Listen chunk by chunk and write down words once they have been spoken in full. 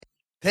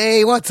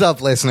Hey, what's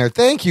up, listener?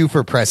 Thank you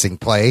for pressing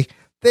play.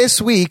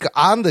 This week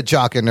on the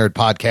Jock and Nerd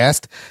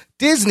podcast,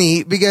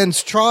 Disney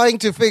begins trying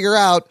to figure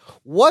out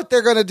what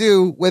they're going to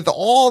do with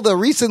all the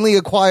recently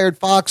acquired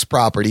Fox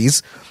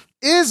properties.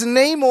 Is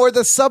Namor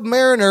the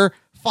Submariner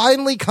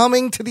finally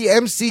coming to the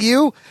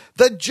MCU?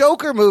 The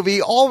Joker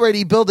movie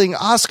already building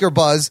Oscar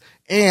buzz,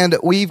 and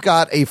we've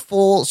got a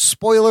full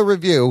spoiler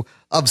review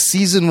of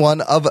season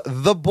 1 of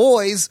The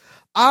Boys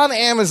on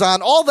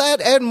Amazon. All that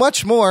and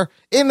much more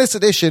in this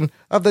edition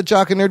of the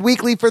Jock and Nerd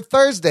Weekly for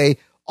Thursday,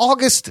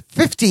 August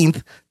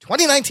 15th,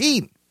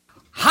 2019.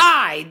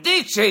 Hi,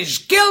 this is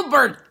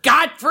Gilbert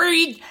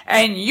Gottfried,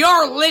 and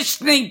you're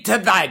listening to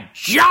the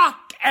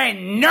Jock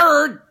and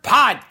Nerd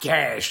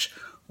podcast.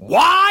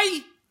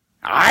 Why?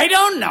 I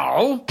don't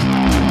know.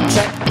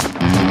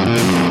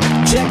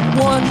 Check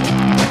one.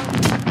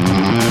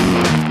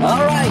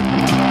 All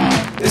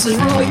right. This is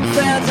really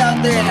fans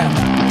out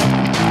there.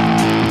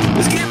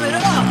 Let's give it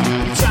up.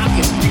 We're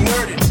jocking, we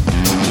nerding.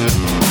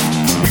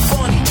 We're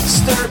funny,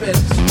 disturbing.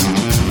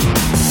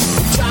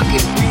 We're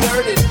jocking, we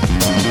nerding.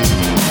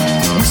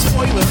 We're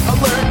spoiler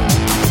alert.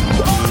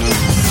 Oh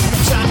yeah.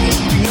 We're jocking,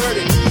 we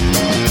nerding.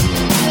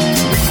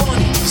 We're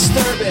funny,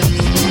 disturbing.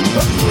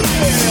 Oh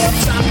yeah. We're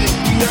jocking,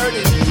 we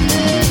nerding.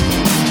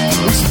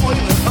 We're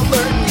spoiler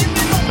alert.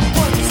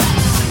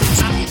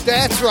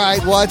 That's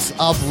right. What's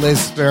up,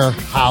 listener?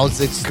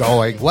 How's it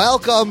going?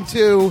 Welcome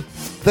to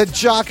the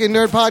Jock and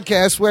Nerd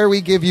podcast, where we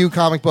give you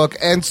comic book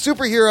and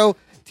superhero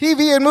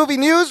TV and movie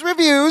news,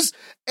 reviews,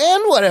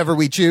 and whatever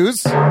we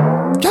choose. Jock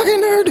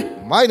and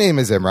Nerd. My name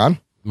is Imran.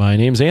 My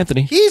name's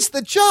Anthony. He's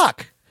the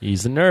Jock.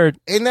 He's the nerd.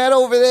 And that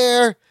over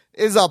there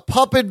is a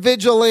puppet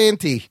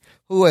vigilante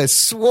who has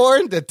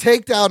sworn to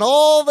take down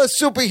all the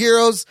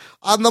superheroes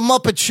on the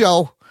Muppet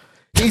Show.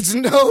 He's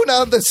known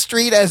on the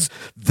street as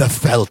the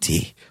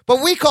Felty,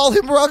 but we call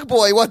him Rug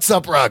Boy. What's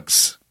up,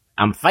 Rugs?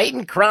 I'm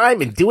fighting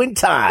crime and doing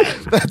time.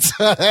 That's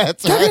right.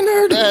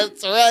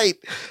 That's right.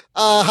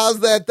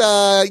 How's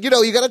that?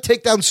 You got to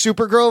take down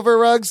Supergirl over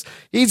Rugs.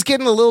 He's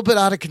getting a little bit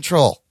out of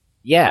control.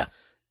 Yeah.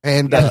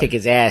 And gotta kick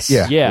his ass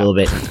yeah. a little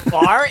bit.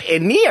 Far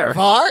and near.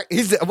 Far?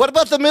 What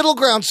about the middle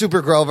ground,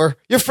 Super Grover?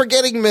 You're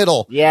forgetting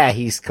middle. Yeah,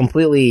 he's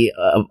completely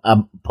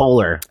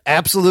polar.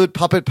 Absolute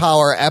puppet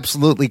power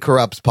absolutely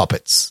corrupts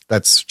puppets.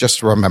 That's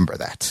just remember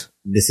that.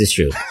 This is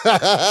true.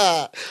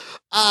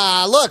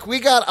 Look, we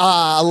got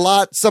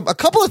a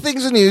couple of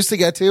things in news to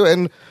get to,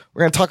 and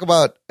we're going to talk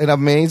about an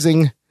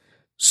amazing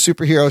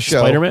superhero show.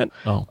 Spider-Man?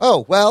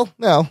 Oh, well,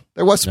 no.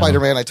 There was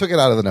Spider-Man. I took it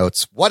out of the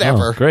notes.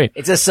 Whatever. Oh, great.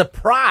 It's a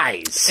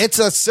surprise. It's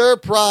a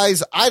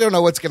surprise. I don't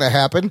know what's going to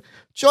happen.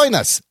 Join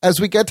us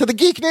as we get to the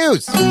geek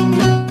news.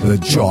 The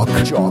Jock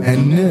and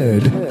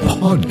Nerd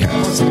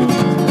podcast.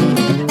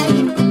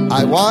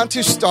 I want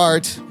to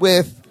start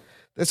with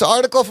this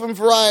article from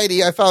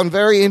Variety I found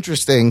very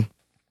interesting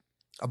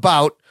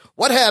about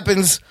what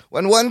happens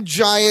when one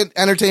giant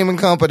entertainment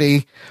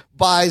company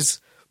buys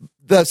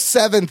the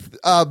seventh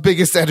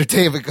biggest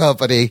entertainment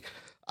company.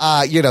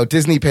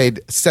 Disney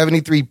paid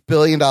 $73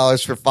 billion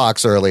for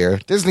Fox earlier.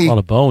 Disney, a lot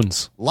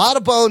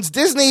of bones.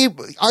 Disney,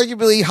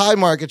 arguably high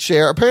market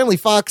share. Apparently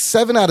Fox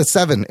 7 out of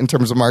 7 in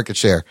terms of market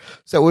share.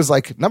 So it was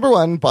like number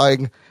 1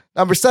 buying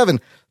number 7.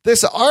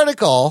 This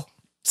article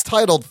is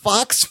titled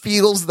 "Fox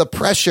Feels the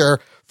Pressure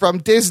from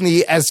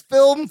Disney as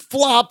Film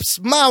Flops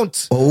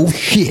Mount." Oh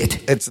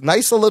shit. It's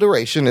nice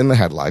alliteration in the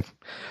headline.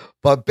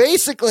 But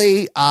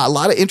basically, a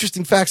lot of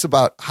interesting facts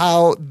about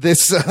how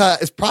this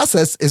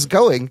process is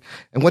going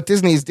and what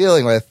Disney is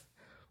dealing with.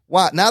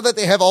 Wow, now that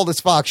they have all this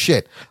Fox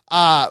shit.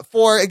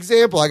 For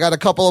example, I got a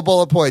couple of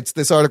bullet points.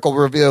 This article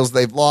reveals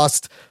they've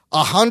lost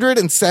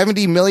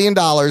 $170 million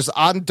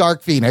on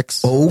Dark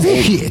Phoenix. Oh,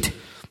 shit.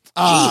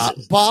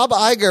 Bob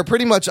Iger,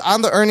 pretty much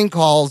on the earning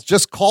calls,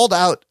 just called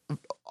out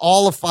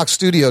all of Fox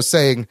Studios,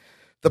 saying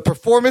the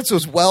performance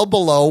was well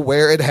below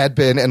where it had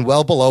been and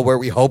well below where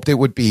we hoped it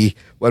would be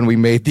when we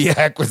made the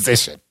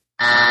acquisition.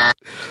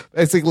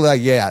 Basically,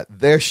 like, yeah,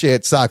 their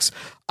shit sucks.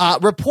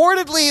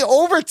 Reportedly,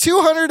 over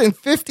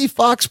 250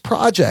 Fox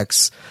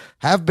projects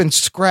have been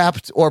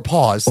scrapped or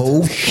paused.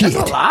 Oh, shit.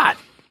 That's a lot.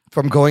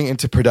 From going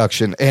into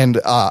production.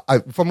 And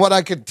from what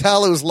I could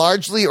tell, it was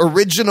largely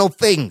original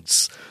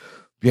things.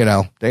 You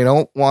know, they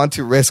don't want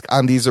to risk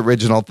on these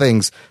original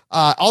things.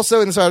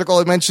 Also in this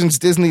article, it mentions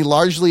Disney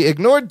largely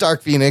ignored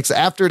Dark Phoenix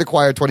after it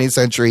acquired 20th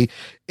Century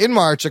in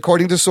March.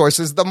 According to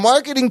sources, the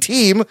marketing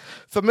team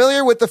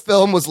familiar with the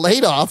film was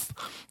laid off,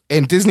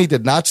 and Disney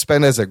did not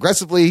spend as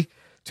aggressively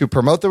to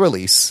promote the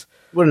release.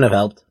 Wouldn't have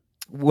helped.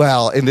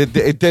 Well, and it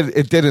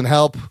didn't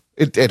help.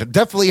 It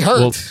definitely hurt.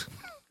 Well,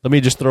 let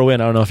me just throw in,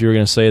 I don't know if you were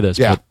going to say this,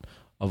 yeah. but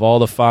of all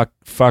the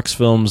Fox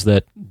films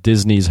that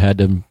Disney's had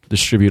to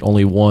distribute,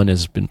 only one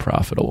has been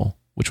profitable,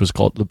 which was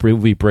called the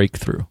movie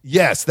Breakthrough.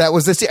 Yes, that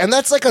was this, and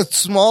that's like a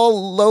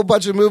small,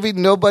 low-budget movie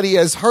nobody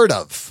has heard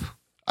of.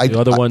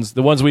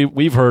 The ones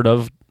we've heard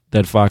of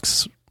that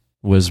Fox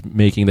was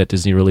making that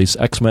Disney released: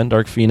 X-Men,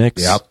 Dark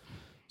Phoenix, yep,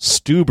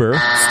 Stuber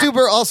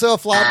also a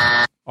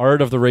flop.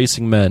 Art of the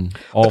Racing Men,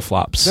 all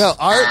flops.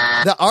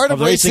 The art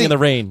of Racing in the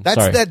Rain. That's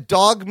Sorry. that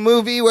dog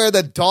movie where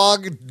the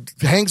dog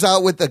hangs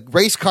out with the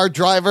race car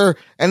driver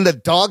and the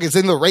dog is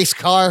in the race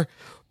car.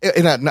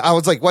 And I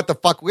was like, what the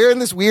fuck? We're in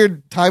this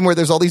weird time where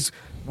there's all these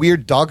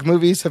weird dog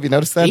movies. Have you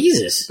noticed that?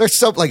 Jesus. There's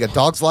something like A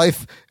Dog's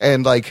Life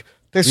and like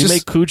there's We just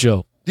make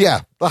Cujo.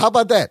 yeah. Well, how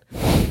about that?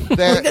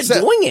 They're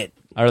doing it.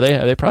 Are they?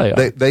 They probably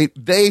are.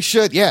 They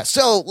should, yeah.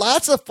 So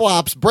lots of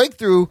flops.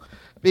 Breakthrough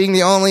being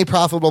the only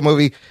profitable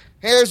movie.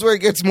 Here's where it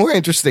gets more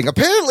interesting.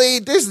 Apparently,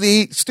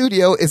 Disney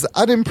Studio is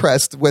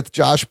unimpressed with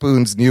Josh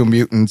Boone's New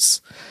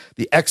Mutants,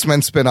 the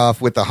X-Men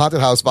spinoff with the haunted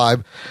house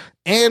vibe,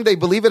 and they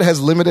believe it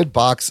has limited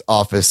box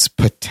office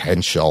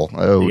potential.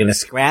 Oh. You're gonna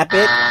scrap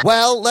it.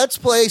 Well, let's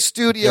play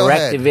Studio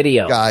Direct Head, to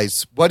video.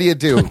 guys. What do you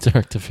do?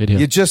 Direct to video.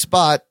 You just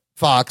bought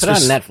Fox Put it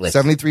for on Netflix.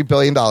 $73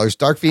 billion.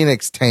 Dark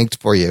Phoenix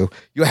tanked for you.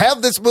 You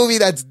have this movie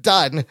that's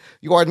done.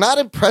 You are not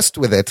impressed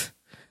with it.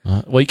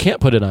 Well, you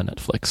can't put it on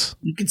Netflix.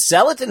 You could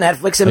sell it to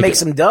Netflix and Like make it-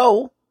 some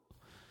dough.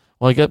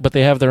 Well, but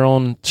they have their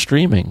own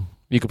streaming.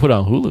 You could put it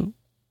on Hulu.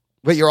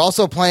 But you're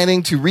also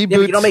planning to reboot. Yeah,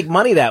 but you don't make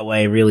money that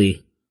way,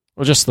 really.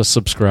 Or just the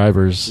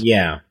subscribers.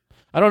 Yeah.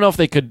 I don't know if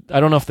they could. I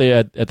don't know if they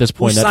at this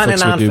point Who's signing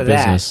Netflix would on do for that?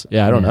 business.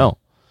 Yeah, I don't know.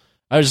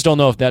 I just don't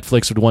know if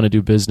Netflix would want to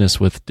do business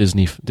with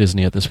Disney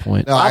at this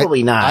point. No,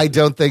 Probably not. I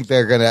don't think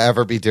they're going to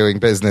ever be doing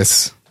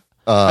business.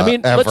 I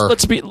mean, ever.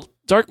 let's be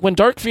when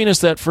Dark Phoenix,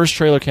 that first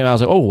trailer came out, I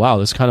was like, oh wow,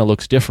 this kind of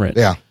looks different.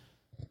 Yeah.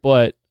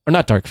 But or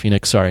not Dark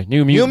Phoenix, sorry,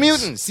 New Mutants. New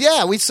Mutants.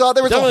 Yeah, we saw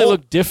there was Definitely a whole.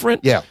 looked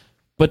different. Yeah.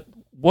 But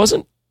was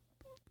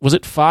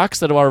it Fox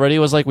that already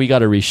was like, we got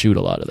to reshoot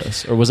a lot of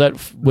this, or was that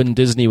when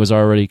Disney was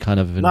already kind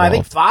of involved? No, I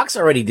think Fox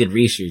already did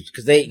reshoots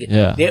because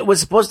it was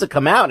supposed to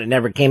come out and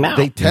never came out.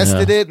 They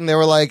tested it and they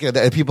were like,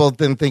 people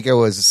didn't think it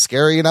was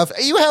scary enough.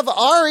 You have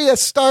Arya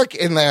Stark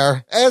in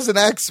there as an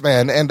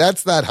X-Men, and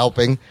that's not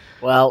helping.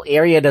 well,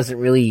 Arya doesn't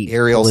really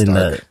Ariel pull in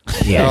Stark.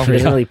 she doesn't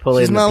really pull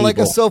She's in not the like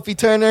a people. Sophie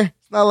Turner.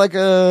 It's not like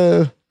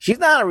a. She's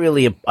not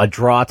really a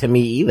draw to me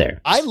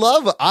either. I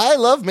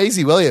love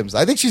Maisie Williams.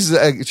 I think she's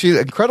an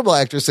incredible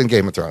actress in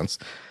Game of Thrones.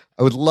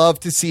 I would love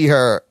to see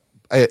her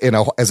as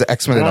an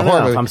X-Men in I a don't horror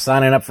know if movie. I'm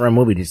signing up for a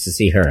movie just to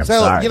see her. I'm So,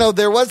 sorry.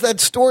 there was that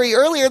story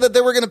earlier that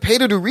they were going to pay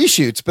to do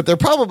reshoots, but they're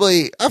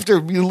probably,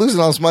 after losing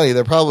all this money,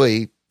 they're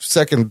probably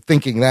second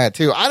thinking that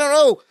too. I don't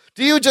know.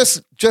 Do you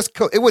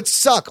it would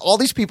suck. All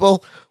these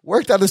people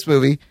worked on this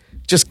movie,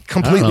 just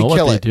completely what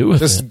kill they it. do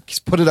with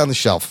Just put it on the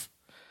shelf.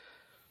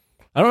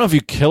 I don't know if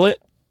you kill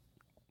it,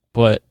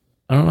 but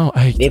I don't know.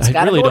 It's I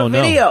got to really go to don't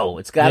know. video.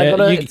 It's got to Yeah, go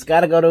to. you- It's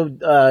got to go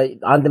to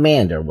on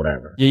demand or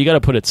whatever. Yeah, you got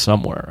to put it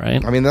somewhere,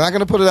 right? I mean, they're not going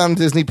to put it on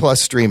Disney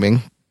Plus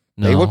streaming.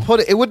 No. They would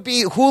put it. It would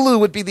be Hulu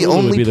would be the Hulu would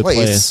only be the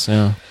place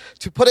Yeah.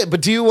 to put it.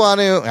 But do you want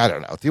to? I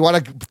don't know. Do you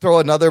want to throw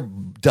another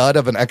dud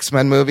of an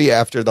X-Men movie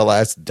after the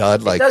last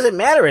dud? It Like, doesn't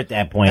matter at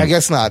that point. I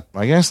guess not.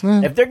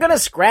 If they're gonna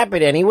scrap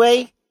it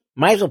anyway,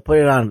 might as well put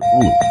it on.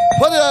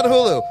 Put it on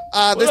Hulu.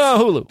 Put it on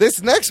Hulu.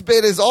 This next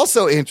bit is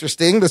also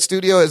interesting. The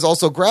studio is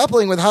also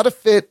grappling with how to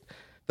fit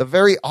the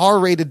very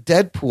R-rated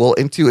Deadpool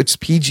into its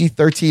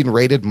PG-13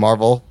 rated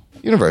Marvel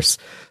universe.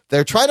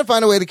 They're trying to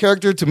find a way the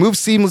character to move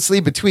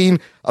seamlessly between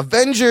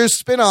Avengers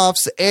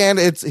spin-offs and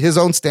his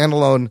own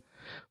standalone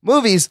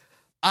movies.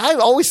 I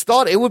always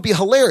thought it would be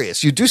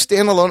hilarious. You do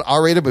standalone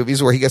R-rated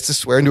movies where he gets to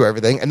swear and do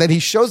everything, and then he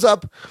shows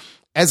up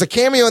as a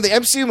cameo in the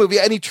MCU movie,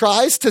 and he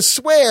tries to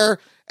swear,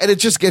 and it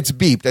just gets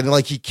beeped, and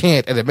like he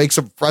can't, and it makes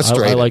him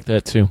frustrated. I like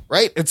that too.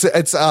 Right? It's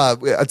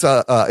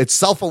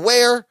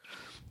self-aware.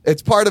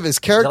 It's part of his There's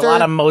character, a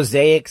lot of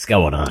mosaics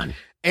going on.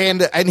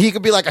 and he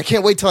could be like, I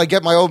can't wait till I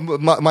get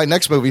my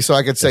next movie, so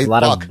I could say There's a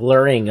lot fuck. of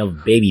blurring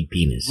of baby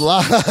penis. A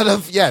lot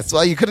of yes.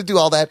 Well, you couldn't do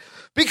all that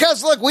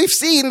because look, we've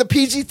seen the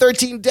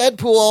PG-13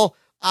 Deadpool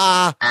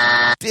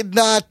did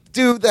not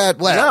do that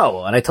well.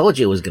 No, and I told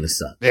you it was gonna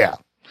suck. Yeah.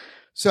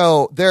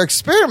 So their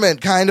experiment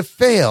kind of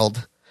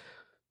failed,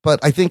 but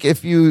I think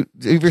if you're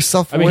I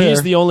self-aware, mean,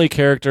 he's the only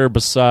character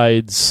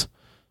besides,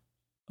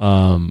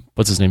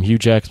 what's his name? Hugh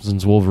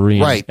Jackman's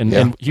Wolverine. Right, And, yeah,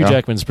 and Hugh yeah.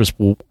 Jackman's just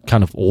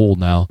kind of old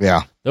now.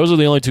 yeah. Those are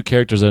the only two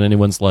characters that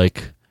anyone's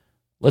like,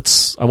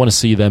 I want to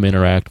see them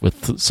interact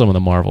with some of the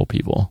Marvel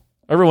people.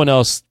 Everyone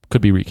else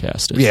could be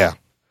recasted. Yeah.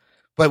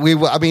 But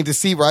to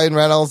see Ryan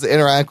Reynolds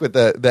interact with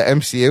the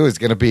MCU is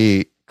going to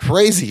be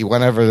crazy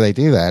whenever they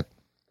do that.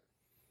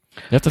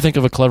 You have to think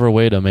of a clever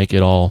way to make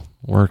it all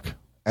work.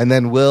 And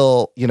then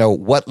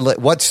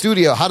what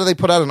studio, how do they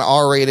put out an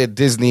R-rated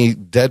Disney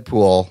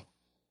Deadpool?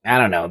 I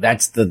don't know.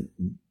 That's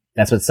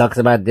what sucks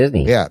about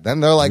Disney. Yeah. Then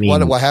they're like, I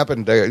mean- what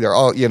happened? They're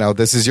all,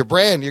 this is your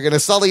brand. You're going to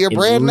sully your It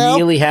brand now?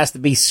 really has to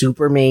be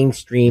super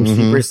mainstream, Mm-hmm.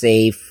 super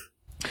safe.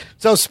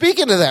 So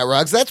speaking of that,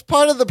 Ruggs, that's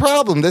part of the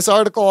problem. This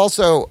article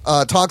also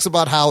talks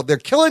about how they're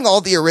killing all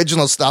the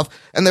original stuff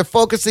and they're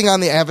focusing on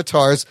the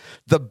avatars,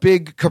 the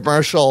big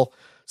commercial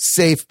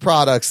safe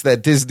products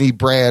that Disney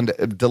brand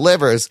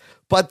delivers.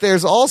 But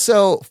there's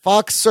also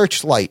Fox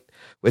Searchlight,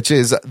 which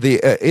is the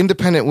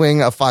independent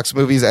wing of Fox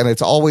Movies, and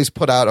it's always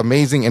put out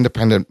amazing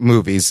independent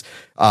movies,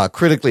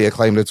 critically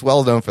acclaimed. It's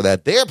well known for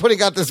that. They're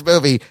putting out this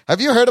movie.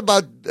 Have you heard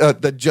about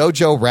the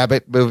Jojo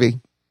Rabbit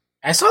movie?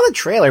 I saw the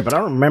trailer, but I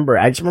don't remember.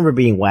 I just remember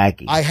being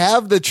wacky. I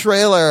have the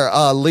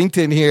trailer linked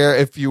in here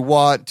if you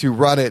want to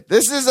run it.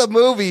 This is a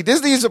movie.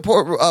 Disney's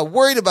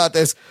worried about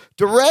this.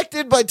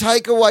 Directed by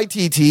Taika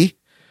Waititi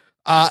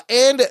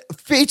and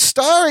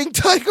starring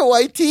Taika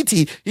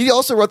Waititi. He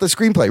also wrote the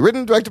screenplay. Written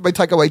and directed by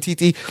Taika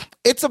Waititi.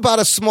 It's about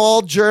a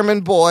small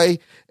German boy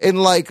in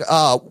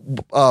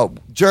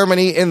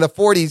Germany in the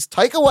 40s.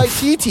 Taika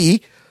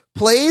Waititi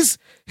plays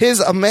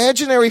his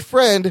imaginary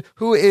friend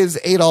who is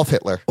Adolf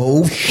Hitler.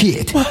 Oh,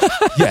 shit.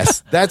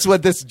 Yes, that's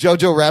what this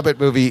Jojo Rabbit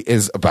movie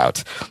is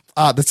about.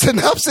 The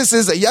synopsis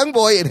is a young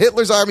boy in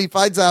Hitler's army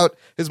finds out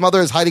his mother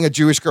is hiding a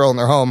Jewish girl in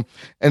their home,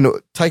 and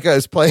Taika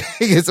is playing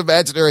his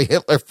imaginary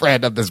Hitler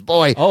friend of this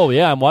boy. Oh,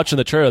 yeah, I'm watching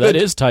the trailer. That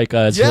is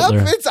Taika as Hitler.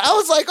 I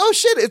was like, oh,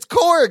 shit, it's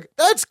Korg.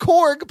 That's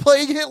Korg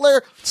playing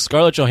Hitler.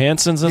 Scarlett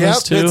Johansson's in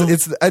this, too.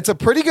 It's a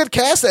pretty good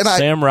cast. And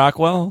Sam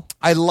Rockwell.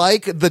 I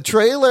like the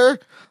trailer.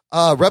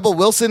 Rebel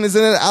Wilson is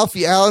in it.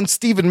 Alfie Allen,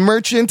 Stephen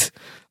Merchant.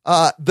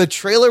 The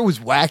trailer was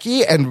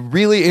wacky and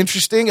really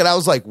interesting, and I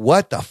was like,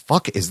 what the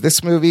fuck is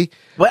this movie?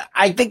 But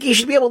I think he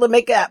should be able to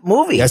make that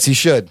movie. Yes, he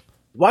should.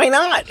 Why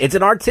not? It's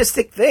an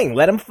artistic thing.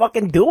 Let him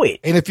fucking do it.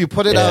 And if you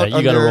put it out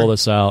you got to roll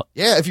this out.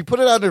 Yeah, if you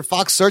put it under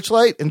Fox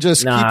Searchlight and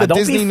just keep the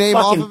Disney name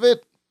off of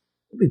it.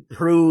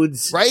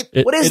 Prudes. Right?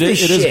 What is this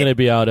shit? It is going to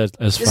be out as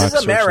This Fox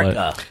is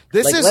America.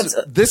 This is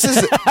this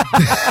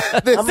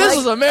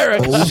is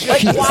America. Oh,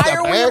 Like, shit. why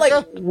are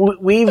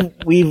we like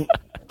we've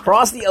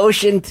crossed the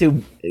ocean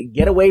to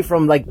get away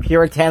from like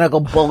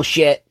puritanical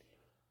bullshit,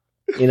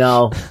 you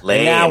know?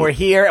 And now we're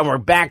here and we're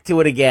back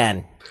to it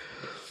again.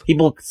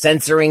 People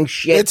censoring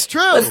shit. It's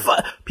true.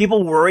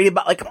 People worried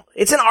about like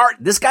it's an art.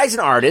 This guy's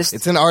an artist.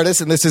 It's an artist,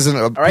 and this isn't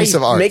a All right? piece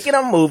of art. Making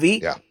a movie.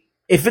 Yeah.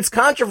 If it's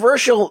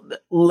controversial,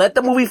 let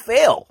the movie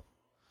fail.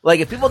 Like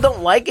if people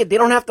don't like it, they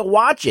don't have to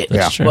watch it.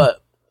 That's true.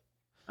 But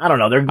I don't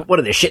know. They're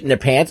shitting their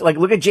pants? Like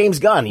look at James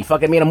Gunn. He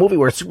fucking made a movie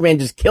where Superman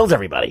just kills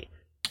everybody.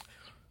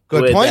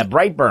 Good with point.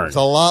 Brightburn. It's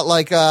a lot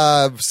like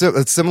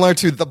it's similar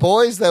to The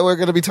Boys that we're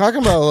going to be talking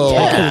about a little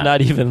Yeah. later. He's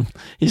not even.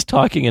 He's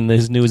talking in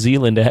his New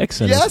Zealand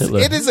accent. Yes,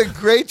 Hitler. it is a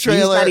great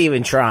trailer. He's not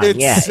even trying.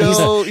 It's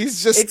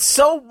he's just. It's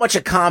so much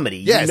a comedy.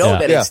 Yes. You know Yeah.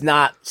 that Yeah. it's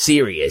not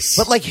serious.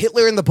 But like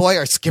Hitler and the boy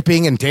are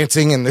skipping and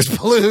dancing and there's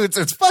balloons.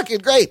 It's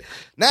fucking great.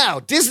 Now,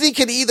 Disney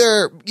can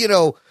either,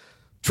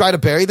 try to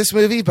bury this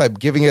movie by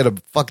giving it a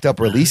fucked up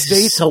release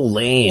date. It's so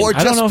lame. Or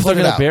I don't know if put they're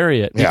it going out. to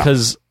bury it Yeah.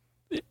 because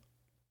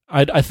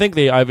I think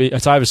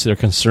it's obviously they're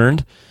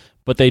concerned,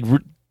 but they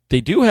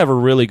do have a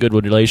really good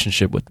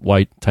relationship with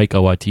Taika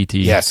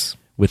Waititi. Yes.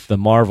 With the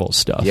Marvel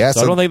stuff. Yes,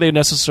 So I don't think they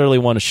necessily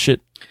want to shit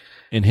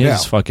in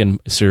his fucking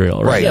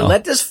cereal right Yeah, now.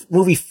 let this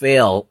movie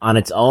fail on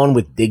its own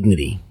with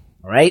dignity.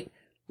 All right?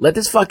 Let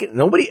this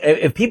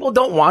if people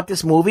don't want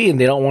this movie and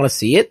they don't want to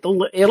see it,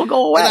 it'll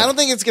go away. And I don't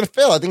think it's going to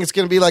fail. I think it's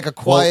going to be like a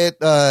quiet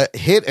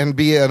hit and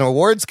be an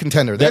awards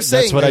contender. That's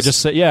what I just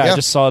said. Yeah, I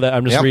just saw that.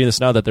 I'm just reading this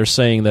now that they're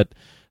saying that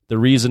the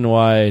reason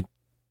why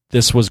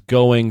this was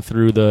going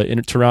through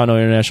the Toronto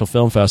International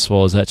Film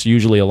Festival is that's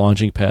usually a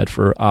launching pad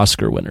for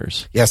Oscar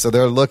winners. Yeah, so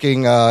they're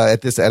looking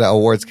at this at an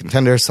awards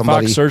contender.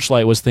 Fox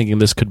Searchlight was thinking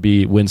this could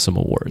win some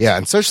awards. Yeah,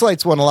 and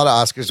Searchlight's won a lot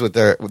of Oscars with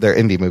their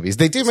indie movies.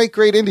 They do make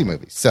great indie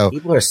movies. So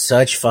people are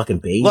such fucking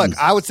babies. Look,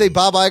 I would say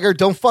Bob Iger,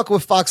 don't fuck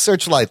with Fox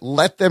Searchlight.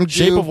 Let them do.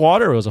 Shape of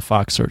Water was a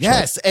Fox Searchlight.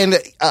 Yes, and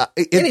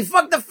and he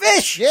fucked the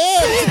fish. Yeah.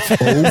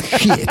 Oh,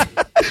 shit.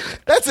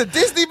 That's a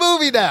Disney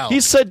movie now.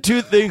 He said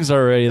two things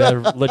already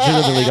that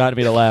legitimately got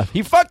me to laugh.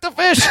 He fucked the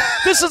fish.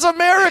 This is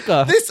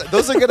America.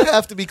 Those are going to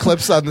have to be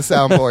clips on the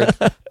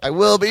soundboard. I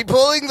will be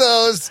pulling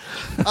those.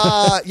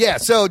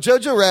 So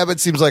Jojo Rabbit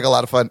seems like a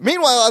lot of fun.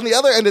 Meanwhile, on the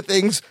other end of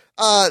things,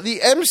 the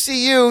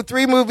MCU,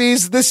 3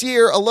 movies this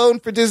year alone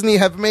for Disney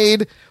have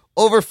made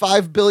over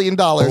 $5 billion.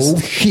 Oh,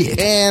 shit.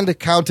 And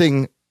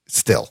counting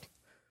still.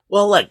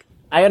 Well, look,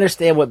 I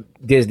understand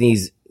what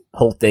Disney's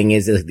whole thing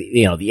is, the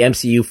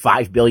MCU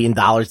 $5 billion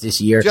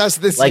this year.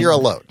 Just this year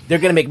alone. They're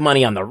going to make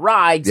money on the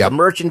rides, the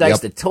merchandise,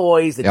 the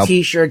toys, the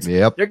t-shirts.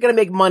 Yep. They're going to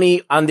make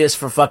money on this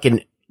for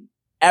fucking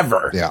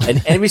ever. Yeah.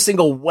 In every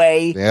single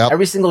way,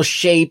 every single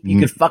shape you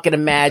could fucking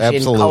imagine,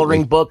 Absolutely.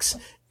 coloring books,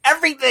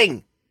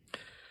 everything.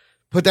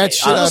 Put that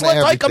shit on Just let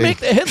Taika everything. make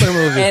the Hitler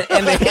movie.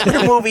 And the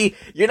Hitler movie,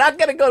 you're not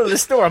going to go to the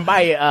store and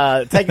buy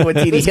Taika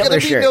Waititi There's Hitler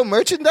going to be shirt. no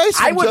merchandise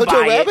I from would Jojo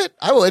buy it. Rabbit?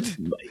 I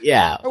would.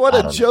 Yeah. I want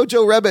a don't know.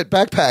 Jojo Rabbit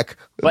backpack.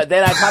 But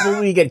then I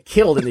probably get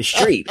killed in the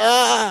street.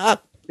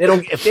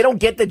 If they don't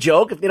get the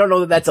joke, if they don't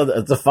know that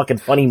it's a fucking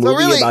funny movie So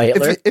really, about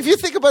Hitler. if you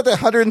think about the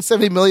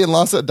 170 million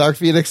loss at Dark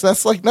Phoenix,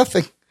 that's like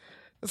nothing.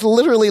 It's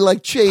literally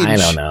like change I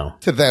don't know.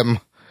 to them.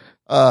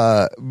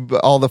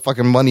 All the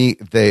fucking money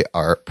they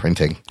are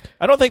printing.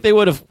 I don't think they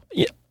would have.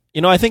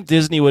 I think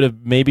Disney would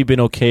have maybe been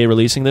okay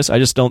releasing this. I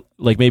just don't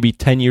like maybe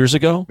 10 years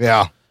ago.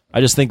 Yeah.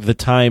 I just think the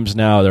times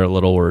now they're a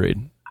little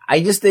worried.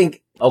 I just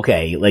think,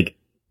 okay, like,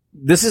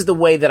 this is the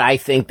way that I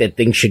think that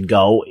things should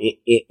go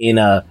in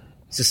a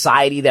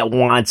society that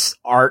wants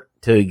art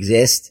to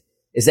exist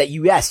is that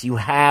you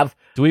have.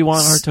 Do we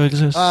want art to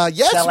exist?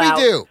 Yes, sell we out.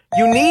 do.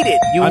 You need it.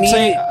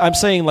 I'm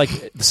saying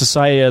like the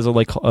society as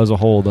a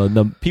whole,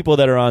 the people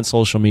that are on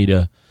social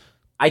media.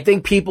 I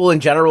think people in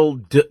general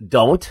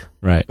don't.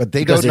 Right. But they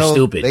Because don't they're know.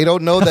 stupid. They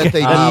don't know that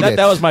they need it.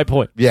 That was my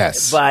point.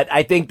 Yes. But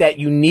I think that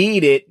you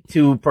need it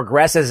to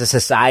progress as a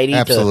society.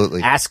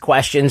 Absolutely. To ask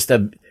questions,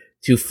 to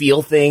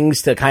feel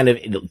things, to kind of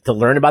to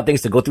learn about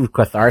things, to go through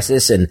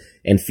catharsis and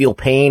feel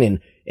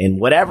pain and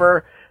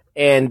whatever.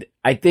 And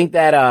I think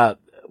that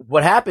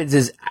what happens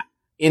is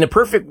in a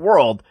perfect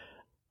world,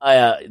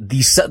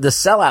 the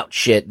sellout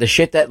shit, the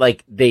shit that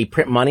like they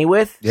print money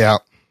with, Yeah.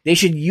 they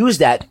should use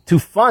that to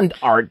fund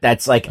art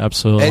that's like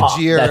Absolutely.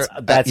 Edgier.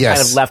 that's yes.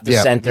 kind of left of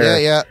Yeah. center.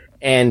 Yeah.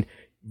 And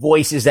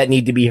voices that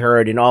need to be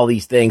heard and all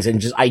these things and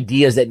just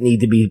ideas that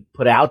need to be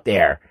put out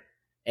there.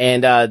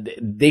 And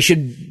they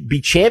should be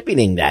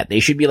championing that. They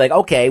should be like,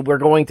 okay, we're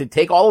going to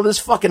take all of this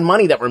fucking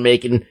money that we're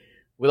making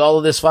with all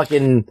of this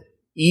fucking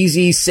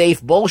easy,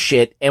 safe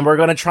bullshit, and we're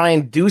going to try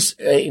and do,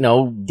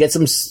 get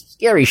some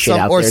scary shit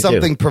out Or there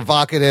something too.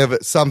 provocative,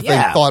 something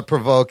Yeah.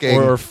 thought-provoking.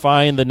 Or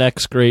find the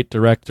next great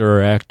director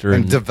or actor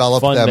And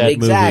develop fund them. that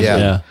Exactly.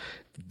 movie. Yeah.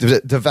 Yeah.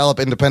 Develop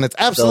independence.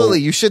 Absolutely.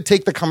 So- You should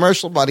take the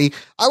commercial money.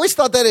 I always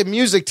thought that in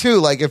music too.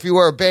 Like if you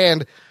were a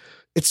band,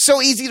 it's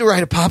so easy to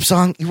write a pop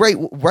song. You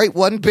write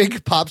one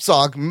big pop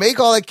song, make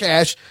all that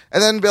cash,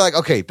 and then be like,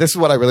 okay, this is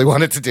what I really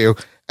wanted to do,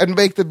 and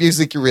make the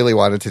music you really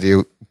wanted to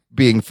do,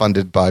 being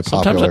funded by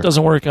Sometimes popular. that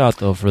doesn't work out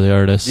though for the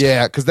artist.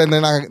 Yeah, because then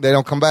they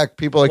don't come back.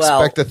 People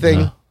expect a thing.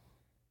 No.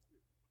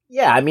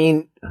 Yeah, I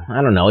mean,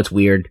 I don't know. It's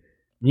weird.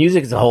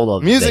 Music is a whole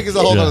other Music thing. is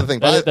a whole Yeah. other thing.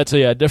 But That's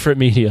a different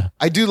media.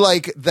 I do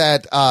like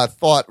that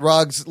thought.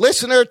 Rugs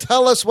listener,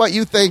 tell us what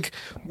you think.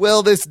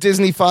 Will this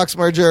Disney Fox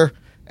merger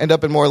end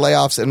up in more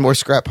layoffs and more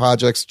scrap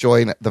projects?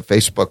 Join the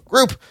Facebook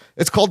group.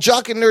 It's called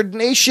Jock and Nerd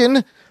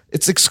Nation.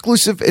 It's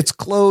exclusive. It's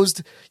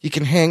closed. You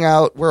can hang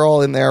out. We're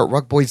all in there.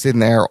 Rug Boy's in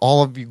there.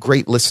 All of you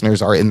great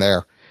listeners are in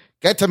there.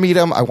 Get to meet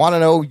them. I want to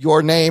know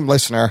your name,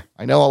 listener.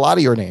 I know a lot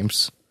of your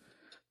names,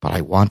 but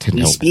I want to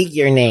know. Speak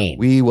your name.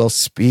 We will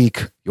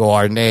speak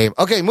your name.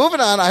 Okay,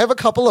 moving on. I have a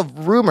couple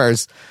of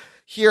rumors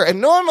here,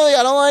 and normally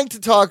I don't like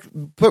to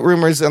put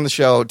rumors on the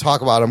show,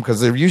 talk about them,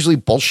 because they're usually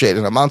bullshit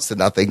and amounts to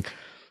nothing.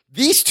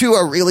 These two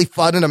are really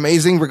fun and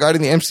amazing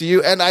regarding the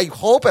MCU, and I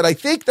hope and I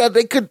think that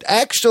they could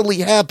actually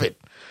happen.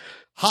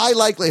 High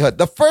likelihood.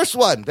 The first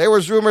one, there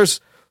was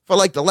rumors for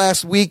like the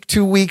last week,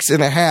 2 weeks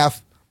and a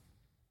half,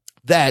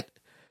 that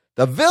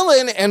the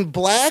villain in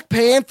Black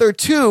Panther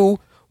 2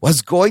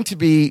 was going to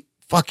be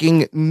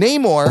fucking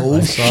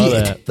Namor, I saw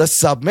that. the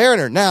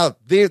Submariner. Now,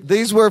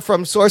 these were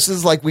from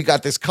sources like We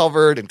Got This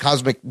Covered and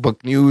Cosmic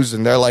Book News,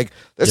 and they're like,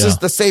 this is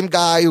the same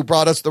guy who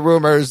brought us the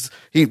rumors.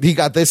 He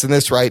got this and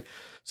this right.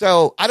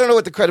 So I don't know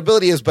what the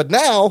credibility is, but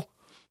now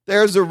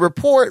there's a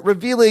report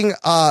revealing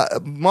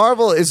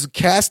Marvel is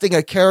casting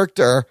a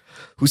character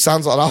who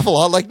sounds an awful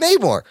lot like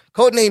Namor.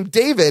 Codenamed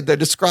David, they're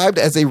described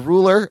as a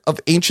ruler of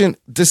ancient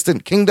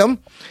distant kingdom.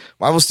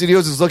 Marvel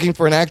Studios is looking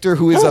for an actor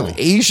who is of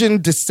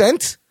Asian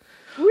descent.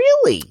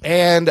 Really?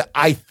 And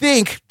I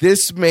think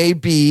this may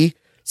be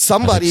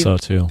somebody I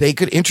think so, too. they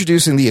could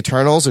introduce in the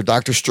Eternals or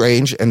Doctor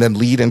Strange and then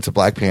lead into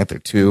Black Panther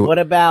 2. What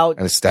about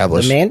And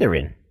establish- the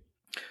Mandarin?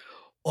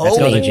 Oh, That's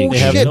gonna shit. be- they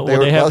have They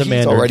the he's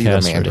Mandarin already the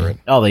cast Mandarin. already.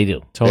 Oh, they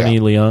do. Tony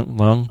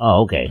Leung.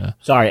 Oh, okay. Yeah.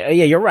 Sorry.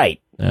 Yeah, you're right.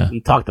 Yeah.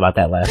 We talked about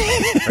that last time.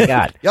 I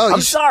forgot. Yo, I'm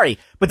you sorry.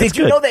 But did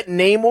you good. know that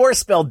Namor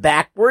spelled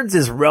backwards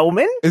is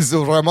Roman? Is it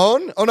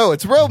Ramon? Oh, no,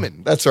 it's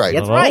Roman. That's right.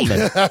 That's right.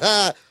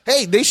 Roman.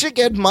 Hey, they should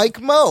get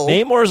Mike Moe.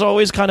 Namor's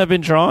always kind of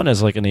been drawn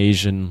as like an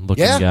Asian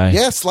looking Yeah, guy.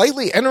 yeah,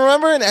 slightly. And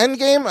remember in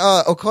Endgame,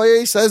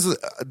 Okoye says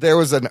there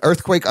was an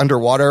earthquake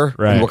underwater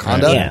Right, in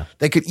Wakanda. right. Yeah.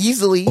 They could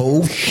easily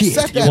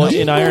set that Well, up.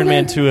 in Iron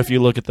Man 2, if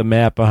you look at the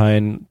map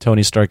behind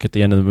Tony Stark at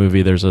the end of the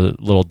movie, there's a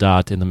little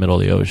dot in the middle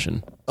of the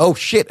ocean. Oh,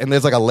 shit. And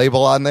there's like a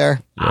label on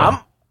there.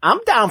 I'm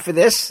down for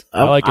this.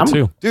 I like it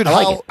too. Dude, I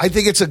like it. I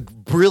think it's a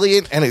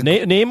brilliant and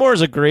Namor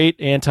is a great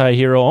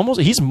anti-hero.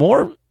 Almost, he's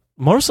more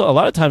so. A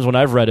lot of times when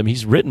I've read him,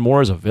 he's written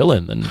more as a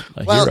villain than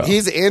a hero.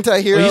 he's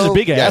anti-hero. Well, he's a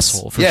big Yes.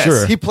 asshole, for Yes.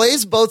 sure. He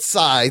plays both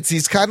sides.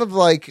 He's kind of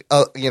like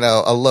a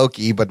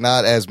Loki, but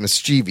not as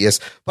mischievous.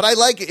 But I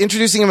like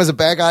introducing him as a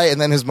bad guy, and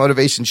then his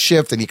motivations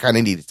shift, and he kind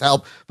of needs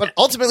help. But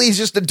ultimately, he's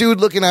just a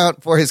dude looking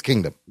out for his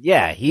kingdom.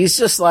 Yeah, he's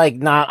just like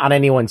not on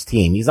anyone's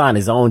team. He's on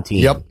his own team.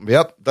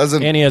 Yep.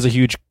 Doesn't. and he has a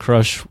huge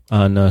crush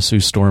on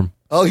Sue Storm.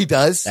 Oh, he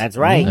does. That's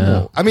right.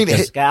 I mean,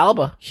 Jessica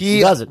Alba.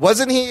 he does it.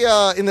 wasn't he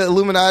in the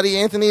Illuminati,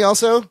 Anthony?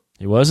 Also,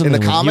 He was In the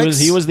comics?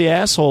 He was the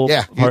asshole.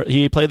 Yeah.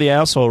 He played the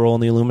asshole role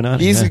in the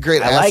Illuminati. he's yeah. a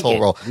great I like asshole it.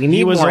 role. We need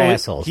He was more always-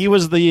 assholes. He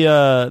was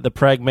the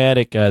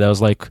pragmatic guy that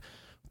was like,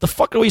 "The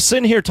fuck are we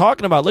sitting here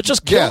talking about? Let's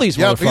just kill these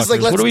motherfuckers. He's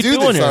like, let's what are we do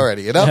doing this here?"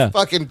 already. Enough Yeah.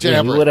 fucking Yeah, we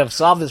jabbering. would have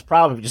solved this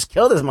problem if we just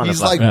killed this motherfucker.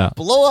 He's like, Yeah.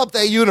 blow up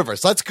that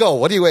universe. Let's go.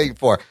 What are you waiting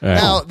for? Yeah.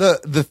 Now,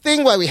 the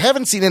thing why we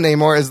haven't seen it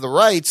anymore is the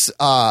rights,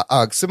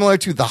 similar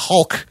to the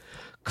Hulk,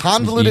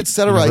 convoluted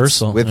set of rights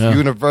Universal, with yeah.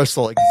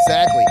 Universal.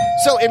 Exactly.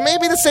 So it may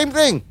be the same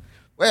thing.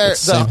 Where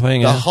It's the same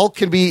thing, the yeah. Hulk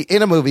can be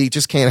in a movie,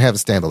 just can't have a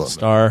standalone.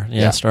 Star,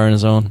 Yeah. star in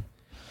his own.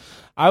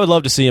 I would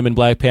love to see him in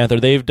Black Panther.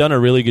 They've done a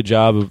really good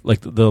job of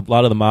like a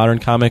lot of the modern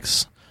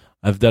comics.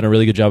 I've done a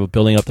really good job of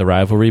building up the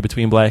rivalry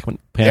between Black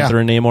Panther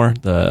and Namor.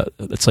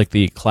 It's like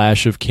the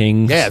clash of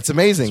kings. Yeah, it's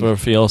amazing. Sort of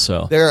feel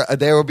so. There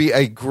will be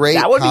a great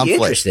That would be conflict.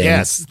 interesting.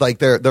 Yes, like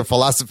their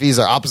philosophies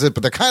are opposite,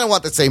 but they kind of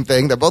want the same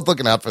thing. They're both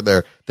looking out for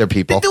their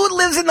people. The dude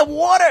lives in the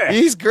water.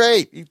 He's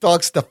great. He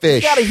talks to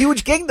fish. He's got a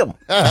huge kingdom.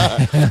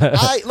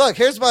 Look,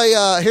 here's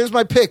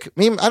my pick.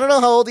 I don't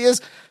know how old he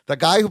is. The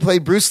guy who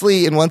played Bruce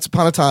Lee in Once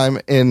Upon a Time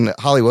in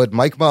Hollywood,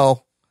 Mike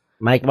Moe.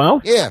 Mike Moe?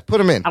 Yeah, put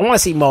him in. I want to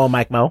see Mo and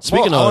Mike Moe.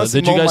 Speaking I wanna of, see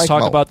did you more guys Mike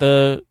talk Moe.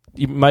 about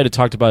you might have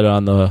talked about it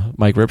on the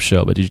Mike Rip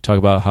show, but did you talk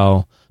about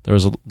how there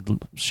was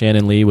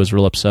Shannon Lee was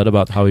real upset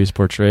about how he was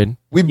portrayed?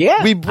 We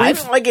I briefly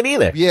didn't like it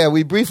either. Yeah,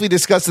 we briefly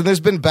discussed, and there's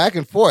been back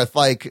and forth.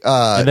 Like,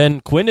 And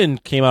then Quinton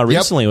came out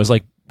recently. It was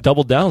like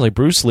doubled down, like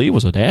Bruce Lee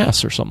was an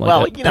ass or something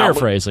Well, like that. you know,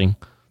 Paraphrasing.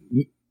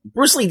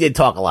 Bruce Lee did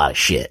talk a lot of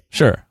shit.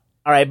 Sure.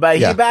 All right, but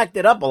Yeah. he backed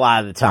it up a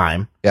lot of the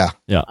time. yeah,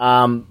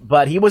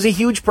 But he was a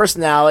huge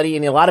personality,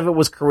 and a lot of it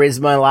was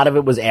charisma, and a lot of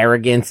it was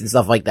arrogance and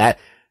stuff like that.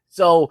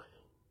 So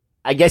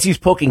I guess he's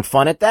poking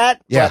fun at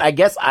that. Yeah. But I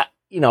guess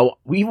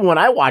even when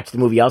I watched the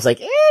movie, I was like,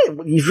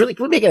 he's really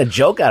making a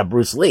joke out of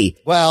Bruce Lee.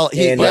 well,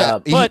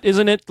 But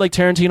isn't it like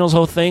Tarantino's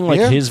whole thing, like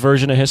Yeah. his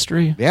version of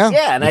history? Yeah,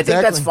 and I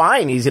think that's exactly.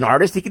 fine. He's an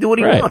artist; he can do what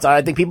he Right. wants.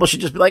 I think people should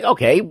just be like,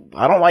 okay,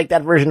 I don't like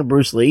that version of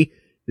Bruce Lee.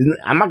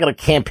 I'm not going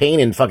to campaign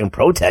and fucking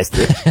protest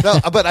it. No,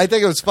 but I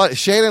think it was fun.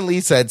 Shannon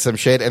Lee said some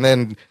shit, and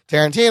then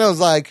Tarantino's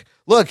like,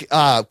 look,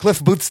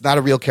 Cliff Booth's not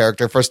a real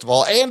character, first of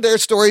all, and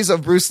there's stories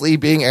of Bruce Lee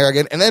being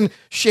arrogant. And then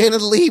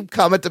Shannon Lee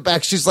commented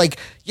back, she's like,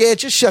 yeah,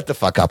 just shut the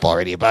fuck up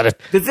already about it.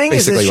 The thing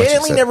is, Basically what she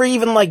Shannon Lee said. never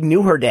even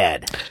knew her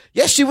dad.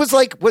 Yeah, she was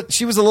like, what?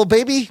 She was a little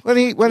baby when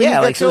he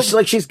got Like so,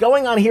 killed? she's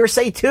going on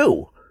hearsay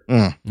too.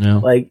 No.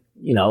 Like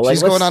She's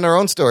let's- going on her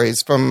own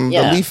stories from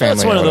Yeah. the Lee family.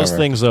 That's one or of those whatever.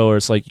 things, though, where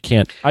it's like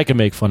I can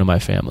make fun of my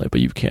family,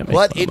 but you can't make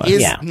But fun of it my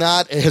is Yeah.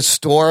 not a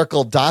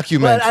historical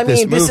document. But I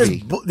mean, this this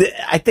movie.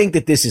 I think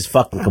that this is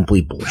fucking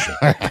complete bullshit.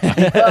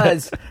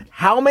 Because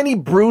how many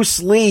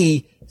Bruce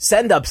Lee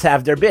send-ups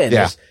have there been?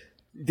 Yeah.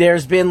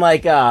 There's been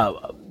like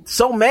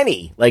so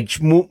many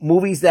like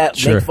movies that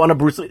Sure. make fun of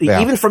Bruce Lee,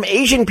 Yeah. even from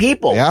Asian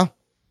people. Yeah.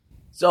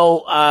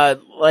 So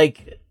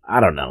like I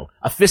don't know,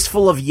 A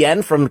Fistful of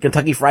Yen from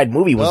Kentucky Fried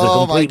Movie was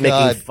Oh, the complete my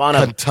God. making fun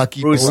of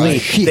Kentucky Bruce Fried Lee.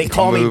 Shit They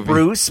Call Me movie.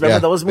 Bruce. Remember Yeah,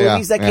 those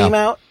movies yeah, that came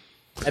yeah. out?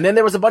 And then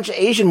there was a bunch of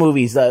Asian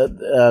movies,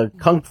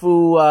 Kung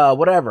Fu,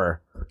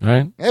 whatever.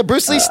 right? Yeah,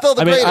 Bruce Lee's still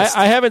the I mean, greatest.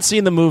 I haven't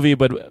seen the movie,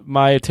 but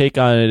my take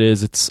on it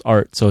is it's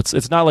art, so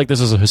it's not like this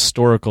is a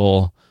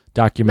historical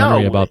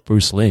documentary No. about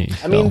Bruce Lee.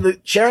 I mean,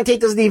 Sharon Tate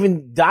doesn't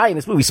even die in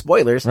this movie.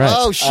 Spoilers. Right.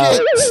 Oh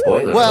shit!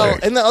 Spoiler Well,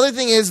 alert. and the other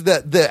thing is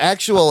that the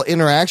actual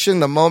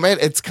interaction, the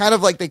moment, it's kind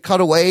of like they cut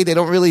away. They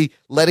don't really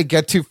let it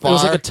get too it far.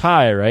 was like a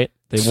tie, right?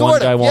 They one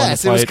Sort guy of, won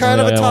yes. the It was fight, kind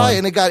of the a other guy tie, won.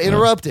 and it got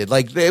interrupted.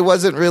 Like it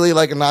wasn't really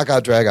like a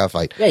knockout dragout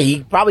fight. Yeah,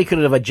 he probably could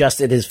have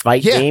adjusted his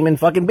fight Yeah. game and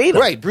fucking beat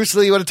him. Right, Bruce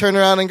Lee would have turned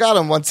around and got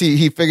him once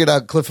he figured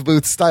out Cliff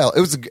Booth's style.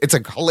 It's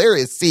a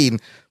hilarious scene,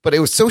 but it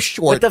was so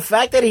short. But the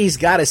fact that he's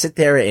got to sit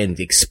there and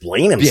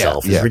explain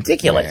himself is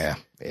ridiculous.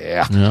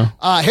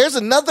 Yeah. Here's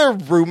another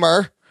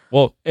rumor.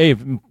 Well, hey,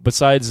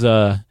 besides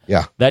Yeah.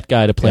 that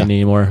guy to play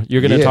Yeah. Namor,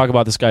 you're going to Yeah. talk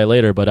about this guy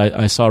later, but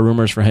I saw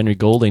rumors for Henry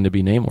Golding to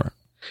be Namor.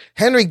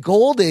 Henry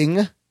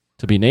Golding.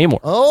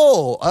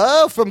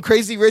 Oh, from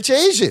Crazy Rich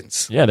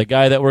Asians. yeah, the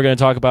guy that we're going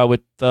to talk about with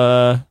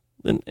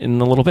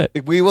in a little bit.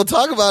 We will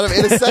talk about him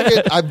in a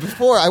second.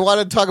 Before, I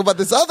want to talk about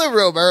this other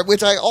rumor,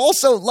 which I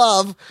also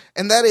love,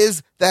 and that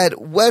is that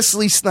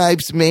Wesley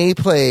Snipes may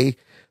play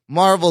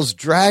Marvel's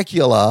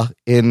Dracula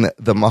in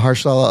the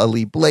Mahershala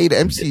Ali Blade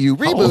MCU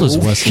reboot. How old is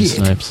Wesley Shit.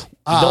 Snipes?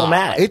 don't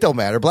matter. It don't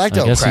matter. Black I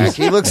don't guess crack. he's-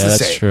 He looks yeah, the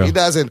that's same. true. He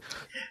doesn't.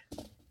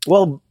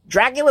 Well,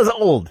 Dracula's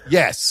old.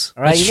 Yes.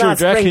 All right, That's he's true. not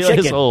spring Dracula is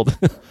chicken. old.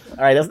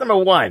 All right, that's number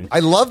one. I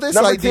love this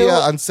Number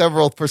idea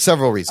two, for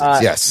several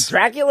reasons. Yes.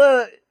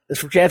 Dracula is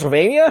from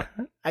Transylvania,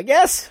 I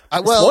guess.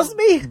 It's Well, supposed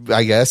to be.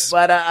 I guess.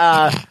 But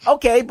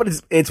okay, but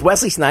it's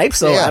Wesley Snipes,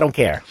 so Yeah. I don't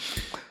care.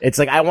 It's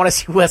like I want to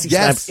see Wesley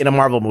Yes. Snipes in a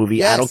Marvel movie.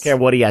 Yes. I don't care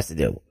what he has to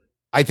do.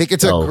 I think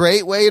it's So- a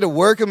great way to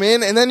work him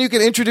in, and then you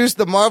can introduce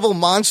the Marvel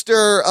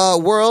monster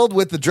world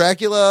with the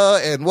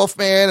Dracula and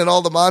Wolfman and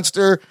all the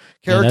monster Man,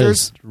 that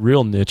characters. is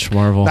real niche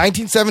Marvel.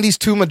 1970s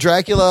Tomb of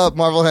Dracula.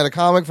 Marvel had a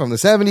comic from the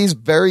 70s,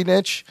 very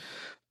niche.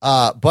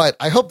 But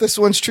I hope this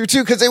one's true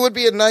too, because it would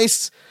be a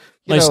nice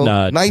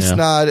nod, yeah.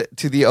 nod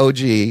to the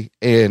OG.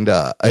 And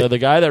The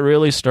guy that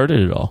really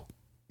started it all.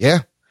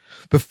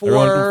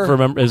 before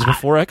Remember, is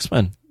before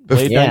X-Men.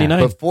 Blade Yeah. 99.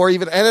 before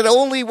even, and it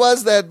only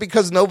was that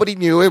because nobody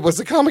knew it was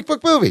a comic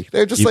book movie.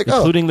 They're just like, oh,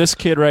 Including this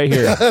kid right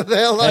here.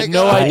 they're like, I had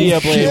no oh,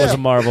 idea Blade shit. was a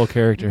Marvel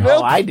character.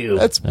 Nope. I do.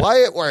 That's why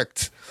it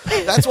worked.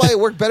 That's why it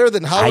worked better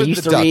than I Howard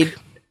used the to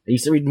Duck.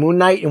 read Moon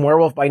Knight and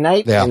Werewolf by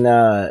Night, Yeah.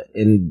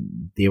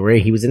 and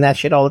he was in that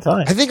shit all the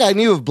time. I think I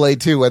knew of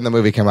Blade 2 when the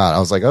movie came out. I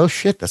was like, oh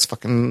shit, that's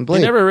fucking They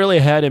Blade. never really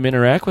had him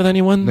interact with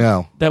anyone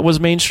No. that was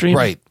mainstream.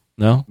 Right.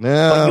 No? But you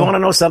No. want to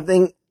know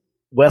something?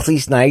 Wesley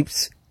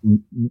Snipes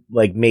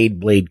like made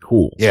Blade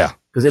cool. Yeah.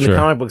 Because in Sure. the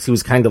comic books, he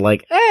was kind of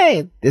like,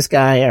 hey, this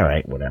guy, all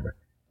right, whatever.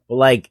 But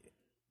like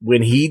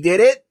when he did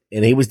it,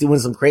 and he was doing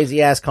some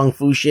crazy ass kung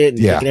fu shit and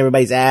kicking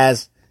everybody's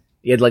ass,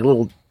 he had like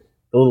little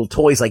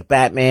toys like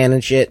Batman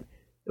and shit. It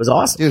was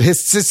awesome. Dude,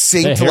 his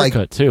succinct, haircut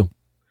like, too.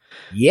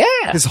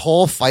 Yeah. his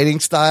whole fighting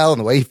style and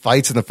the way he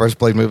fights in the first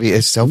Blade movie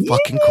is so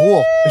fucking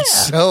cool.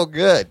 It's so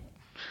good.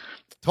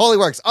 Totally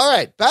works. All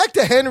right, back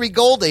to Henry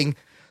Golding.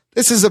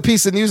 This is a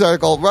piece of news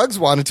article Ruggs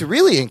wanted to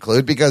really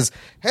include because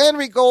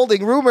Henry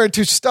Golding rumored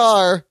to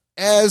star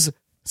as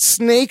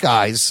Snake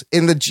Eyes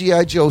in the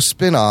G.I. Joe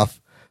spinoff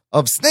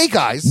of Snake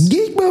Eyes.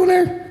 Geek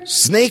boner.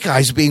 Snake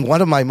Eyes being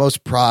one of my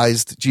most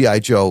prized G.I.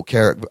 Joe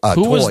toys.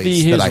 Who was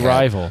his that I had.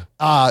 rival?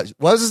 What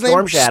was his name?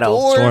 Storm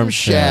Shadow. Storm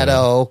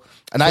Shadow.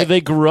 And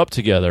They grew up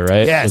together,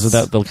 right? Yes. Isn't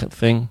that the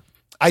thing?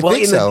 I Well,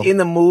 think so. in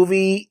the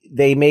movie,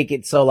 they make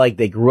it so like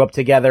they grew up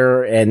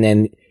together, and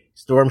then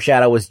Storm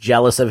Shadow was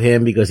jealous of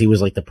him because he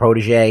was like the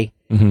protege,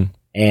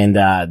 and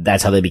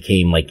that's how they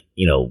became like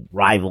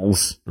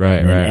rivals, Right,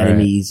 and then right,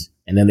 enemies,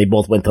 and then they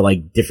both went to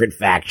like different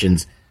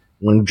factions.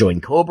 One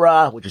joined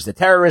Cobra, which is the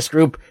terrorist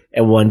group,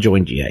 and one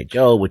joined G.I.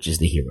 Joe, which is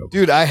the hero group.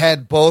 Dude, I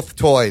had both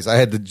toys. I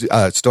had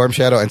the Storm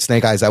Shadow and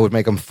Snake Eyes. I would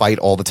make them fight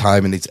all the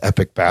time in these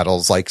epic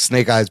battles. Like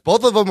Snake Eyes,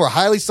 both of them were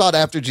highly sought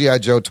after G.I.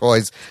 Joe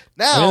toys.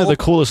 Now, They're the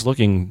coolest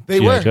looking They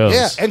G.I. were, Joes.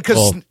 yeah, and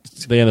 'cause-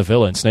 they and the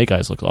villain Snake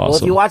Eyes look awesome. Well,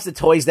 if you watch the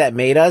Toys That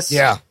Made Us,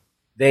 yeah.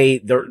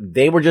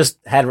 they were just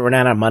had run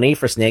out of money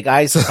for Snake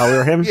Eyes to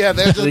color him. Yeah,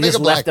 they're so they just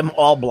just black. left him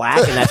all black,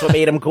 and that's what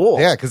made him cool.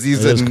 Yeah, because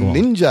he's That a is cool.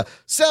 ninja.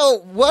 So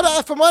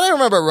from what I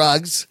remember,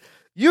 Ruggs,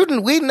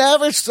 we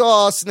never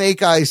saw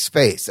Snake Eyes'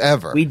 face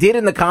ever. We did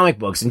in the comic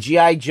books. In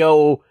G.I.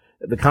 Joe,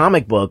 the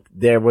comic book,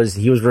 he was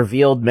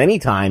revealed many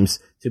times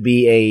to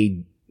be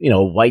a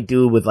white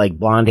dude with like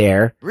blonde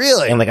hair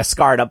Really? and like a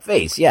scarred up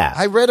face. Yeah.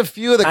 I read a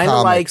few of the Kinda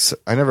comics.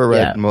 I never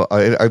read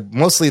Yeah.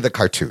 mostly the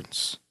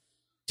cartoons.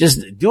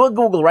 Just do a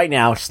Google right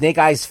now, Snake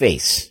Eyes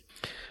face.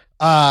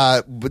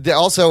 But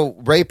also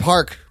Ray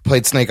Park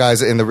played Snake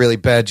Eyes in the really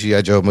bad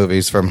G.I. Joe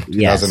movies from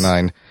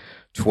 2009,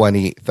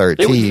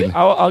 2013.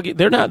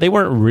 They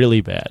weren't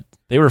really bad.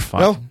 They were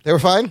fine. No, they were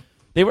fine.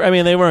 They were. I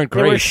mean, they weren't They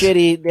great. were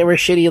shitty. They were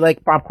shitty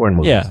like popcorn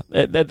movies.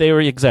 Yeah, they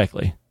were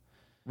exactly.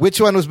 Which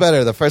one was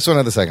better, the first one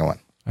or the second one?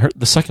 I heard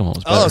the second one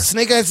was better. Oh,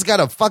 Snake Eyes has got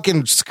a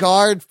fucking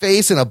scarred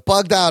face and a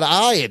bugged out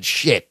eye and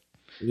shit.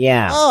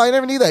 Yeah. Oh, I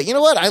never knew that. You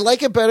know what? I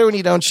like it better when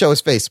you don't show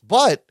his face.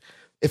 But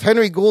if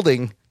Henry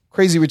Goulding,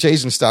 Crazy Rich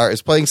Asian star,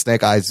 is playing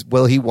Snake Eyes,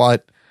 will he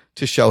want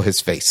to show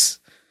his face?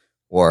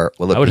 Or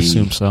will it be... I would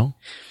assume so.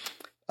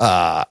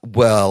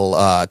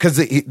 Because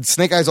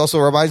Snake Eyes also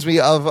reminds me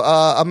of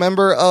a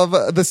member of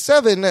the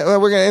Seven. We're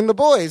going to end the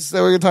boys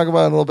that we're going to talk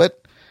about in a little bit.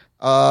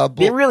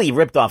 They really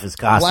ripped off his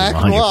costume. Black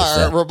 100%.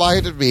 Noir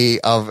reminded me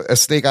of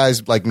Snake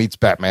Eyes like meets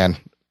Batman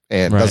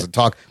and Right. doesn't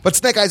talk. But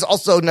Snake Eyes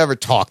also never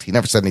talked. He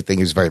never said anything.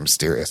 He was very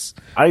mysterious.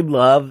 I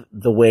love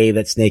the way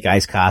that Snake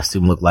Eyes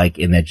costume looked like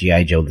in that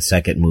G.I. Joe, the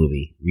second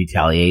movie,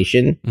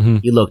 Retaliation.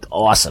 He looked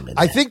awesome in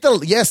that. I think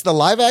the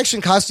live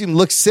action costume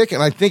looks sick,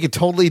 and I think it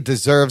totally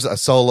deserves a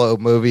solo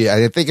movie.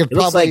 I think it It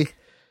looks probably like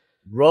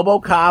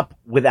RoboCop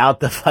without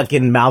the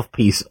fucking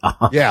mouthpiece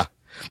on. yeah.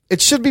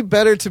 It should be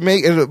better to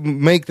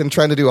make than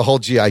trying to do a whole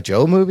G.I.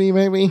 Joe movie,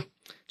 maybe.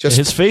 Just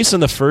His face in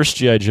the first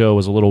G.I. Joe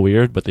was a little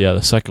weird, but the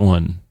second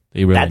one,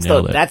 they really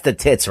nailed it. That's the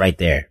tits right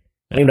there.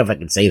 I don't even know if I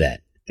can say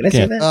that. Can I say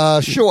Can't.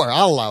 that? sure,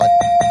 I'll allow it.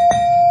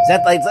 Is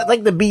that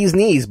like the bee's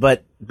knees,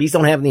 but bees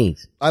don't have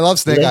knees. I love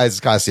Snake Really? Eyes'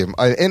 costume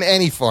in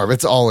any form.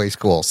 It's always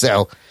cool.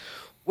 So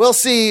we'll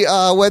see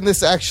when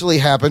this actually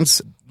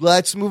happens.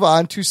 Let's move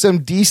on to some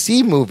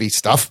DC movie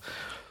stuff.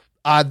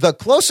 The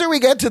closer we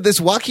get to this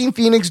Joaquin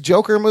Phoenix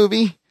Joker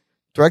movie,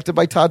 directed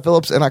by Todd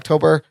Phillips in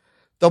October,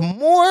 the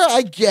more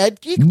I get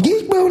Geek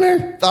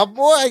boner. the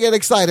more I get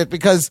excited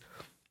because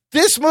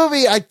this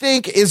movie, I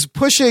think, is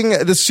pushing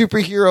the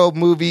superhero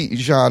movie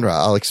genre.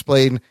 I'll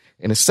explain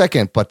in a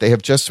second, but they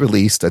have just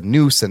released a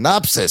new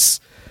synopsis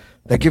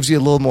that gives you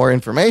a little more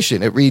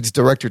information. It reads,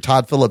 director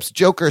Todd Phillips'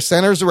 Joker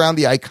centers around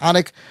the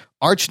iconic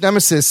arch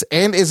nemesis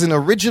and is an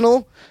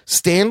original,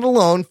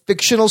 standalone,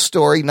 fictional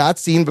story not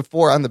seen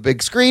before on the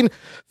big screen.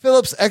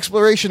 Phillips'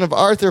 exploration of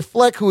Arthur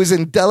Fleck, who is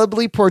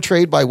indelibly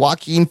portrayed by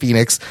Joaquin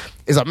Phoenix,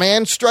 is a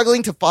man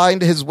struggling to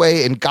find his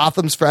way in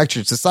Gotham's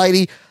fractured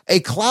society.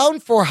 A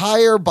clown for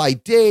hire by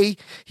day,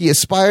 he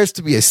aspires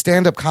to be a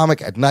stand-up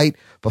comic at night,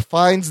 but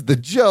finds the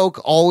joke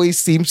always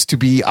seems to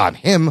be on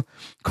him.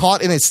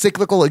 Caught in a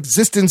cyclical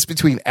existence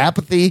between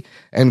apathy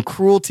and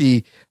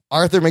cruelty,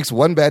 Arthur makes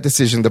one bad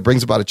decision that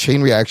brings about a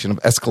chain reaction of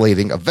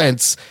escalating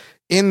events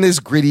in this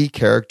gritty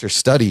character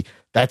study.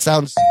 That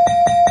sounds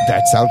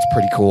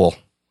pretty cool.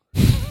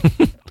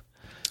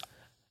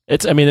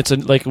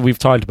 Like we've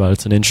talked about,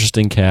 it's an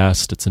interesting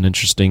cast. It's an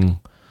interesting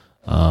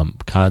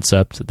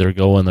concept. They're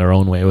going their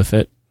own way with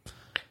it.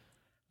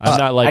 I'm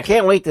not I like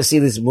can't wait to see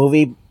this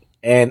movie,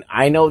 and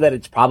I know that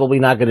it's probably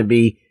not going to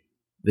be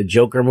the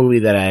Joker movie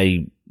that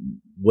I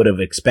would have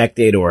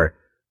expected or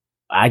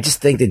I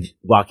just think that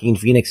Joaquin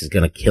Phoenix is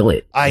going to kill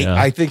it.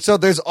 I think so.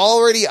 There's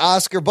already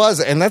Oscar buzz,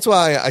 and that's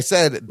why I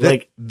said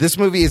that this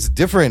movie is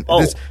different.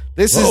 Oh.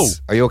 This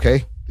is. Are you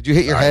okay? Did you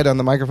hit your head on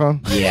the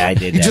microphone? Yeah, I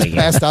did. You that just again.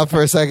 passed out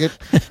for a second.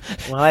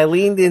 Well, I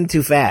leaned in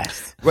too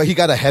fast. Well, he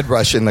got a head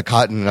rush in the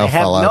cotton and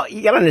fell out.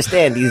 You got to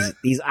understand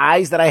these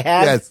eyes that I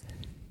have. Yes.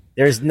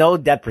 There's no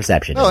depth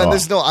perception. No, at and all.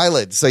 there's no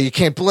eyelids, so you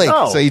can't blink.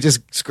 No. So you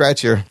just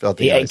scratch your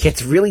filthy Yeah, eyes. it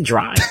gets really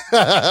dry.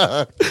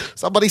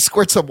 Somebody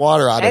squirt some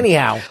water on it.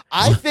 Anyhow,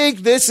 I think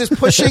this is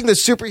pushing the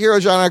superhero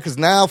genre because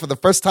now, for the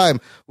first time,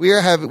 we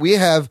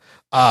have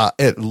a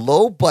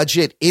low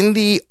budget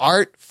indie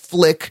art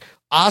flick,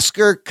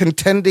 Oscar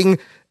contending,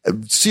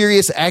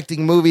 serious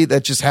acting movie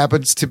that just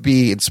happens to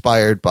be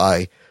inspired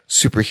by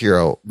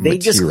superhero. they material.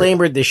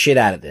 disclaimered the shit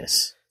out of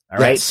this. All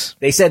right. Yes.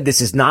 They said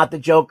this is not the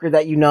Joker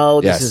that you know.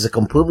 This Yes. is a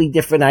completely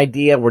different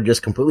idea. We're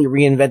just completely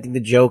reinventing the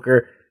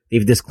Joker.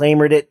 They've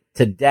disclaimered it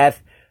to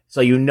death.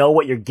 So you know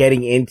what you're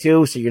getting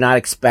into. So you're not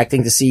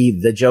expecting to see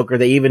the Joker.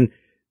 They even,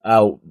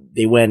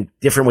 they went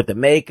different with the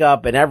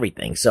makeup and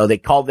everything. So they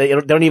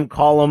don't even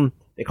call him,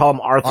 they call him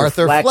Arthur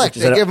Fleck. Fleck.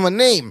 Which They is give him a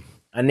name.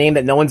 a name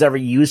that no one's ever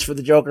used for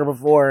the Joker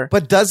before.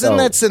 But doesn't So-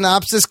 that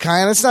synopsis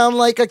kind of sound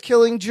like a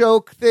Killing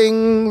Joke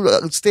thing?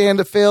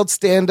 Failed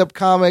stand-up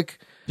comic.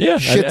 Yeah,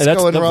 Shit's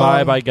that's going the wrong,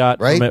 vibe I got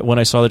right? from it when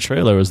I saw the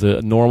trailer. Was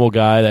the normal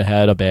guy that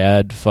had a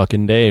bad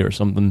fucking day or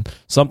something?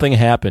 Something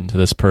happened to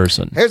this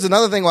person. Here's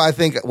another thing why I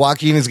think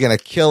Joaquin is going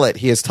to kill it.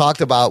 He has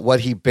talked about what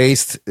he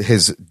based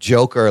his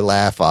Joker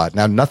laugh on.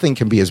 Now, nothing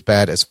can be as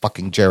bad as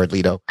fucking Jared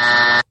Leto.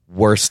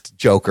 Worst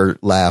Joker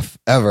laugh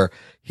ever.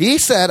 He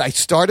said, I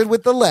started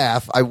with the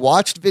laugh. I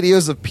watched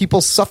videos of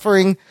people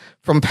suffering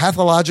from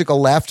pathological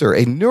laughter,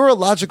 a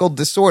neurological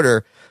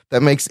disorder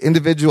that makes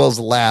individuals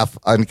laugh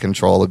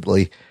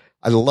uncontrollably.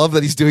 I love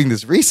that he's doing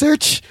this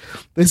research.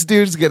 This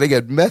dude's going to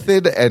get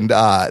method, and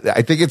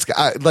I think it's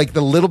like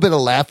the little bit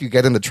of laugh you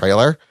get in the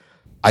trailer.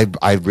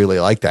 I really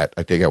like that.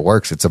 I think it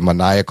works. It's a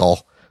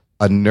maniacal,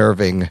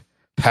 unnerving,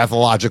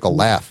 pathological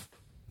laugh.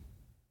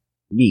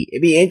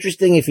 It'd be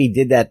interesting if he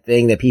did that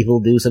thing that people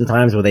do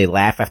sometimes where they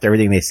laugh after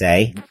everything they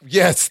say.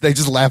 Yes, they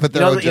just laugh at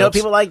their own You know jokes.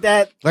 people like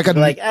that? Like They're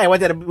hey, I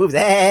went to the movies.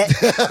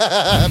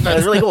 That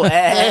was really cool.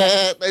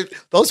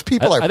 Those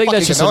people are I think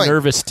that's fucking just annoying. a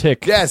nervous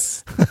tick.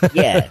 Yes.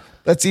 Yeah.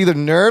 That's either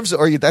nerves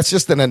or that's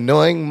just an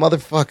annoying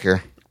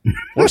motherfucker.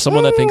 Or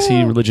someone that thinks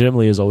he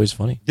legitimately is always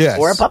funny. Yes.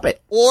 Or a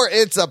puppet. Or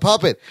it's a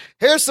puppet.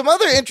 Here's some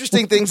other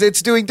interesting things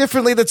it's doing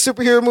differently that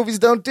superhero movies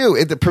don't do.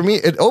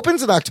 It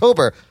opens in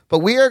October, but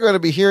we are going to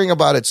be hearing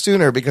about it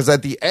sooner because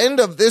at the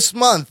end of this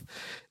month,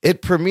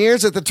 it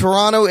premieres at the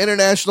Toronto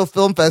International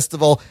Film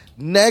Festival.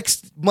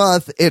 Next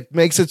month, it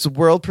makes its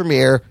world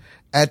premiere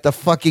at the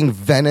fucking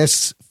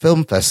Venice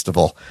Film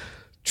Festival.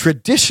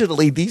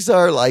 Traditionally, these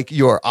are like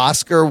your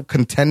Oscar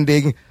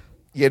contending,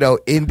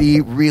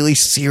 indie, really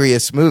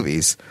serious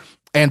movies.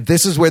 And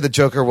this is where the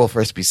Joker will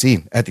first be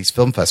seen at these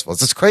film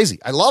festivals. It's crazy.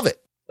 I love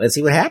it. Let's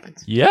see what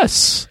happens.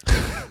 Yes.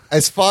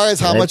 As far as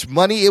how much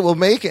money it will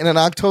make in an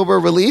October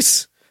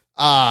release,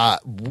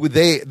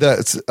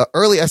 the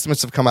early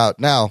estimates have come out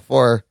now.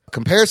 For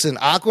comparison,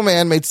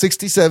 Aquaman made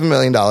 $67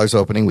 million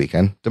opening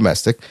weekend,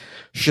 domestic.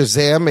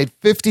 Shazam made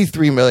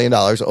 $53 million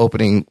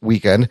opening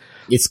weekend.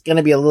 It's going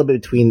to be a little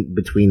bit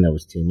between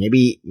those two.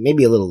 Maybe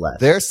a little less.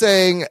 They're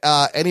saying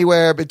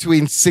anywhere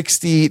between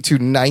 $60 to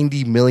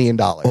 $90 million.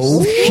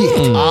 Oh,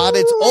 shit. On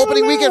its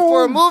opening weekend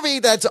for a movie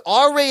that's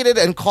R-rated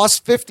and costs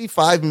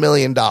 $55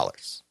 million.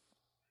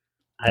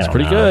 It's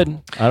pretty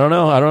good. I don't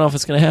know. I don't know if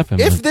it's going to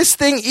happen. If this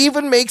thing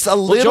even makes a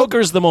little...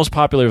 Joker's the most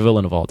popular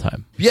villain of all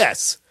time.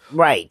 Yes.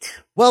 Right.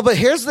 Well, but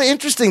here's the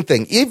interesting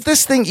thing. If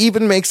this thing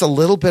even makes a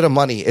little bit of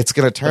money, it's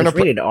going to turn It's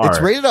rated R.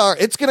 It's rated R.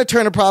 It's going to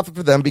turn a profit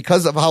for them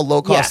because of how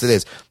low cost Yes. it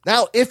is.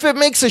 Now, if it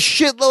makes a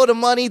shitload of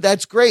money,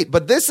 that's great.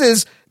 But this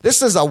is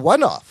a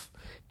one-off.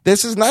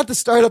 This is not the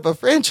start of a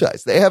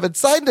franchise. They haven't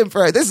signed him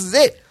for it. This is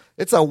it.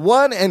 It's a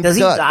one and Does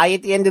he done. die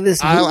at the end of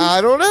this movie? I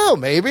don't know.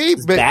 Maybe.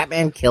 Does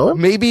Batman kill him?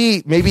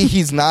 Maybe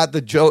he's not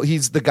the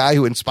He's the guy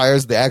who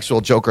inspires the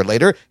actual Joker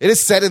later. It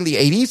is set in the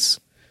 80s.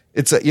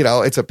 It's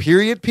a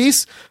period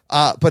piece.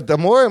 But the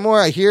more and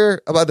more I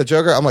hear about the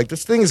Joker, I'm like,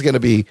 this thing is going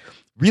to be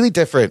really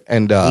different,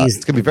 and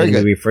it's going to be very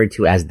good. Referred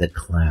to as the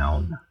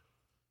clown.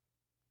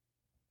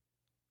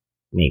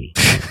 Maybe.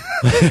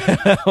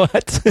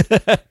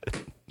 What?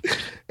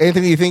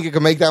 Anthony, you think you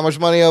can make that much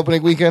money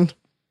opening weekend?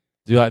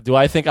 Do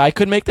I think I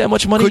could make that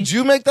much money? Could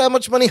you make that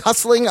much money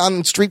hustling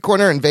on street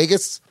corner in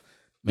Vegas?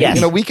 Yes.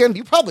 In a weekend?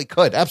 You probably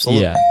could.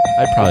 Absolutely. Yeah,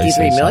 I'd probably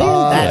say 53 so.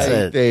 million? That's I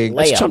a think-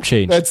 That's layup. chump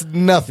change. That's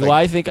nothing. Do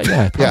I think?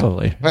 Yeah,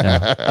 probably.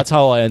 Yeah. That's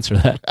how I'll answer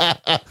that.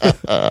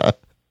 I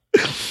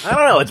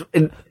don't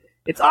know.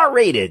 It's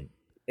R-rated,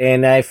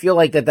 and I feel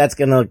like that's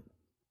going to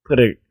put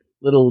a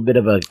little bit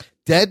of a...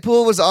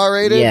 Deadpool was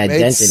R-rated. Yeah, made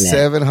dent in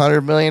that.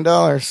 $700 million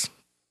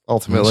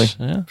ultimately.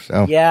 Yeah.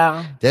 So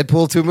Yeah.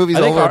 Deadpool 2 movies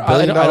I think over $1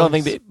 billion. I don't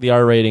think the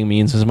R rating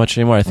means as much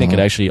anymore. I think it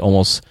actually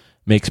almost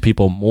makes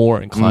people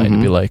more inclined to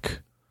be like,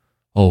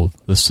 oh,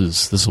 this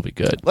will be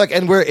good. Look,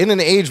 and we're in an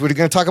age, we're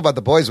going to talk about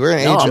The Boys. We're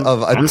in an age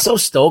of I'm so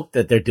stoked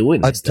that they're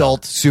doing this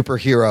adult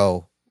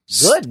superhero.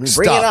 Good, bring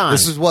stuff. it on.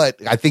 This is what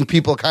I think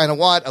people kind of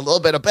want, a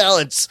little bit of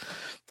balance,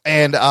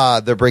 and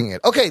they're bringing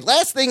it. Okay,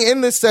 last thing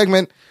in this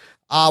segment,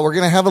 we're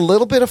going to have a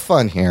little bit of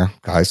fun here,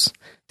 guys.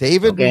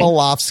 David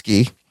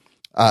Malofsky,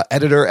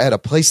 editor at A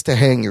Place to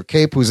Hang Your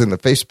Cape, who's in the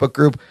Facebook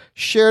group,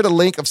 shared a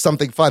link of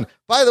something fun.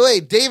 By the way,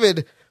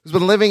 David, who's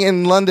been living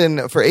in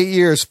London for 8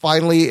 years,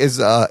 finally is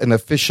an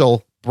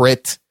official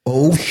Brit.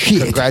 Oh,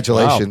 shit.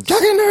 Congratulations,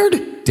 Talking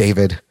nerd.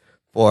 David,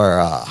 for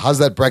how's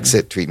that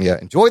Brexit treating you?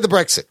 Enjoy the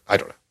Brexit. I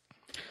don't know.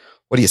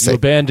 What do you say? You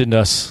abandoned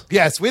us.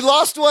 Yes, we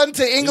lost one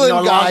to He England,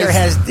 no guys. longer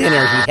has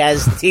dinner. He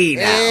has tea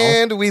now.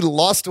 And we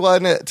lost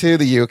one to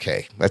the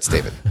UK. That's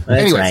David.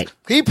 Anyways, right.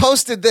 he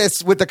posted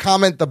this with the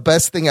comment, "The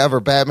best thing ever,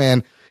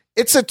 Batman."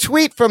 It's a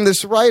tweet from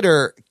this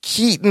writer,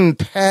 Keaton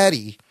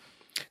Patty.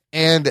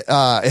 And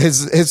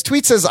his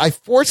tweet says, "I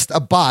forced a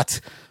bot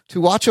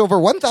to watch over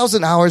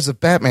 1,000 hours of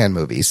Batman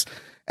movies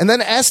and then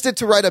asked it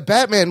to write a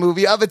Batman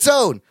movie of its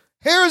own.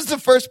 Here's the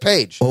first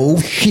page." Oh,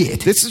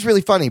 shit. This is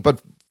really funny,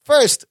 but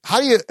first,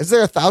 is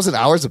there 1,000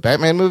 hours of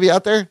Batman movie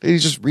out there? Did you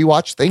just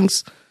rewatch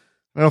things? I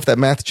don't know if that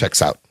math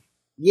checks out.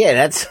 Yeah,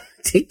 that's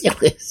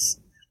ridiculous.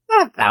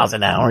 Not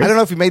 1,000 hours. I don't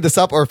know if you made this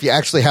up or if you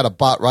actually had a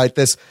bot write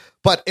this,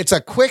 but it's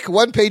a quick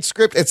one-page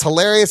script. It's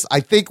hilarious.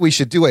 I think we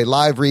should do a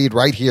live read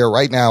right here,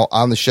 right now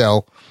on the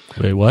show.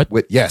 Wait, what?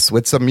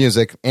 With some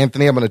music.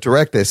 Anthony, I'm going to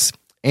direct this.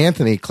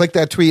 Anthony, click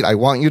that tweet. I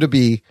want you to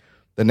be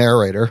the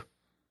narrator.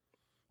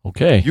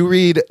 Okay. You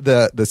read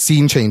the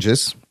scene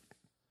changes.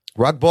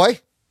 Rug Boy,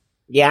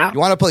 Yeah. you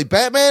want to play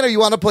Batman or you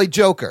want to play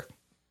Joker?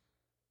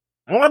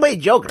 I want to play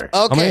Joker.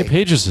 Okay. How many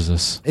pages is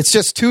this? It's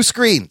just 2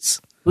 screens.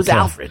 Who's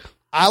Alfred?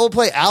 I will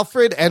play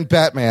Alfred and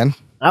Batman.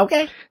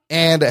 Okay.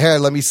 And here,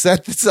 let me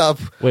set this up.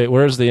 Wait,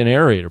 where's the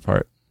narrator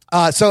part?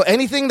 So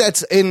anything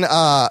that's in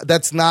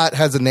that's not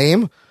has a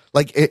name,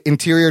 like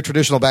interior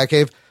traditional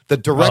Batcave, the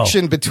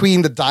direction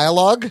between the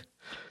dialogue,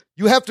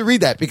 you have to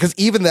read that because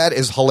even that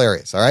is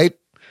hilarious. All right.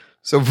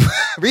 So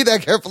read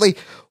that carefully.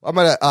 I'm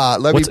gonna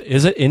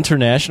Is it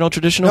international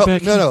traditional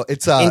Batcave? No.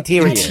 It's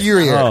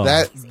interior. Oh.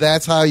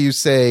 That's how you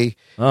say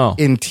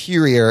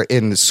interior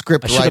in the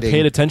script I should have writing.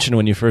 paid attention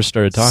when you first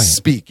started talking.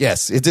 Speak,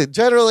 yes.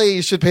 Generally,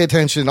 you should pay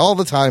attention all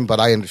the time, but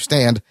I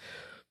understand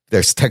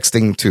there's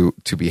texting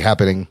to be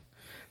happening.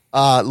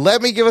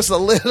 Let me give us a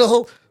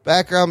little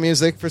background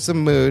music for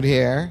some mood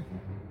here.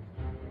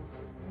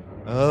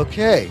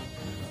 Okay.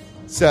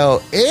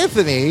 So,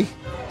 Anthony,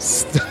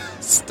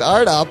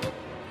 start up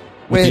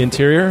with the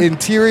interior?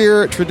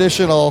 Interior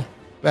traditional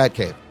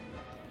Batcave.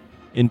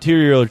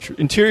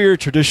 Interior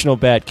traditional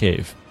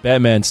Batcave.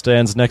 Batman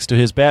stands next to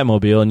his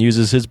Batmobile and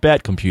uses his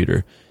Bat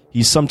computer.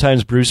 He's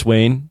sometimes Bruce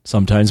Wayne,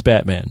 sometimes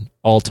Batman,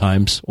 all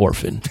times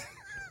orphan.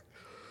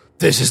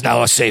 This is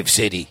now a safe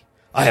city.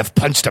 I have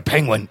punched a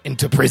penguin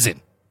into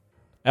prison.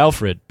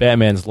 Alfred,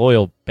 Batman's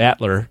loyal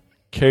battler,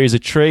 carries a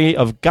tray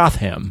of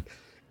Gotham.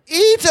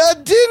 Eat a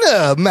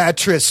dinner,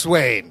 Mattress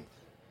Wayne.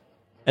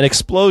 An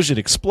explosion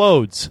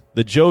explodes.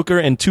 The Joker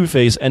and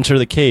Two-Face enter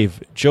the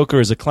cave. Joker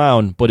is a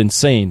clown, but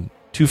insane.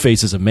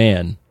 Two-Face is a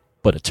man,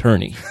 but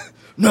attorney.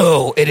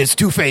 No, it is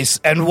Two-Face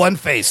and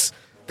One-Face.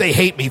 They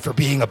hate me for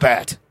being a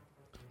bat.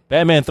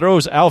 Batman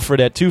throws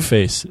Alfred at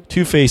Two-Face.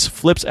 Two-Face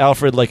flips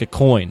Alfred like a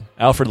coin.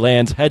 Alfred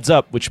lands heads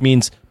up, which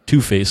means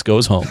Two-Face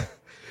goes home.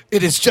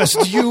 It is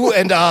just you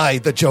and I,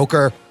 the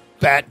Joker.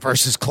 Bat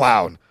versus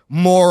clown.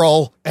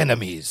 Moral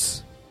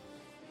enemies.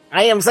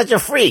 I am such a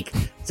freak.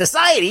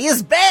 Society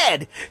is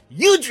bad.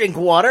 You drink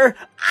water.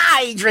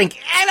 I drink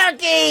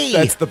anarchy.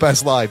 That's the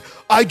best line.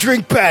 I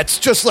drink bats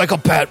just like a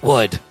bat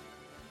would.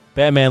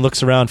 Batman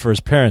looks around for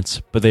his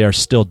parents, but they are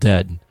still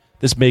dead.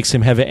 This makes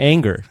him have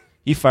anger.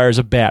 He fires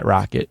a bat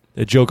rocket.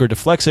 The Joker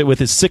deflects it with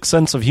his sixth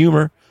sense of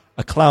humor,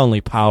 a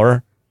clownly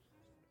power.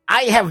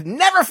 I have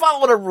never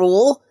followed a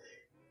rule.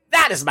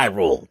 That is my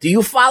rule. Do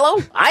you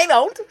follow? I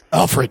don't.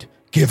 Alfred,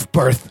 give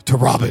birth to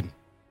Robin.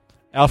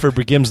 Alfred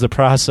begins the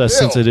process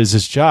since it is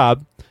his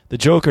job. The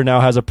Joker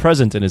now has a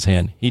present in his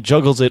hand. He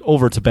juggles it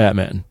over to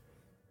Batman.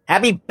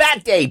 Happy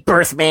Bat Day,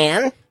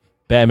 Birthman.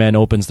 Batman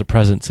opens the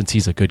present since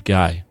he's a good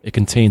guy. It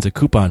contains a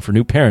coupon for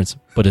new parents,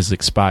 but is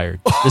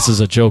expired. This is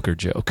a Joker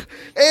joke.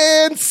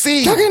 And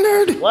see. Talking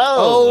nerd. Whoa.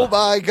 Oh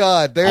my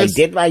God. I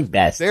did my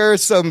best. There are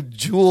some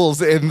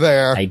jewels in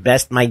there. I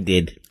best my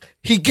did.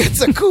 He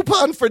gets a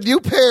coupon for new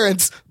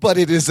parents, but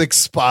it is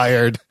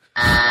expired.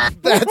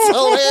 That's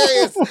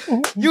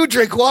hilarious. You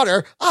drink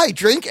water, I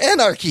drink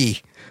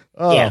anarchy.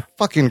 Oh, Yeah.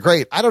 fucking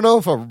great. I don't know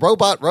if a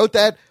robot wrote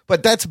that,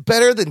 but that's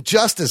better than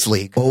Justice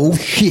League. Oh,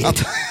 shit. I'll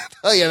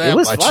tell you that It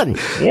was much. fun.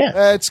 Yeah.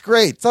 That's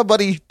great.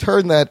 Somebody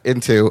turn that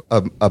into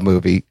a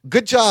movie.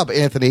 Good job,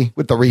 Anthony,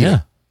 with the reading.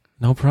 Yeah,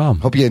 no problem.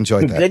 Hope you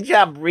enjoyed that. Good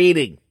job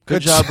reading.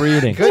 Good job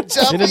reading. Good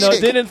job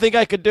reading. Didn't think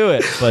I could do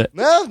it, but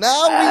Well,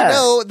 now we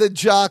know the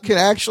jock can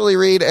actually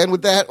read. And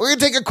with that, we're going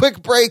to take a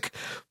quick break,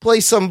 play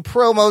some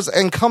promos,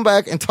 and come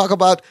back and talk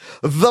about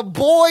The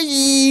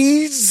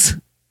Boys.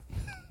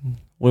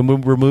 When we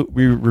were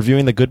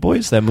reviewing The Good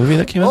Boys, that movie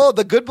that came out? Oh,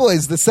 The Good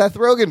Boys, the Seth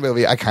Rogen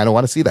movie. I kind of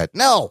want to see that.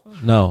 No.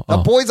 No. The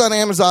Oh. Boys on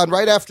Amazon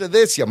right after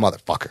this, you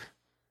motherfucker.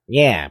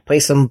 Yeah, play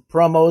some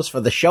promos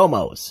for the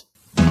Showmos.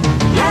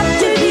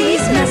 After these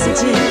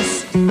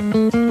messages,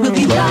 we'll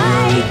be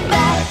right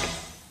back.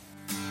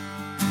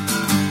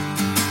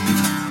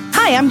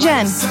 Hi, I'm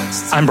Jen.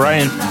 I'm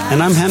Brian.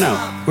 And I'm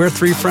Henno. We're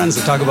three friends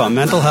that talk about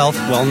mental health,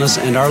 wellness,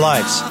 and our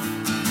lives.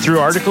 Through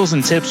articles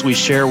and tips, we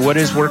share what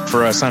has worked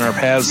for us on our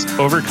paths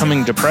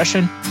overcoming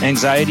depression,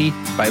 anxiety,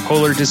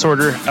 bipolar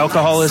disorder,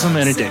 alcoholism,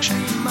 and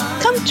addiction.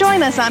 Come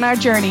join us on our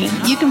journey.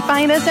 You can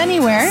find us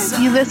anywhere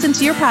you listen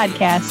to your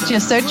podcast.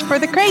 Just search for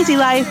The Crazy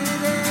Life.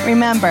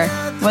 Remember,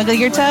 wiggle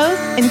your toes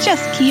and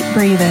just keep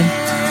breathing.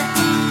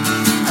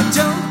 I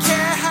don't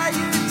care how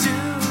you're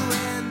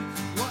doing.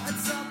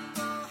 What's up,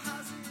 or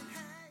how's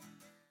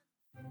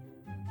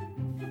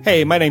it?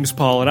 Hey, my name's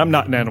Paul, and I'm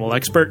not an animal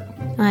expert.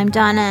 I'm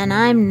Donna, and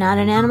I'm not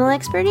an animal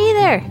expert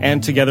either.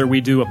 And together we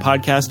do a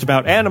podcast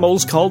about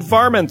animals called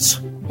Varmints.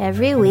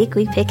 Every week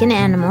we pick an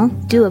animal,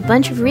 do a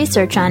bunch of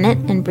research on it,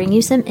 and bring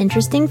you some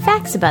interesting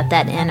facts about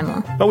that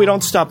animal. But we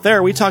don't stop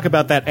there. We talk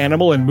about that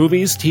animal in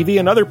movies, TV,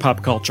 and other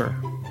pop culture.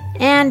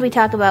 And we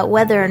talk about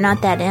whether or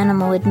not that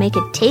animal would make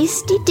a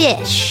tasty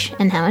dish,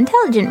 and how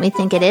intelligent we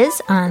think it is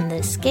on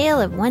the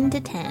scale of 1 to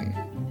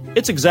 10.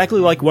 It's exactly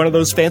like one of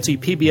those fancy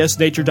PBS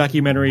nature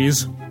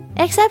documentaries.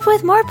 Except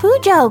with more poo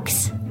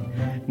jokes.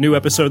 New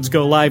episodes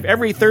go live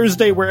every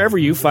Thursday wherever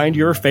you find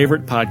your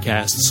favorite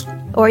podcasts.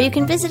 Or you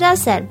can visit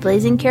us at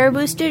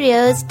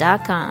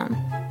blazingcariboustudios.com.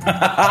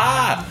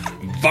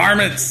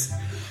 Varmints!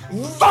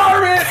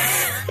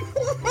 Varmints!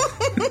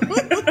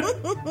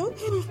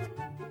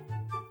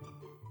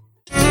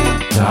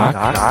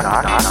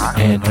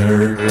 And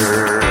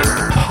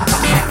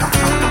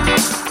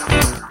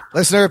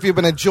Listener, if you've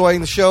been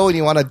enjoying the show and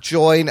you want to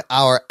join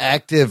our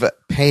active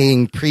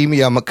paying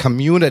premium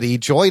community,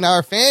 join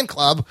our fan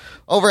club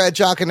over at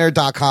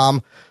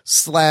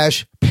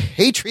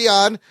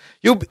jockandnerd.com/Patreon.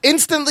 You'll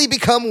instantly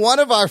become one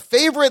of our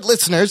favorite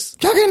listeners.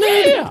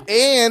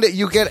 And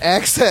you get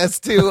access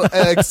to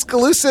an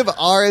exclusive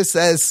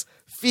RSS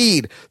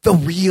feed, the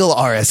real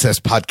RSS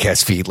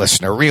podcast feed,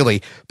 listener,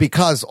 really,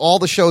 because all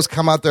the shows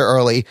come out there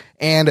early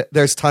and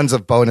there's tons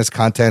of bonus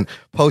content,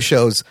 post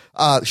shows,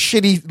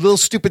 shitty little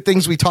stupid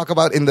things we talk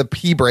about in the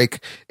pee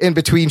break in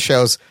between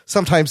shows.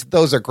 Sometimes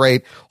those are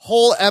great.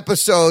 Whole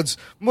episodes,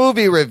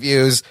 movie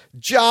reviews,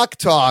 jock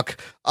talk,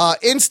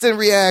 instant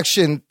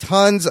reaction,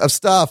 tons of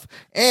stuff.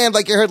 And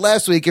like you heard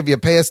last week, if you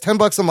pay us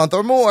 $10 a month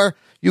or more,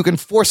 you can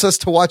force us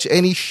to watch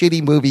any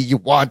shitty movie you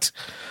want.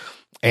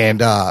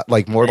 And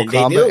like Mortal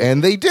Kombat,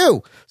 and they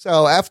do.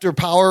 So after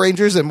Power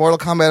Rangers and Mortal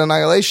Kombat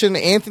Annihilation,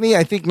 Anthony,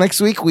 I think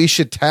next week we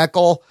should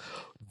tackle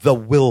The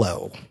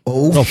Willow.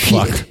 Oh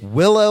fuck,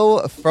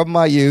 Willow from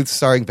my youth,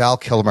 starring Val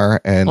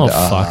Kilmer and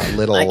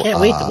little. I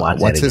can't wait to watch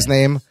what's that his again.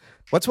 name?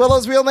 What's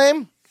Willow's real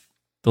name?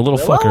 The little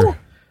Willow?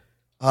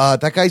 fucker.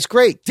 That guy's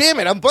great.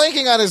 Damn it, I'm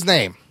blanking on his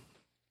name.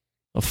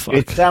 Oh, fuck.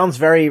 It sounds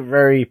very,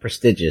 very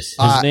prestigious.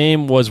 His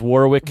name was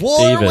Warwick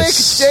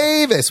Davis.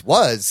 Davis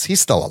was.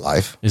 He's still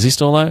alive. Is he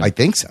still alive? I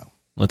think so.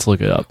 Let's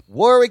look it up.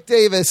 Warwick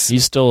Davis.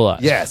 He's still alive.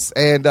 Yes,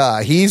 and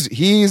he's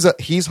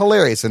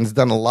hilarious and has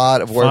done a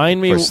lot of work.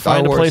 Find for Star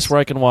a Wars. place where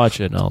I can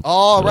watch it.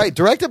 All right,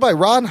 directed by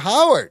Ron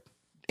Howard.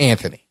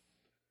 Anthony.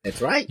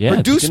 That's right. Yeah,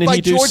 Produced didn't by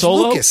he do George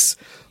Solo? Lucas.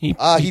 He He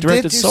did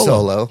directed do Solo.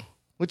 Solo,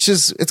 which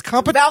is it's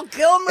competent. Val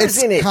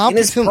Kilmer's in it, in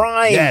his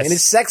prime, in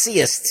his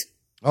sexiest.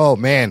 Oh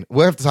man,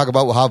 we'll have to talk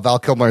about how Val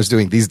Kilmer is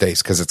doing these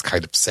days because it's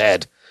kind of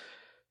sad.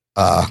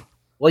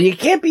 Well, you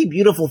can't be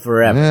beautiful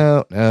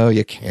forever. No,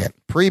 you can't.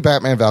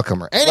 Pre-Batman Val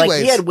Kilmer. Anyways,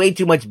 Like, he had way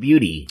too much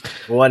beauty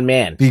for one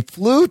man. he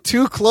flew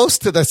too close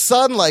to the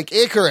sun like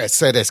Icarus,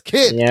 said his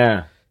kid.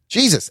 Yeah.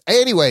 Jesus.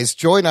 Anyways,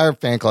 join our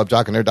fan club,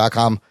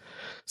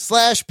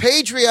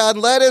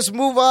 jockandnerd.com/Patreon. Let us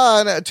move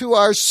on to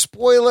our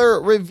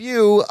spoiler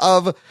review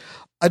of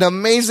an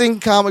amazing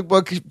comic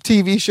book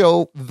TV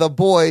show, The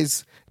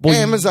Boys.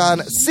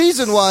 Amazon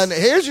Season 1.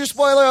 Here's your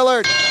spoiler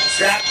alert.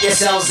 Strap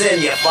yourselves in,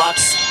 you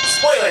fucks.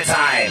 Spoiler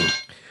time.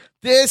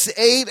 This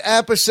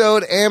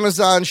 8-episode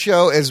Amazon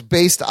show is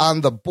based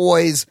on The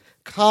Boys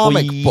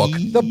comic book.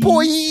 The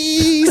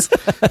Boys.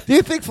 Do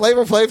you think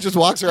Flavor Flav just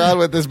walks around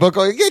with this book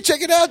going, yeah,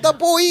 check it out, The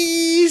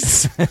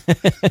Boys?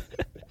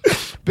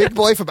 Big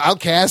Boy from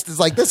Outkast is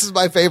like, this is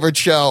my favorite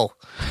show.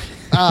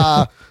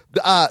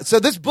 So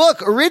this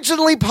book,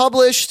 originally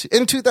published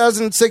in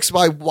 2006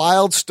 by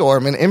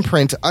Wildstorm, an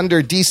imprint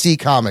under DC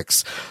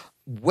Comics,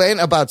 went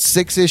about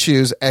 6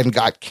 issues and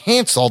got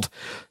canceled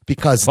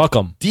because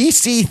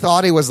DC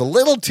thought it was a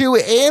little too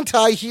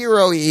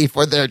anti-hero-y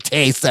for their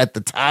taste at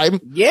the time.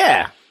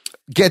 Yeah.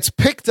 Gets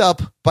picked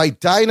up by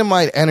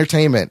Dynamite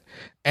Entertainment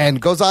and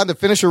goes on to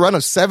finish a run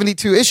of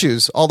 72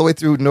 issues all the way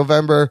through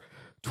November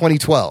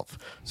 2012.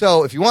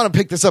 So if you want to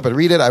pick this up and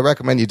read it, I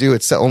recommend you do.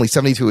 It's only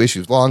 72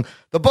 issues long.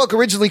 The book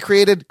originally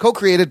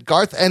co-created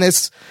Garth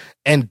Ennis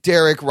and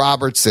Derek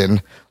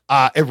Robertson.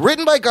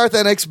 Written by Garth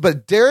Ennis,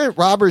 but Derek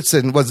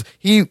Robertson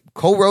he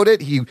co-wrote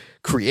it, he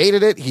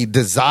created it, he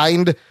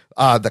designed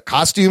the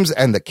costumes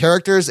and the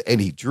characters,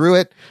 and he drew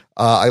it.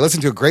 I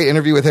listened to a great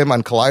interview with him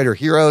on Collider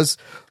Heroes,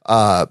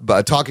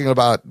 but talking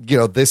about,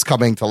 this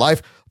coming to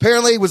life.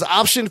 Apparently, it was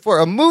optioned for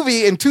a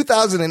movie in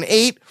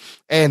 2008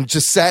 and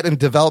just sat in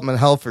development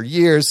hell for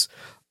years.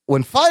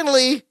 When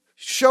finally,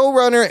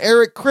 showrunner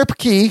Eric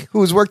Kripke,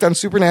 who has worked on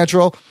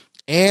Supernatural,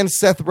 and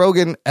Seth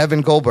Rogen,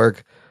 Evan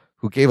Goldberg,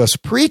 who gave us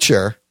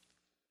Preacher,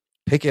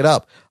 pick it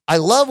up. I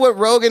love what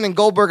Rogen and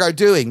Goldberg are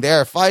doing. They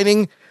are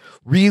finding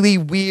really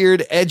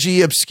weird,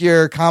 edgy,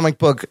 obscure comic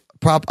book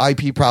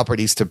IP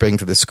properties to bring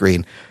to the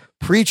screen.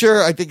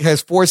 Preacher, I think,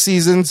 has 4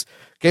 seasons.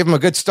 Gave him a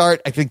good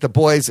start. I think The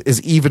Boys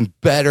is even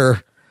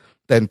better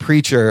than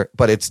Preacher,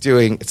 but it's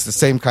the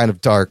same kind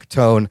of dark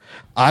tone.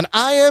 On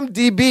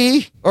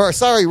IMDb,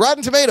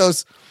 Rotten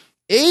Tomatoes,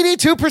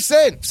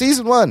 82%,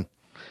 season 1,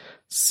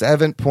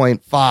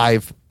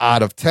 7.5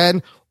 out of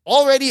 10.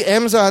 Already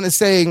Amazon is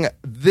saying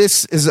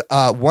this is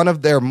one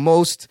of their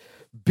most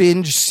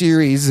binge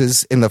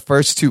series in the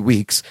first 2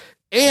 weeks.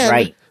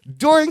 And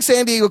during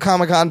San Diego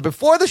Comic-Con,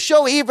 before the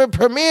show even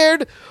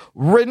premiered,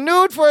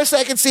 renewed for a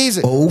second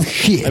season. Oh,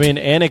 shit. I mean,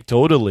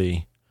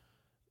 anecdotally,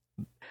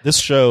 this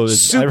show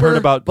is... I've heard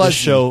about this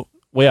show...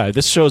 Well, yeah,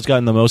 this show's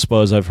gotten the most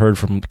buzz I've heard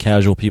from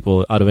casual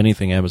people out of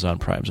anything Amazon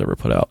Prime's ever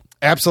put out.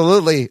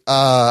 Absolutely.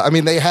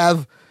 They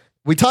have...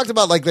 We talked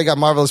about, they got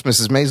Marvelous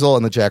Mrs. Maisel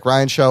and the Jack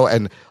Ryan Show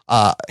and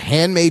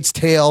Handmaid's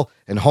Tale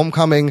and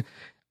Homecoming.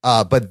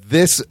 But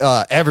this,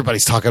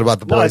 everybody's talking about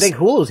The Boys. No, I think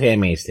Hulu's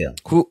Handmaid's Tale.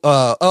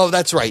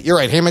 That's right. You're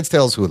right. Handmaid's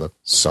Tale is Hulu.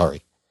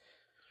 Sorry.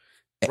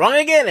 Wrong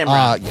again,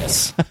 Imran.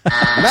 Yes.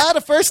 Not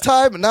a first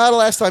time, not a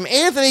last time.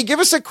 Anthony, give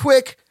us a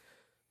quick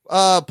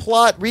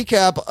plot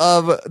recap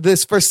of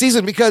this first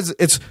season, because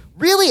it's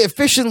really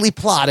efficiently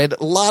plotted.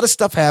 A lot of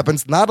stuff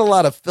happens, not a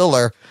lot of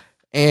filler,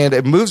 and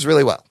it moves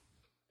really well.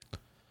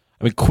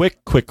 I mean,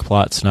 quick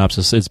plot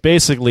synopsis. It's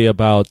basically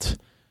about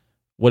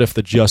what if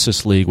the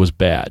Justice League was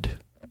bad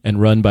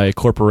and run by a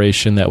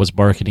corporation that was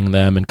marketing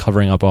them and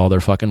covering up all their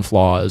fucking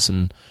flaws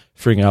and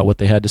figuring out what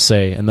they had to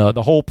say. And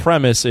the whole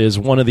premise is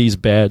one of these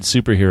bad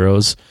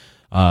superheroes,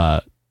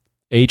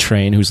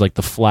 A-Train, who's like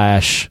the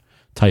Flash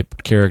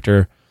type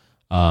character,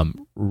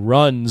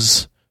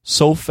 runs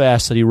so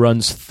fast that he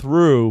runs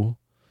through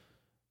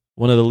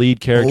one of the lead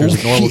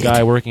characters, a normal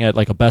guy working at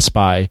like a Best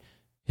Buy.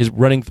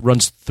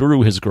 Runs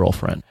through his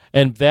girlfriend,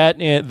 and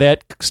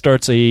that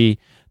starts a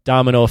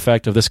domino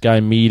effect of this guy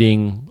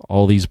meeting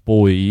all these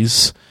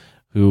boys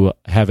who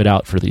have it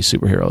out for these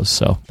superheroes.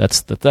 So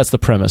that's the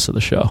premise of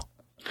the show.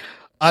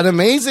 An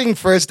amazing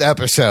first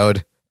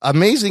episode,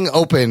 amazing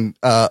open,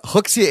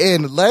 hooks you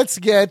in. Let's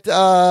get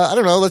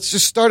let's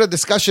just start a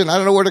discussion. I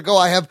don't know where to go.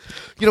 I have,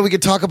 we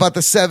could talk about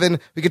the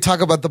 7, we could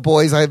talk about The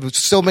Boys. I have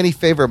so many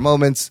favorite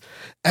moments.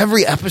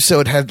 Every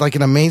episode had like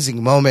an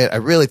amazing moment. I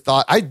really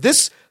thought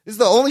this is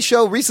the only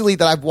show recently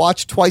that I've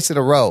watched twice in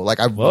a row.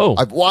 Like I've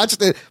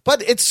watched it,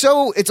 but it's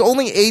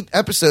only 8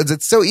 episodes.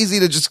 It's so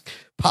easy to just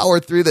power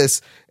through this,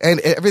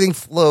 and everything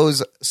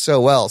flows so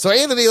well. So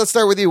Anthony, let's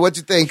start with you. What'd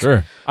you think?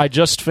 Sure. I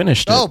just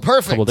finished it. Oh,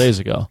 perfect. A couple days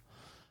ago.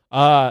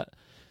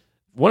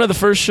 One of the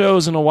first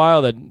shows in a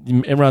while that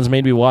Imran's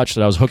made me watch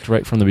that I was hooked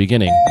right from the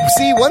beginning.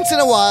 See, once in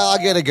a while I'll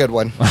get a good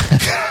one.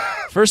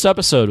 First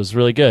episode was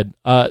really good.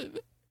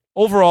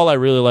 Overall, I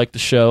really like the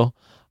show.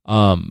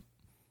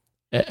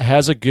 It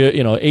has a good,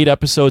 8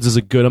 episodes is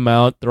a good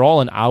amount. They're all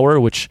an hour,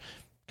 which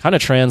kind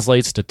of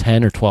translates to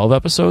 10 or 12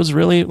 episodes,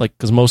 really. Like,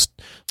 because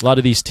a lot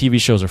of these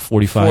TV shows are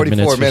 44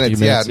 minutes, 50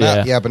 minutes.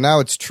 Yeah, but now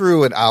it's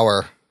true an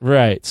hour.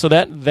 Right. So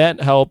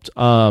that helped.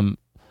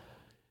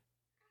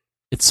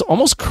 It's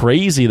almost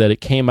crazy that it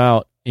came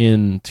out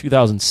in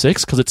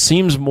 2006 because it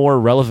seems more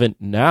relevant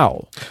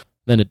now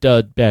than it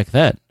did back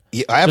then.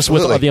 Yeah,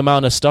 absolutely. Just with the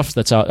amount of stuff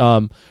that's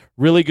out.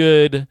 Really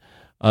good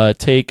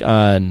take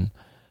on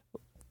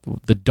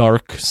the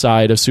dark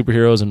side of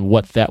superheroes and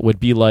what that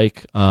would be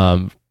like.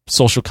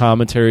 Social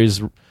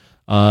commentaries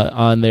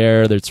on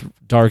there. There's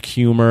dark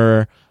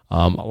humor.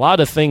 A lot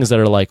of things that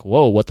are like,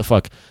 whoa, what the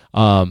fuck?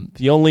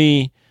 The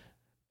only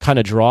kind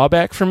of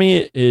drawback for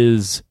me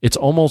is it's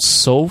almost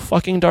so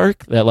fucking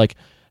dark that like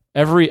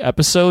every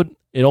episode,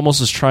 it almost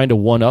is trying to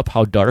one up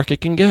how dark it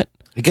can get.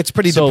 It gets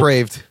pretty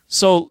depraved.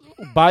 So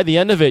by the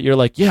end of it, you're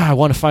like, yeah, I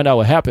want to find out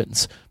what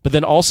happens. But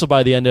then also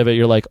by the end of it,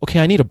 you're like,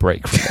 okay, I need a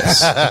break from this.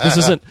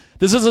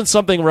 This isn't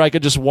something where I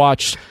could just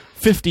watch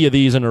 50 of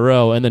these in a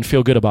row and then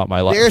feel good about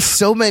my life. There's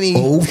so many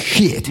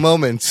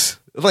moments,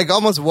 like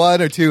almost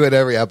 1 or 2 in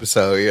every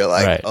episode. You're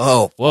like,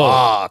 oh,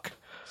 fuck.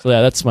 So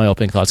yeah, that's my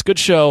opening thoughts. Good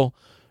show.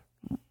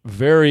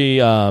 Very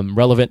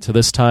relevant to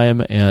this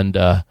time, and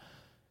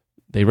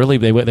they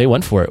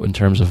went for it in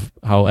terms of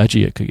how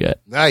edgy it could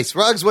get. Nice.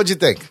 Ruggs, what'd you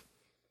think?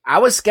 I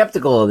was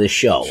skeptical of this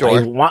show. Sure.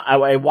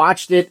 I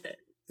watched it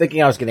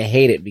thinking I was going to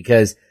hate it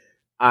because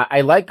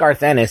I like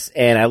Garth Ennis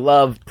and I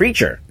love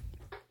Preacher.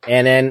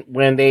 And then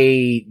when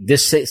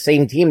this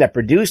same team that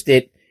produced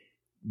it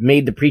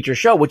made the Preacher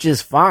show, which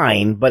is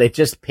fine, but it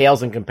just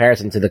pales in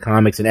comparison to the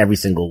comics in every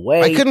single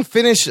way. I couldn't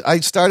finish.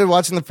 I started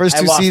watching the first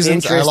 2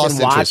 seasons. I lost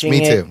interest.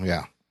 Me too.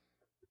 Yeah.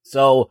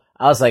 So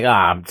I was like,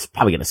 it's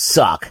probably going to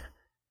suck.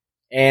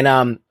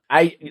 And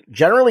I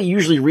generally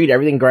usually read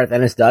everything Garth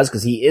Ennis does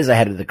because he is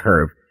ahead of the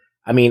curve.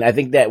 I mean, I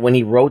think that when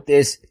he wrote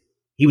this,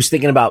 he was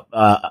thinking about,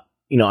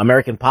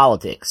 American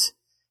politics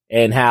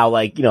and how,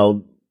 like,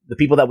 the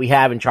people that we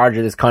have in charge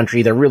of this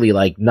country, they're really,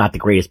 like, not the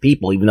greatest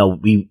people, even though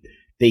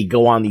they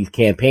go on these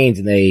campaigns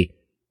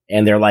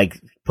and they're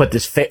like, put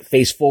this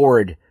face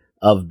forward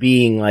of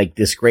being like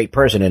this great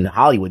person. In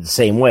Hollywood, the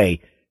same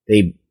way.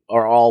 They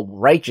are all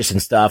righteous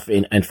and stuff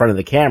in front of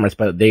the cameras,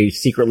 but they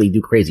secretly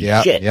do crazy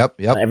shit. Yep.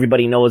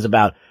 Everybody knows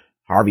about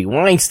Harvey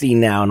Weinstein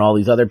now and all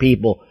these other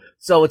people.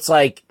 So it's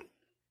like,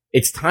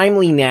 it's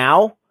timely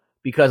now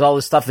because all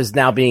this stuff is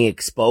now being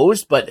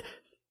exposed, but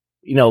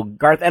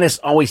Garth Ennis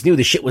always knew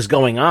the shit was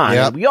going on.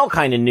 Yep. We all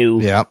kind of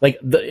knew, like,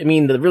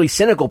 the really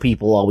cynical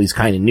people always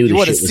kind of knew the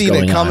shit was going on. You would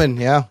have seen it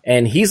coming, yeah.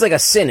 And he's like a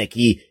cynic.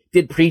 He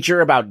did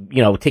Preacher about,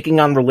 taking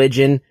on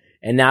religion,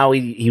 and now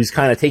he was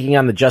kind of taking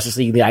on the Justice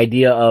League, the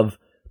idea of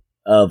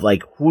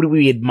like, who do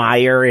we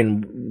admire,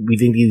 and we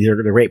think these are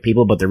the great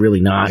people, but they're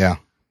really not. Yeah.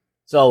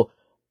 So,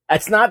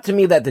 it's not to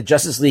me that the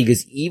Justice League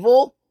is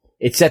evil.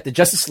 It's that the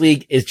Justice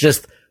League is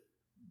just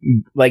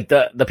like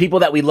the people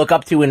that we look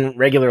up to in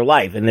regular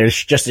life, and they're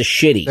just as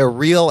shitty. They're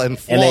real and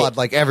flawed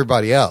like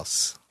everybody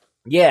else.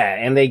 Yeah,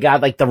 and they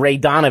got like the Ray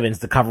Donovans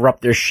to cover up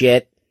their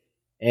shit.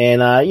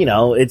 And,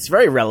 it's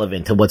very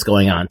relevant to what's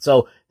going on.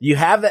 So you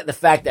have the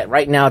fact that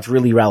right now it's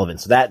really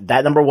relevant. So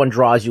that number one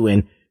draws you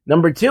in.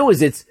 Number two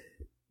is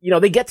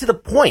they get to the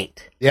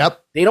point.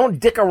 Yep. They don't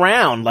dick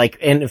around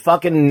and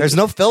fucking. There's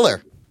no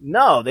filler.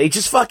 No, they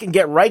just fucking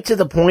get right to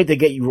the point. They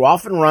get you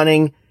off and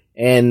running,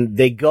 and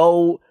they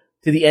go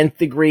to the nth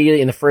degree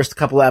in the first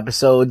couple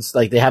episodes.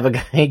 Like, they have a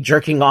guy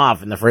jerking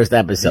off in the first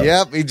episode.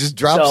 Yep, he just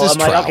drops his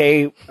trowel. Like,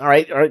 okay, all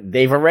right,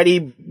 they've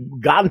already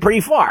gotten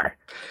pretty far.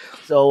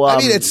 So,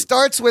 it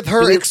starts with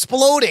her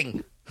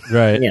exploding.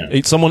 Right.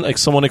 Yeah. Someone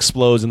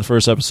explodes in the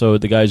first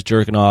episode. The guy's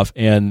jerking off,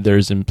 and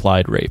there's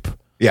implied rape.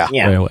 Yeah.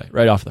 Right away.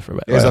 Right off the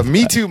bat. There's a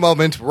Me Too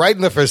moment right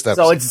in the first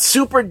episode. So it's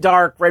super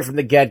dark right from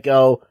the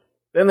get-go.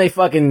 Then they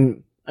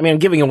fucking... I'm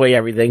giving away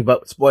everything,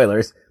 but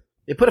spoilers.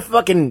 They put a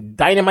fucking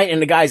dynamite in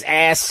the guy's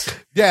ass.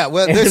 Yeah,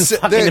 well,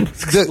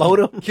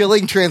 the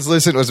killing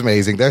Translucent was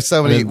amazing. There's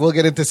so many. We'll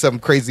get into some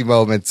crazy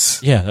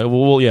moments. Yeah,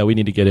 we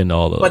need to get into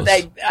all those. But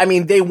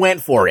they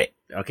went for it.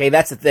 Okay,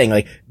 that's the thing.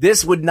 Like,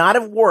 this would not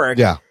have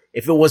worked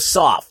if it was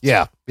soft.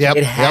 Yeah, yep.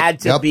 It had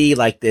to be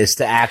like this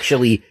to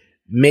actually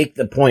make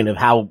the point of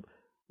how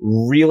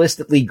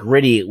realistically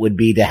gritty it would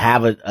be to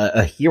have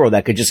a hero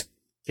that could just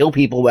kill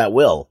people at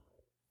will.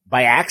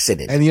 By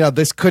accident. And,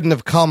 this couldn't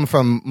have come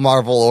from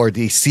Marvel or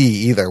DC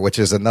either, which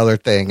is another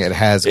thing it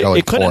has going for it.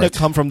 It couldn't have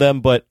come from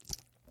them, but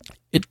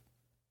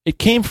it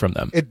came from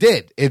them. It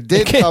did. It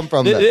did come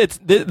from them.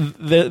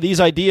 These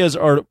ideas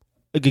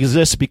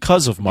exist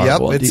because of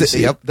Marvel and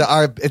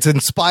DC. It's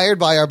inspired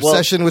by our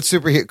obsession with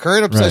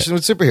current obsession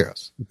with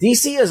superheroes.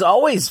 DC has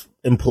always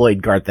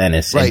employed Garth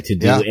Ennis to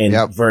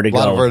do Vertigo. A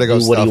lot of Vertigo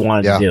do what stuff. he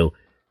wanted to do.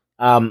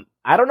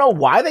 I don't know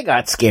why they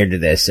got scared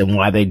of this and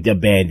why they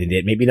abandoned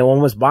it. Maybe no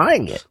one was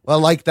buying it. Well,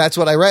 that's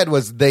what I read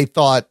was they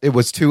thought it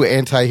was too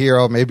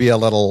anti-hero, maybe a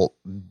little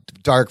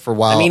dark for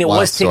Wild. I mean, it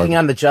was taking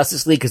on the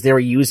Justice League because they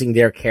were using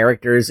their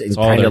characters and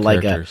kind of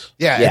like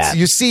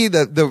you see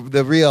the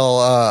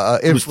real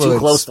influence. It was too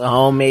close to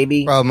home,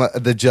 maybe, from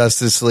the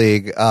Justice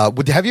League.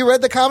 Have you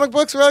read the comic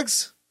books,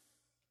 Ruggs?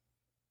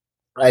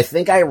 I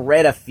think I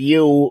read a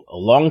few a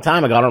long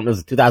time ago. I don't know, it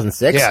was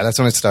 2006? Yeah, that's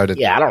when it started.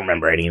 Yeah, I don't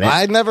remember any of it.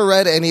 I'd never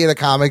read any of the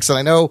comics, and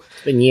I know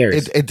it's been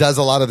years. It does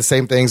a lot of the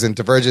same things and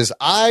diverges.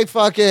 I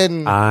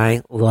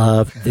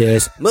love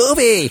this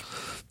movie.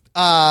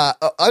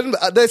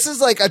 This is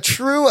like a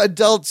true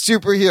adult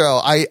superhero.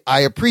 I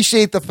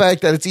appreciate the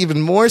fact that it's even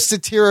more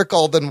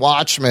satirical than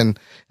Watchmen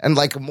and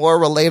like more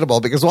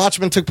relatable because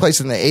Watchmen took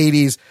place in the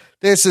 80s.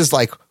 This is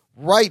like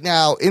right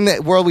now in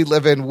the world we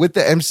live in with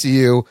the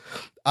MCU.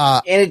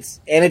 And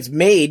it's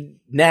made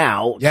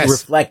now to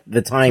reflect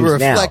the times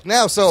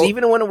now. So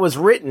even when it was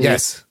written,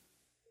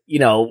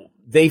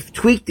 they've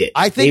tweaked it.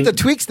 I think the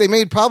tweaks they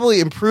made probably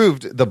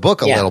improved the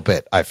book a little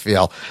bit, I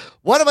feel.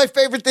 One of my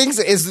favorite things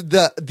is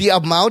the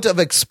amount of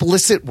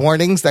explicit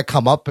warnings that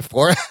come up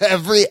before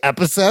every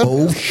episode.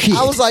 Oh, shit.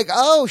 I was like,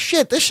 oh,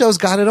 shit, this show's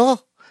got it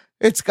all.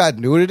 It's got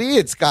nudity.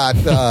 It's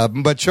got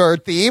mature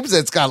themes.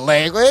 It's got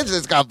language.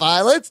 It's got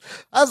violence.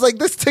 I was like,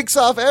 this ticks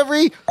off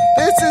this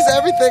is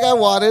everything I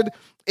wanted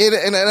in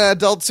an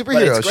adult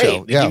superhero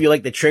show. They give you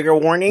like the trigger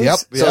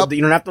warnings. So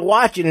you don't have to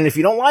watch it. And if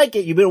you don't like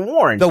it, you've been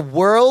warned. The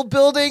world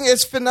building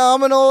is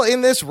phenomenal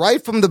in this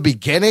right from the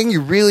beginning. You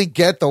really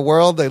get the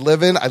world they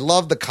live in. I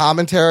love the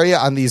commentary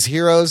on these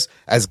heroes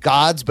as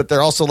gods, but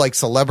they're also like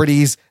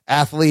celebrities,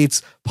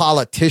 athletes,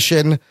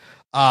 politician.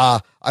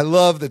 I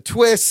love the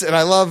twists, and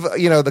I love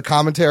the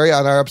commentary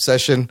on our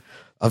obsession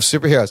of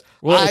superheroes.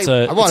 Well,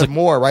 I wanted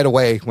more right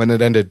away when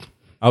it ended.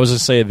 I was going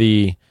to say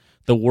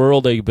the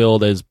world they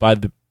build is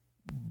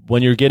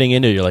when you're getting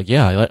into it, you're like,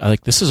 I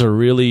like this is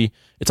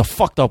it's a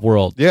fucked up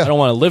world. Yeah. I don't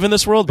want to live in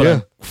this world, but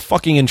I'm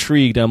fucking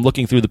intrigued. I'm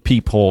looking through the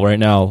peephole right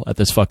now at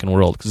this fucking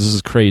world because this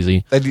is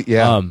crazy.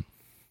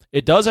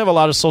 it does have a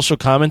lot of social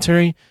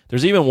commentary.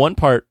 There's even one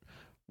part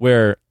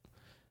where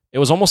it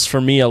was almost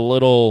for me a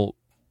little,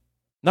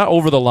 not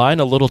over the line,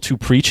 a little too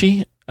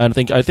preachy. I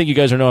think you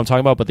guys know what I'm talking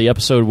about, but the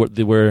episode where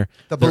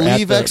the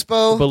Believe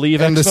Expo,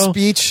 and the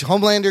speech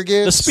Homelander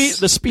gives,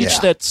 the speech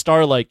that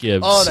Starlight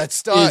gives. Oh, that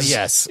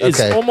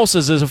is almost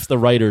as if the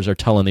writers are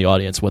telling the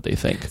audience what they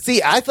think. See,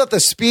 I thought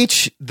the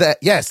speech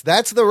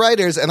that's the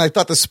writers, and I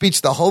thought the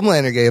speech the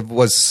Homelander gave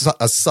was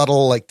a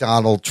subtle like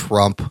Donald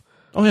Trump.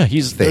 Oh yeah,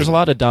 there's a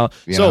lot of Donald.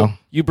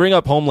 You bring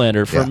up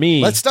Homelander for me.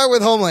 Let's start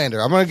with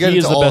Homelander. I'm going to get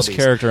into all of these. He is the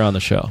best character on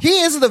the show. He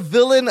is the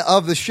villain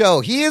of the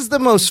show. He is the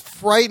most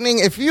frightening.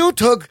 If you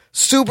took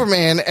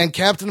Superman and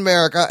Captain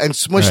America and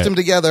smushed them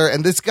together,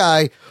 and this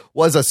guy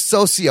was a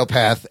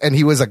sociopath and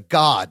he was a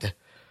god.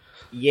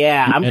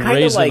 Yeah, I'm kind of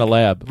raised in a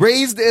lab.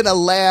 Raised in a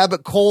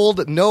lab,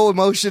 cold, no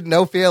emotion,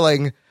 no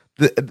feeling.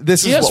 He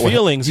has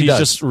feelings. He's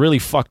just really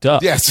fucked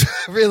up. Yes,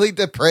 really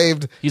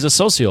depraved. He's a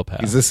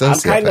sociopath. He's a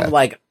sociopath.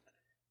 I'm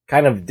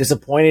kind of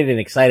disappointed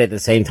and excited at the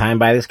same time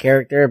by this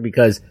character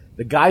because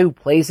the guy who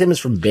plays him is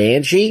from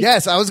Banshee.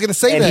 Yes, I was going to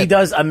say and that. he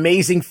does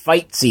amazing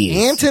fight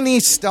scenes. Anthony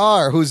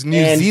Starr, who's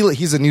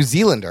he's a New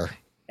Zealander.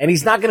 And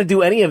he's not going to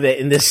do any of it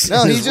in this.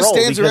 No, he just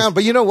stands around.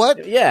 But you know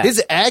what? Yeah.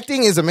 His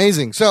acting is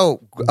amazing.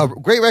 So, a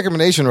great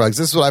recommendation, Ruggs.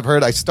 This is what I've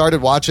heard. I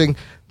started watching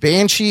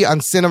Banshee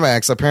on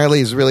Cinemax. Apparently,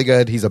 he's really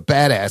good. He's a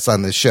badass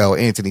on this show,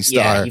 Anthony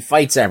Starr. Yeah, he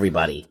fights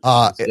everybody.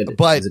 But he's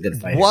a good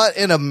fighter. What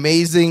an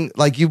amazing,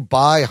 you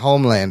buy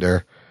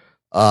Homelander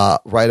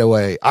right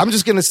away. I'm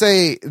just going to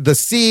say the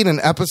scene in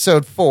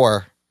episode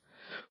 4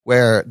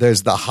 where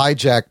there's the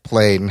hijack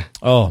plane.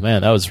 Oh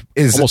man, that was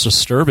almost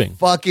disturbing.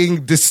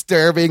 Fucking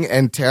disturbing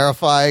and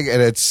terrifying,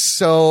 and it's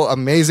so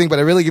amazing. But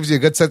it really gives you a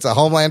good sense of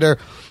Homelander,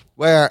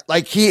 where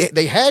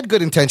they had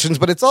good intentions,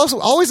 but it's also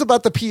always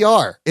about the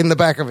PR in the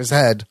back of his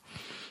head.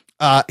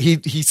 He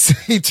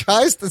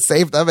tries to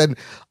save them, and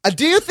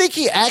do you think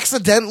he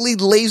accidentally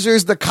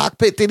lasers the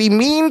cockpit? Did he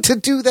mean to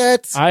do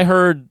that?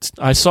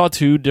 I saw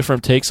 2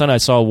 different takes on it. I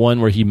saw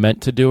one where he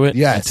meant to do it,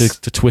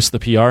 to twist the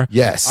PR.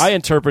 Yes, I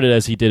interpreted it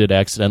as he did it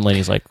accidentally. And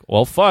he's like,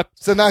 "Well, fuck."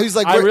 So now he's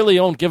like, "I really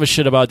don't give a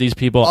shit about these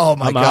people." Oh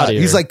my I'm god! outta here.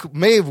 He's like,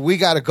 "Maeve, we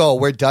gotta go.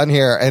 We're done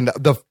here." And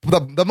the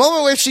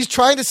moment where she's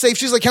trying to save,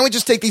 she's like, "Can we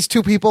just take these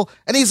 2 people?"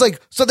 And he's like,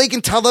 "So they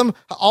can tell them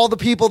all the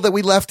people that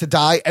we left to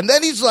die." And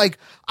then he's like,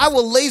 "I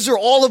will laser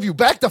all of you.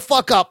 Back the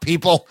fuck up,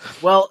 people."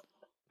 Well,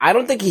 I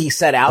don't think he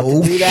set out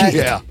to do that.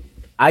 Yeah.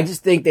 I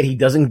just think that he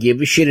doesn't give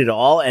a shit at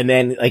all, and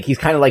then he's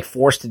kind of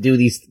forced to do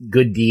these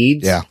good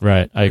deeds. Yeah,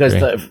 right. I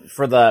agree.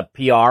 For the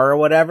PR or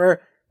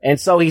whatever,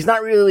 and so he's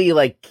not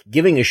really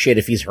giving a shit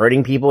if he's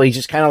hurting people. He's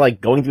just kind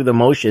of going through the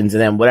motions,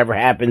 and then whatever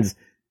happens,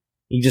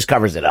 he just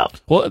covers it up.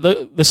 Well,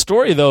 the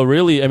story though,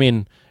 really, I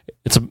mean,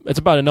 it's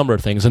about a number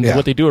of things, and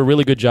what they do a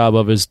really good job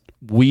of is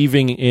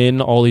weaving in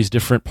all these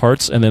different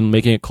parts and then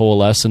making it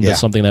coalesce into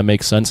something that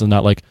makes sense and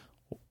not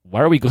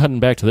why are we cutting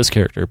back to this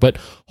character? But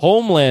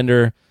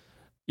Homelander,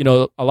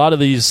 a lot of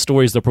these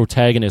stories, the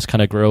protagonist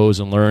kind of grows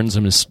and learns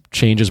and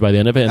changes by the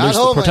end of it. And Not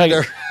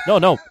Homelander.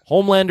 No,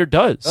 Homelander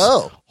does.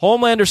 Oh.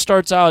 Homelander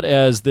starts out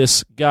as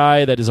this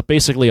guy that is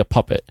basically a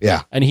puppet.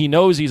 Yeah. And he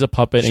knows he's a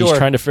puppet and he's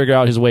trying to figure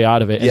out his way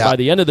out of it. And by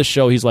the end of the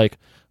show, he's like,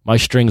 my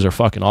strings are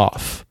fucking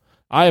off.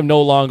 I am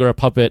no longer a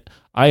puppet.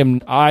 I am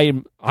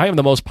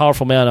the most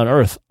powerful man on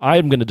earth.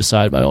 I'm going to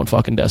decide my own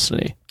fucking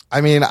destiny. I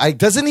mean, was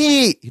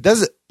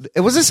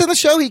this in the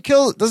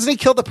show? Doesn't he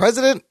kill the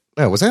president?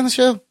 No, was that in the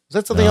show? Was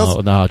that something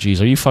else? No, geez,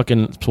 are you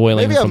fucking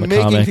spoiling Maybe from I'm the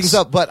making comics? things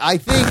up, but I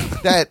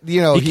think that,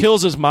 he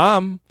kills his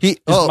mom.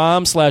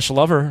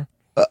 Mom/lover.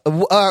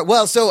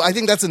 Well, so I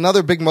think that's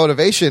another big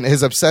motivation,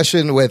 his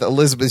obsession with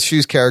Elizabeth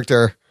Shue's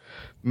character,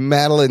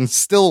 Madeline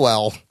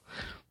Stillwell.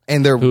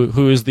 And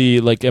who is the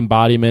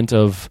embodiment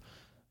of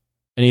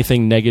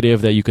anything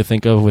negative that you could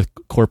think of with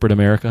corporate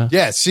America?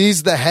 Yes,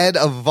 she's the head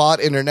of Vought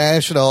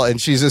International, and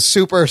she's a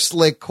super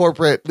slick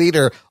corporate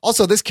leader.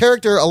 Also, this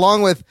character,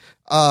 along with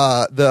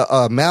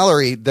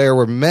Mallory, there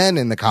were men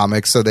in the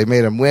comics, so they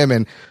made him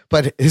women.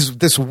 But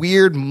this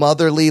weird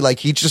motherly,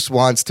 he just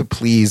wants to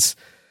please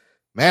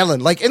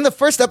Madeline. In the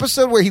first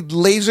episode where he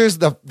lasers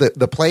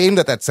the plane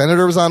that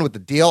senator was on with the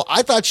deal,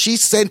 I thought she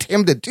sent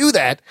him to do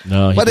that.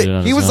 No,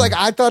 he was like,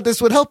 I thought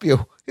this would help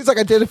you. He's like,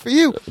 I did it for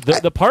you.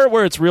 The part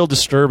where it's real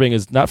disturbing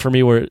is not for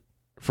me.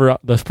 For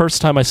the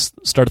first time I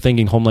started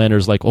thinking Homelander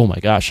is oh my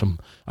gosh, I'm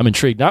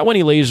intrigued. Not when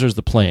he lasers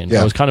the plane. Yeah.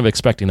 I was kind of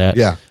expecting that.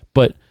 Yeah.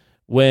 But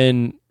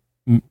when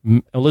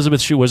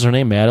Elizabeth Shue, what's her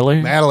name?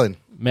 Madeline.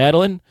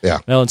 Yeah.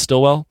 Madeline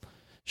Stillwell.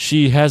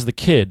 She has the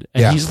kid,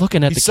 and he's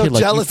looking at the kid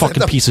like, you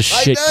fucking piece of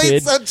shit, kid.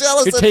 He's so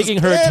jealous. You're taking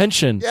her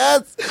attention.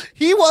 Yes.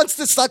 He wants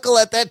to suckle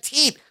at that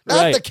teat,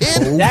 not the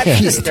kid.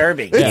 That's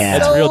disturbing. Yeah,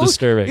 that's real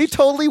disturbing. He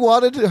totally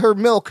wanted her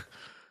milk.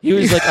 He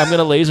was like, I'm going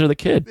to laser the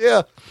kid.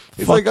 Yeah.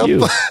 He's Fuck like,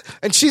 you.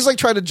 And she's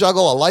trying to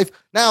juggle a life.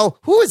 Now,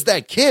 who is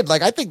that kid?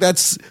 I think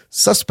that's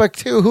suspect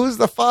too. Who's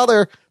the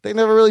father? They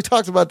never really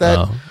talked about that.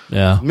 Oh,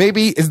 yeah.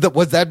 Maybe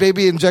was that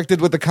baby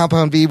injected with the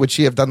compound V? Would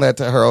she have done that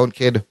to her own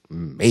kid?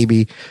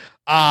 Maybe.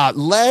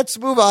 Let's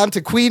move on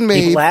to Queen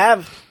Maeve. People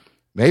have.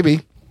 Maybe.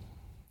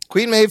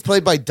 Queen Maeve,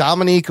 played by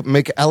Dominique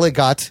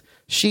McElligott.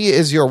 She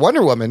is your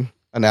Wonder Woman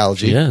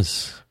analogy. She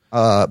is.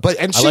 I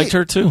liked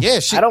her too. Yeah,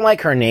 I don't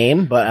like her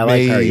name, but I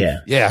like her. Yeah,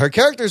 yeah. Her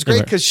character is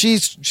great because she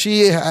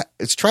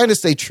is trying to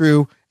stay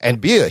true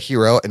and be a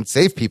hero and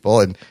save people,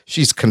 and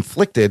she's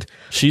conflicted.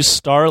 She's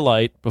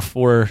Starlight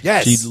before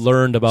she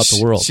learned about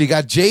the world. She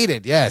got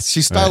jaded. Yes,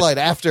 she's Starlight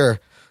after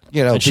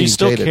and she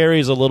still jaded.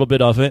 carries a little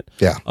bit of it.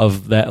 Yeah,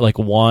 of that like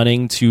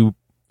wanting to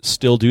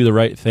still do the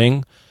right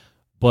thing.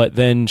 But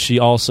then she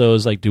also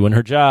is like doing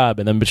her job,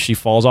 and then but she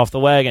falls off the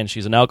wagon.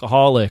 She's an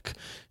alcoholic.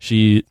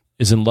 She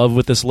is in love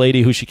with this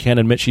lady who she can't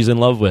admit she's in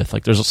love with.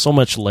 Like there's so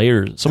much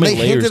layers. So many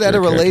they layers. hinted to at a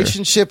her character.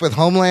 relationship with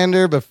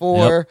Homelander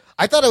before. Yep.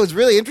 I thought it was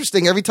really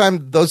interesting. Every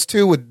time those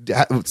two would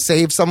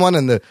save someone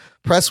and the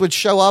press would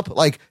show up,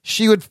 like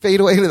she would fade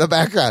away into the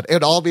background. It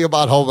would all be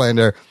about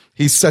Homelander.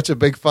 He's such a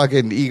big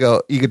fucking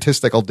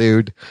egotistical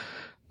dude.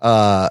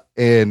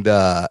 And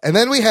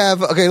then we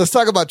have, let's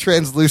talk about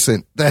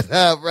Translucent that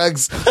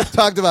Ruggs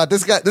talked about.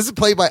 This is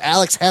played by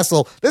Alex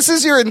Hassel. This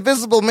is your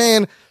Invisible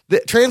Man. The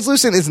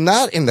Translucent is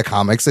not in the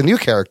comics, a new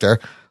character,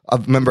 a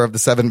member of the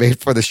Seven made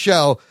for the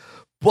show,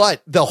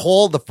 but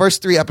the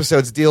first 3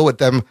 episodes deal with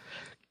them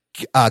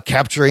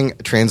capturing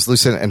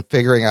Translucent and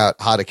figuring out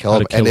how to kill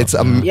him. And it's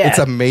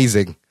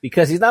amazing.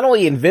 Because he's not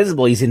only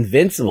invisible, he's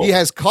invincible. He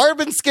has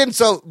carbon skin,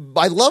 so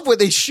I love when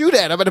they shoot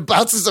at him and it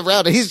bounces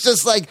around, and he's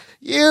just like,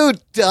 you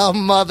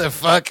dumb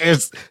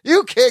motherfuckers,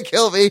 you can't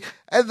kill me.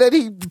 And then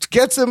he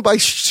gets him by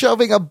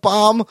shoving a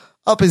bomb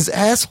up his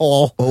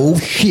asshole. Oh,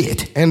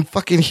 shit. And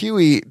fucking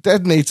Huey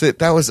detonates it.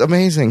 That was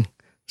amazing.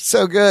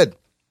 So good.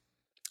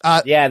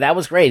 Yeah, that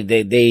was great.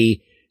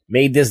 They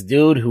made this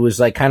dude who was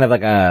like kind of like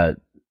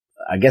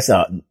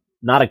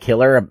not a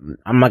killer.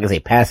 I'm not going to say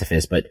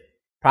pacifist, but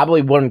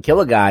probably wouldn't kill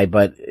a guy,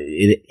 but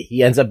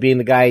he ends up being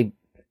the guy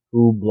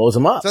who blows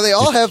him up. So they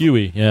all have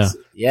Huey, yeah.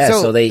 Yeah,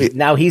 so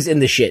now he's in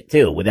the shit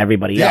too with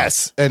everybody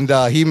else. Yes,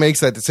 and he makes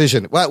that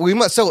decision.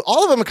 Well, so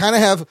all of them kind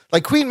of have,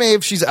 like Queen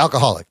Maeve, she's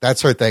alcoholic.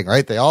 That's her thing,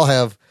 right? They all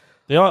have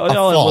They all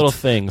have little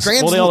things. They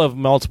all have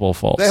multiple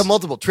faults. They have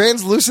multiple.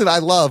 Translucent, I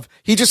love.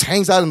 He just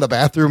hangs out in the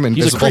bathroom and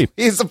he's a creep.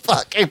 He's a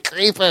fucking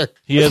creeper.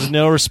 He has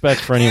no respect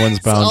for anyone's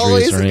boundaries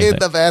always or anything. in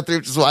the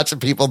bathroom just watching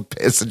people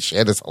piss and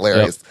shit. Is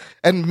hilarious. Yep.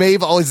 And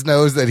Maeve always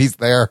knows that he's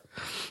there.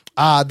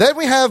 Then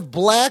we have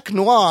Black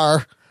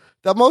Noir,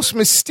 the most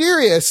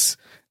mysterious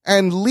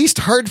and least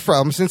heard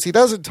from since he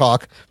doesn't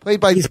talk,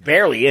 played by... He's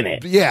barely in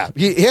it. Yeah.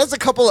 He has a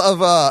couple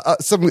of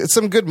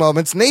some good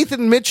moments.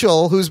 Nathan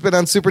Mitchell, who's been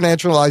on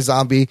Supernatural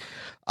iZombie.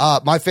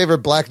 My favorite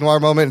Black Noir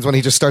moment is when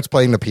he just starts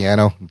playing the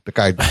piano. The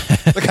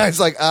guy's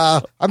like,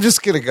 I'm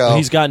just going to go.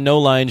 He's got no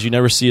lines. You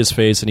never see his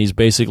face, and he's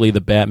basically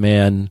the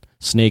Batman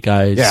Snake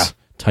Eyes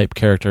type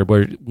character,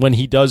 where when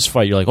he does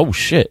fight, you're like, oh,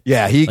 shit.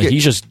 Yeah. He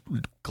just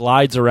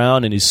glides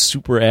around, and he's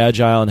super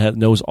agile and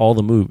knows all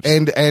the moves.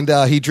 And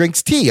he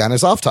drinks tea on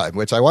his off time,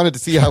 which I wanted to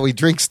see how he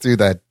drinks through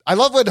that. I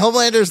love when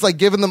Homelander's like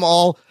giving them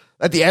all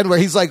at the end where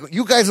he's like,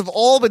 you guys have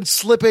all been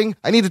slipping.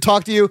 I need to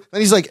talk to you.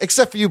 And he's like,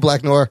 except for you,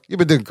 Black Noir. You've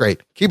been doing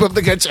great. Keep up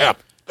the good job.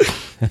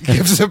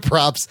 Gives him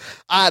props.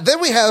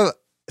 Then we have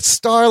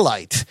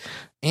Starlight,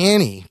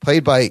 Annie,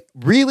 played by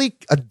really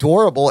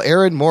adorable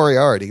Erin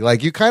Moriarty.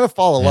 Like, you kind of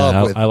fall in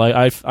love with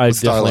I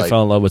definitely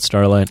fell in love with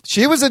Starlight.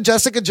 She was in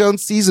Jessica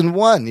Jones season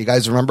 1. You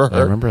guys remember her?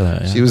 I remember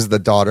that, yeah. She was the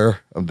daughter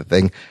of the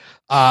Thing.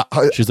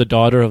 She's the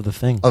daughter of the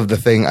Thing.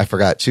 I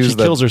forgot. She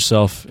kills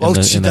herself in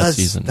that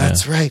season.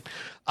 That's right.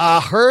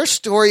 Her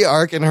story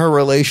arc and her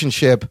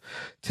relationship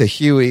to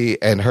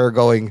Huey and her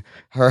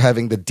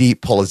having the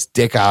Deep pull his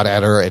dick out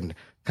at her and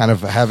kind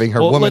of having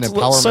her woman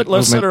empowerment.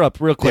 Let's set her up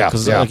real quick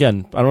because,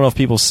 again, I don't know if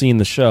people have seen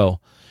the show.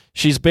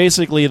 She's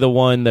basically the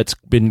one that's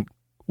been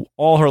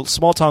all her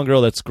small town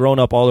girl that's grown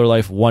up all her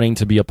life wanting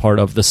to be a part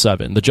of the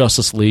Seven, the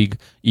Justice League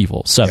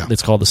evil. Seven. Yeah.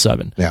 It's called the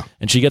Seven. Yeah.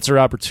 And she gets her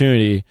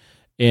opportunity.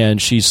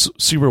 And she's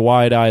super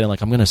wide-eyed and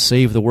like, I'm going to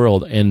save the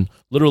world. And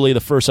literally the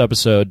first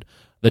episode,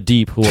 the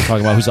Deep, who we're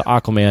talking about, who's the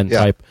Aquaman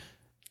type,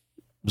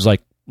 was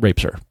like,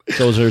 rapes her.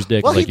 Shows her his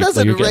dick. Well, he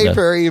doesn't rape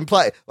her. He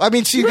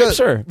she rapes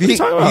her. What are you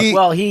talking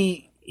about?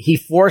 He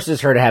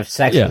forces her to have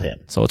sex with him.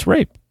 So it's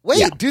rape.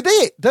 Wait,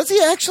 does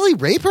he actually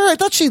rape her? I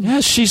thought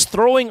she's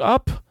throwing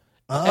up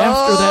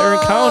after that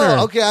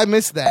encounter. Okay, I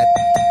missed that.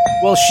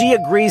 Well, she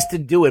agrees to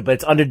do it, but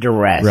it's under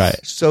duress. Right.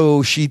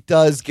 So she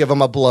does give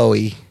him a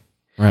blowy.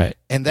 Right.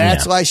 And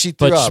that's why she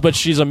threw up. But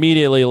she's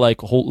immediately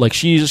like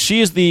she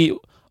is the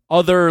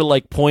other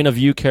like point of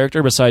view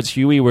character besides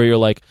Huey, where you're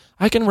like,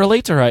 I can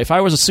relate to her. If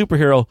I was a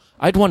superhero,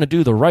 I'd want to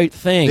do the right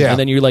thing. Yeah. And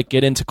then you like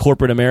get into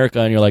corporate America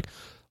and you're like,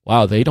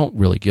 wow, they don't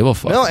really give a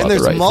fuck. No, about and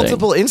there's the right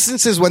multiple thing.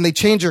 instances when they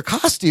change her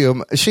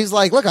costume. She's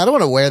like, look, I don't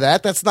want to wear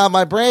that. That's not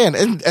my brand.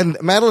 And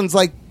Madeline's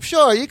like,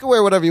 sure, you can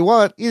wear whatever you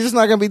want. You're just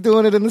not going to be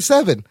doing it in the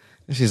Seven.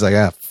 And she's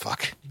like,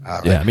 fuck.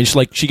 Right. Yeah, I mean,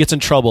 she gets in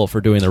trouble for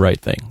doing the right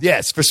thing.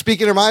 Yes, for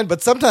speaking her mind,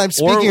 but sometimes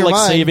speaking her mind,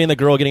 mind, saving the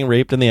girl getting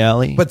raped in the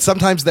alley. But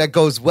sometimes that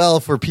goes well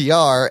for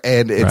PR,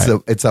 and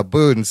it's a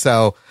boon.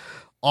 So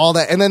all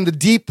that, and then the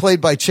Deep, played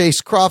by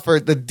Chase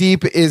Crawford. The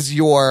Deep is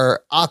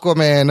your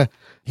Aquaman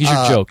He's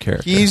your joke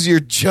character. He's your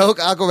joke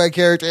Aquaman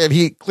character, and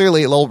he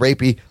clearly a little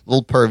rapey, a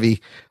little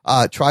pervy.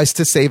 Tries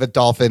to save a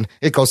dolphin.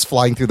 It goes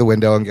flying through the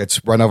window and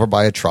gets run over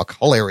by a truck.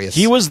 Hilarious.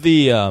 He was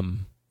the.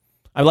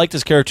 I liked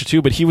his character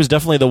too, but he was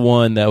definitely the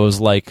one that was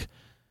like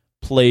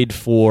played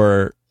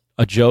for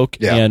a joke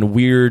and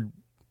weird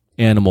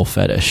animal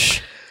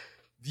fetish.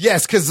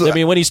 Yes, because I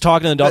mean, when he's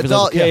talking to the dolphin, he's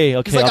like, okay,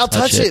 he's like, I'll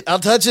touch it. I'll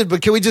touch it,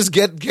 but can we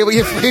get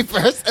it free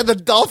first? And the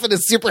dolphin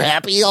is super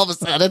happy all of a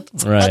sudden.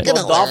 It's right.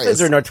 Well,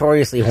 dolphins are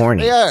notoriously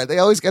horny. They are. They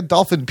always got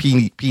dolphin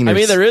penis. I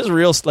mean, there is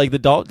real like the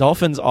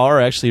dolphins are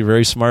actually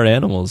very smart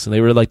animals, and they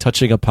were like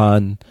touching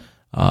upon,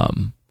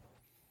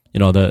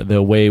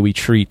 the way we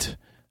treat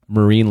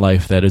marine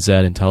life that is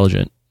that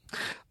intelligent.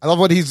 I love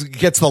when he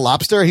gets the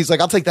lobster. He's like,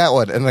 I'll take that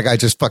one. And the guy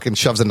just fucking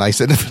shoves a knife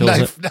into the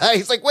knife.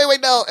 He's like,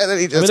 wait, no. And then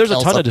he just there's a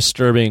ton of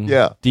disturbing,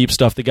 deep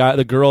stuff. The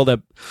girl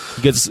that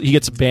he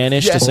gets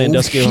banished to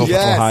Sandusky,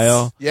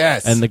 Ohio.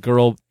 Yes. And the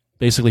girl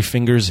basically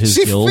fingers his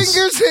gills. She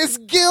fingers his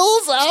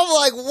gills? I'm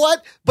like,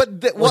 what?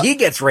 But he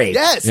gets raped.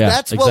 Yes,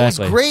 that's what was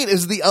great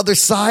is the other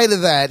side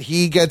of that.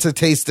 He gets a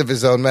taste of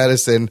his own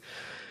medicine.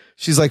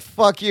 She's like,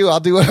 fuck you,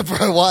 I'll do whatever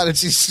I want. And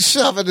she's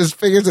shoving his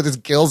fingers in his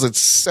gills.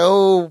 It's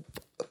so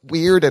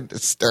weird and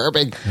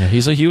disturbing. Yeah,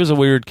 he was a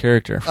weird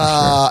character. For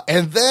sure.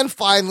 And then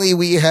finally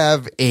we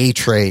have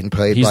A-Train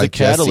played by the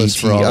catalyst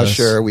Jesse for all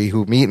Usher,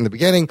 who meet in the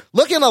beginning,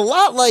 looking a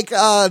lot like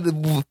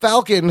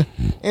Falcon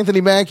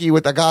Anthony Mackie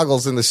with the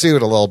goggles and the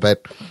suit a little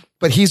bit.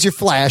 But he's your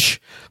Flash,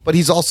 but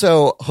he's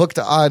also hooked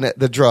on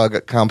the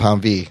drug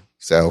Compound V.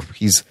 So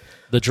he's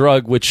the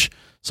drug,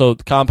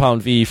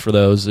 Compound V for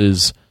those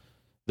is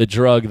the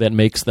drug that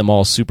makes them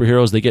all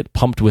superheroes. They get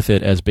pumped with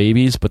it as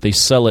babies, but they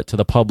sell it to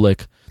the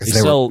public. They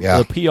sell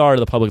the PR to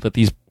the public that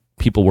these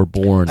people were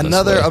born.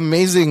 Another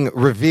amazing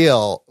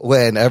reveal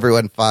when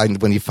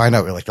you find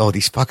out, we're like, oh,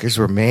 these fuckers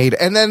were made.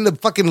 And then the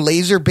fucking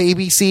laser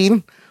baby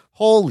scene.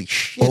 Holy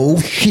shit. Oh,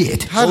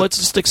 shit. Let's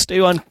just stay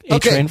on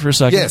A-Train for a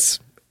second. Yes.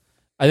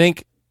 I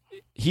think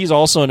he's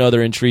also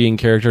another intriguing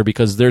character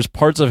because there's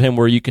parts of him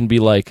where you can be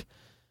like,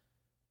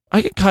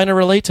 I can kind of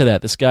relate to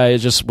that. This guy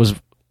was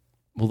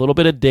a little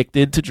bit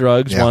addicted to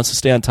drugs, wants to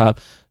stay on top,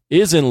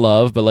 is in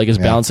love, but like is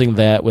balancing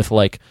that with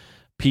like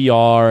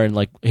PR and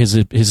like his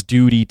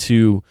duty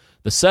to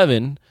the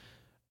Seven.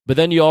 But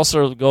then you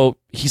also go,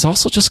 he's an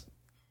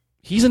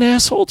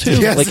asshole too.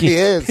 Yes, like he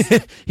is.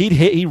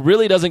 He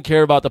really doesn't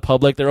care about the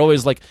public. They're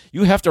always like,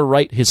 you have to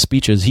write his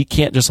speeches. He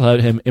can't just let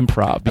him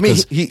improv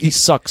because he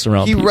sucks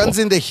around people. He runs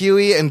into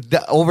Huey and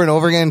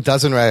over again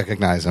doesn't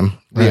recognize him.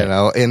 Right.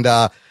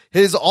 And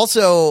his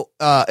also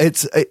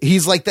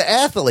he's like the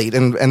athlete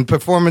and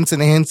performance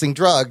enhancing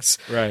drugs.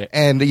 Right.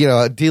 And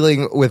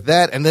dealing with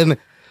that, and then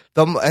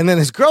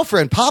his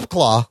girlfriend,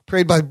 Popclaw,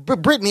 played by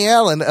Brittany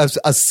Allen,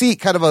 a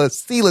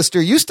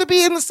C-lister, used to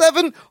be in the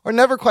Seven or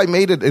never quite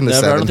made it in the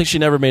Seven. I don't think she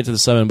never made it to the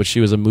Seven, but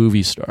she was a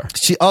movie star.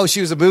 She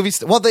was a movie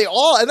star. Well,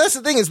 and that's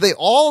the thing is they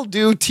all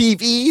do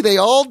TV, they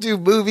all do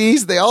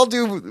movies, they all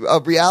do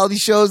reality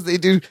shows, they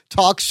do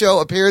talk show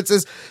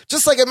appearances.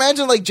 Just like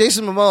imagine like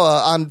Jason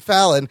Momoa on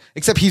Fallon,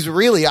 except he's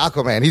really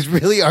Aquaman. He's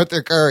really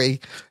Arthur Curry,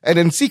 and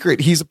in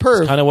secret he's a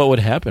perv. Kind of what would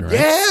happen, right?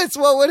 Yeah, it's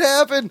what would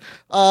happen.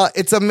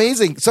 It's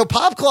amazing. So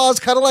Popclaw is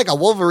kind of like a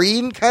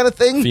Wolverine kind of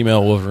thing.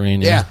 Female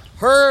Wolverine, yeah.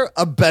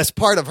 A best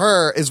part of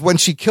her is when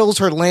she kills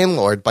her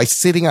landlord by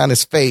sitting on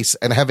his face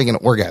and having an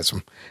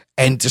orgasm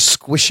and just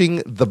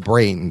squishing the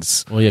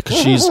brains. Well, yeah,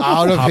 because she's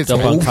hopped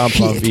up on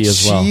Compound V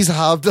as well. She's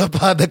hopped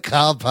up on the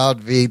Compound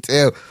V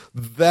too.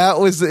 That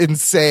was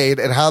insane,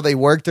 and how they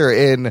worked her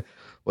in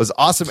was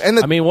awesome. And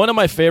one of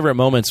my favorite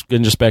moments,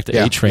 getting just back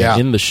to A-Train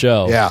in the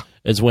show,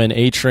 is when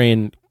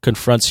A-Train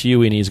confronts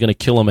Huey and he's going to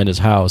kill him in his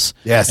house.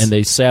 Yes, and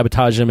they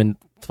sabotage him and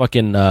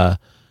fucking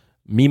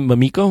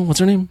Mamiko, what's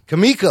her name?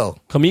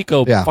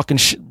 Kamiko fucking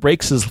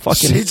breaks his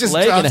fucking she just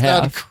leg in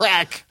half. Down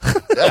crack.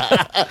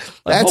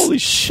 Holy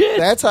shit!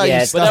 That's how you.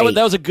 But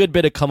that was a good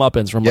bit of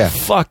comeuppance from like,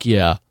 fuck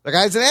yeah. The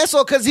guy's an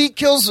asshole because he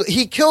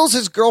kills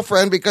his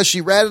girlfriend because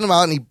she ratted him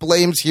out, and he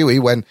blames Huey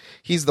when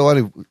he's the one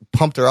who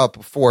pumped her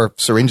up 4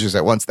 syringes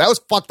at once. That was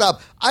fucked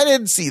up. I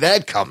didn't see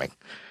that coming.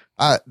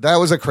 That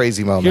was a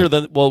crazy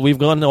moment. We've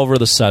gone over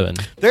the 7.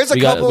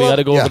 We got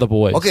to go over the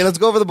boys. Okay, let's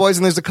go over the boys,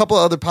 and there's a couple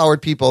of other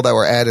powered people that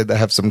were added that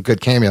have some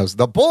good cameos.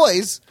 The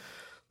boys.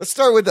 Let's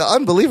start with the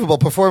unbelievable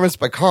performance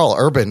by Carl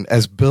Urban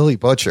as Billy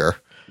Butcher.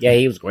 Yeah,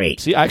 he was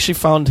great. See, I actually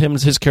found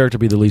his character to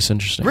be the least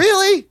interesting.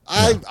 Really?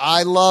 Yeah.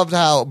 I loved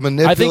how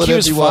manipulative I think he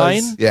was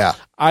fine. Yeah.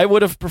 I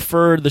would have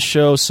preferred the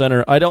show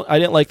center. I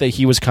didn't like that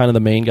he was kind of the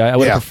main guy. I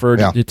would have preferred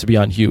it to be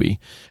on Huey.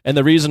 And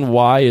the reason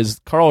why is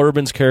Carl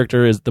Urban's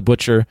character is the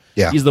Butcher.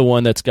 Yeah. He's the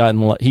one that's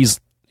he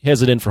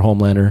has it in for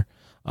Homelander.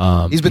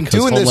 He's been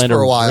doing this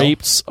for a while.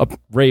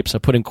 Rapes, I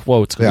put in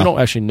quotes because we don't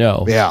actually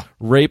know. Yeah.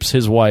 Rapes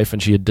his wife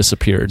and she had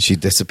disappeared. She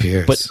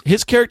disappears. But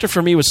his character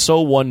for me was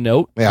so one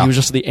note. Yeah. He was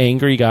just the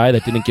angry guy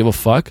that didn't give a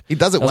fuck. He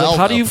does it well. Like,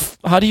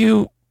 how do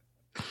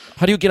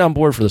you get on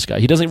board for this guy?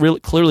 He doesn't really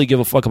clearly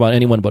give a fuck about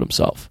anyone but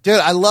himself. Dude,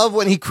 I love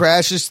when he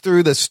crashes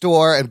through the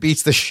store and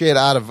beats the shit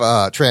out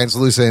of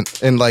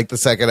Translucent in like the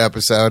second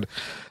episode.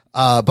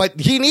 But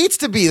he needs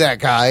to be that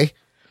guy.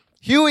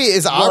 Huey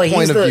is our Well,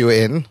 point of view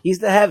in. He's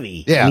the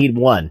heavy. Yeah. You need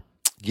one.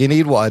 You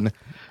need one.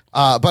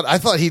 But I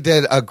thought he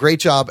did a great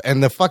job,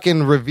 and the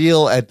fucking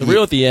reveal at The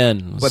real at the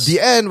end. But the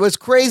end was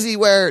crazy,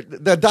 where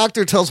the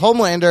doctor tells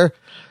Homelander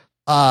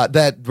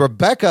that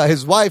Rebecca,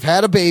 his wife,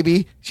 had a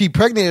baby. She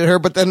impregnated her,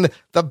 but then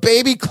the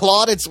baby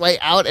clawed its way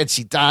out, and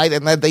she died.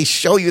 And then they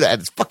show you that.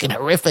 It's fucking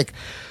horrific.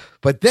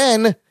 But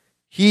then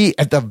he,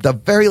 at the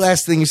very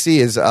last thing you see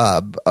is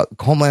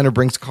Homelander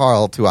brings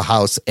Carl to a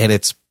house, and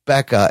it's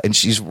Becca, and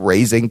she's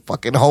raising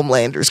fucking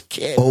Homelander's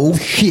kid. Oh,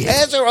 shit.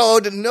 As her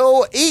own,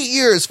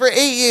 for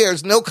 8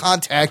 years, no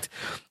contact.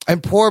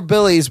 And poor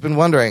Billy's been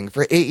wondering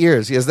for 8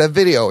 years. He has that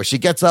video where she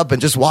gets up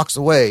and just walks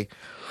away.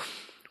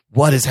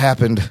 What has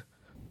happened?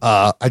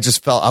 I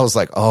was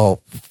like, oh,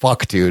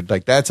 fuck, dude.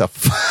 Like, that's a...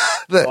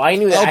 Well, I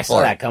knew that. I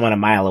saw that coming a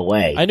mile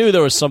away. I knew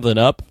there was something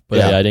up, but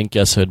Yeah. I didn't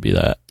guess it'd be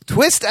that.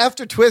 Twist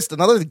after twist.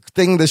 Another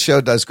thing this show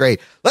does great.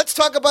 Let's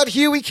talk about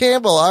Huey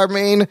Campbell, our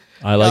main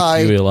I like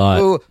guy, Huey a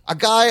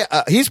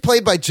lot. He's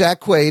played by Jack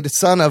Quaid,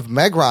 son of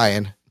Meg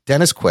Ryan,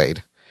 Dennis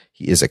Quaid.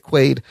 He is a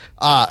Quaid.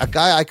 A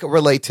guy I could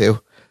relate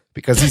to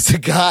because he's a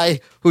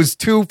guy who's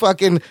too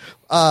fucking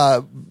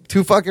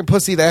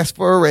pussy to ask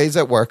for a raise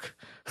at work.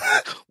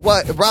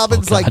 What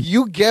Robin's like,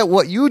 you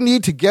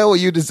need to get what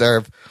you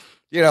deserve.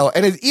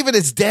 And even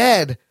his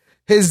dad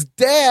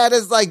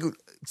is like,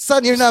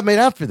 son, you're not made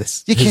out for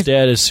this. You His can't.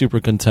 dad is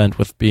super content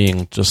with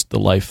being just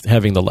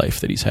having the life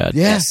that he's had.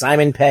 Yeah.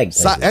 Simon Pegg.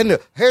 And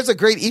here's a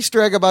great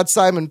Easter egg about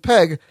Simon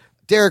Pegg.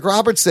 Derek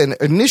Robertson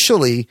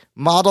initially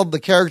modeled the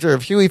character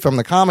of Huey from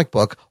the comic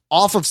book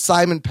off of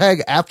Simon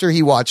Pegg after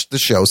he watched the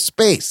show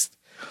Spaced.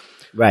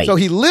 Right. So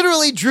he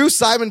literally drew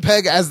Simon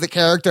Pegg as the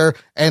character,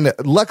 and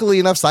luckily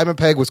enough, Simon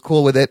Pegg was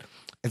cool with it.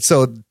 And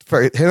so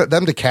for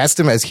them to cast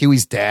him as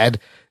Huey's dad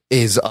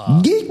is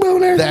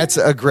that's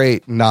a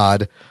great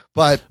nod.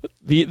 But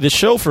the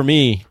show for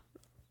me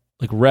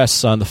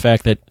rests on the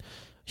fact that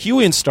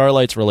Huey and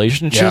Starlight's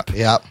relationship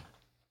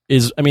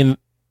is,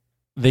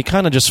 they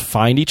kind of just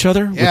find each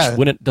other, which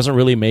when it doesn't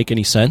really make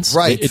any sense.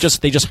 Right. They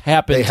just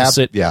happen to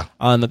sit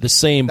on the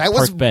same that park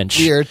was bench.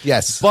 Weird,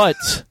 yes. But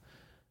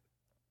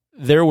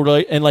there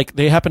were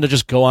they happen to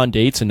just go on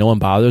dates and no one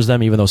bothers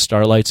them, even though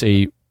Starlight's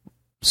a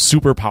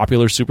super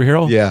popular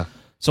superhero. Yeah.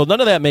 So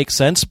none of that makes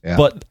sense. Yeah.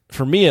 But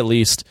for me, at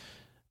least,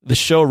 the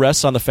show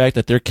rests on the fact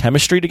that their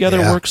chemistry together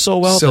works so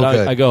well So that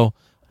good. I go,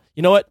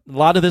 you know what? A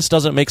lot of this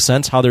doesn't make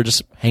sense, how they're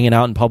just hanging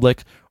out in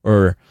public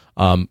or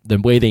the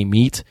way they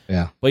meet.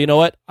 Yeah. But you know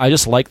what? I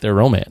just like their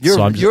romance. You're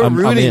I'm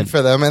rooting in.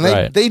 for them,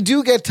 and they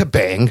do get to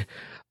bang.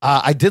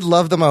 I did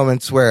love the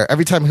moments where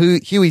every time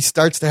Huey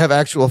starts to have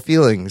actual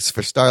feelings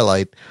for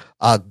Starlight,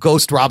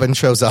 Ghost Robin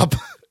shows up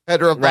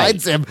and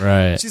reminds him.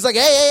 Right. She's like,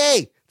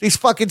 hey, these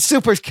fucking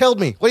supers killed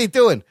me. What are you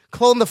doing?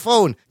 Clone the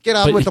phone. Get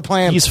on But with the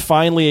plan. He's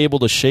finally able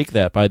to shake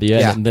that by the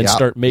end and then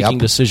start making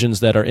decisions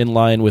that are in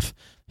line with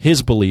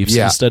his beliefs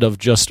instead of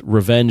just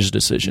revenge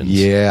decisions.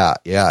 Yeah.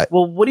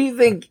 Well, what do you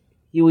think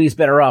Huey's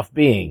better off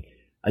being?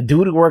 A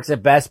dude who works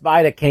at Best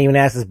Buy that can't even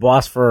ask his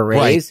boss for a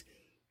raise?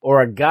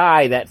 Or a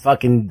guy that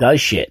fucking does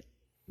shit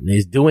and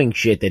is doing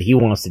shit that he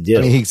wants to do?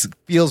 I mean, he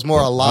feels more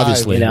alive.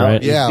 Obviously,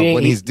 right? Yeah,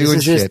 when he's doing this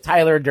is his shit.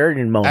 Tyler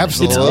Durden moment.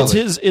 Absolutely.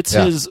 It's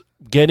his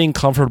getting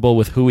comfortable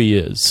with who he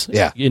is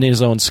in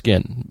his own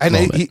skin. And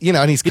moment. he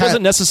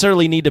doesn't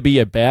necessarily need to be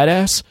a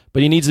badass,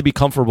 but he needs to be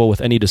comfortable with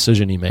any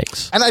decision he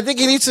makes. And I think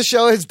he needs to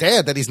show his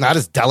dad that he's not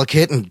as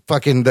delicate and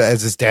fucking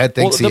as his dad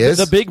thinks he is.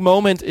 The big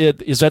moment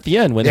is at the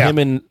end when him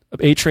and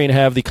A-Train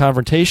have the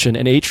confrontation,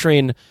 and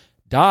A-Train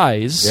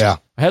dies,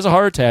 has a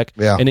heart attack,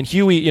 and then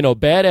Huey,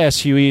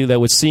 badass Huey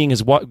that was seeing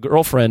his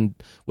girlfriend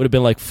would have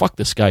been like, fuck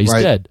this guy, he's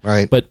dead.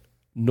 Right. But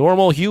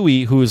normal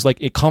Huey, who is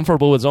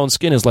comfortable with his own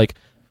skin, is like,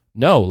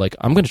 no,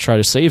 I'm going to try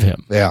to save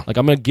him. Yeah.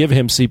 I'm going to give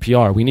him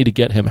CPR. We need to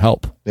get him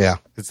help. Yeah.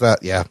 It's that,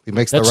 he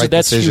makes the right decision.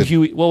 That's who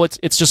Huey, well,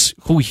 it's just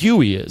who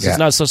Huey is. Yeah. It's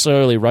not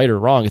necessarily right or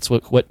wrong. It's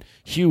what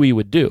Huey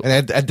would do.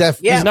 And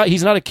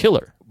he's not a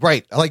killer.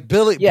 Right. Like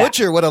Billy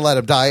Butcher would have let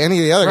him die. Any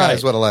of the other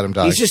guys would have let him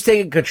die. He's just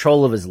taking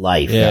control of his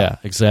life. Yeah,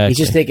 exactly. He's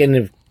just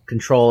taking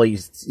control.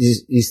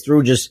 He's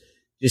through just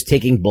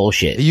taking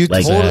bullshit.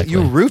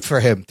 You root for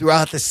him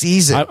throughout the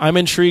season. I'm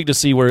intrigued to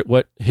see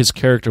what his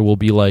character will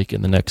be like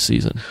in the next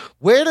season.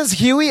 Where does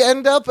Huey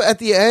end up at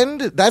the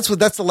end? That's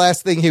the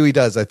last thing Huey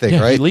does, I think,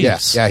 right? He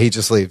leaves. Yeah, he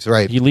just leaves,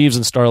 right. He leaves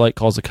and Starlight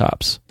calls the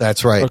cops.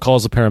 That's right. Or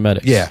calls the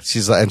paramedics. Yeah,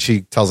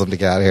 she tells him to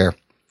get out of here.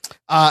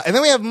 And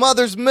then we have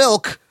Mother's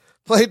Milk,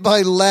 played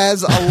by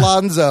Laz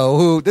Alonso,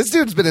 who, this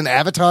dude's been in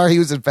Avatar. He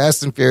was in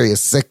Fast and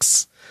Furious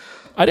 6.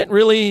 I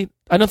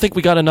don't think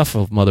we got enough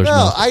of Mother's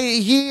Milk.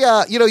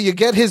 You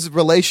get his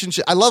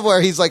relationship. I love where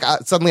he's like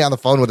suddenly on the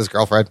phone with his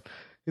girlfriend.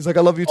 He's like,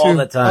 I love you too. All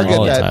the time. I get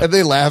All the that. time. And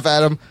they laugh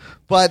at him.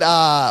 But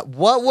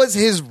what was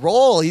his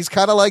role? He's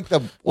kind of like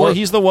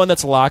he's the one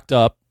that's locked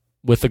up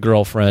with the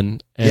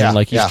girlfriend and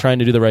he's trying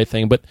to do the right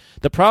thing. But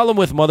the problem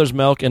with Mother's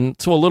Milk, and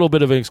to a little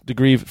bit of a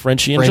degree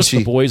Frenchie and just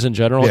the boys in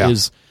general,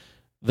 is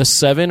the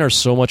 7 are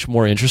so much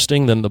more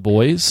interesting than the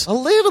boys. A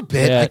little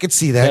bit. I could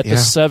see that. The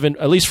 7,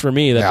 at least for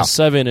me, the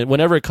 7, and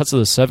whenever it cuts to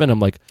the 7, I'm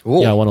like,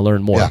 Ooh. I want to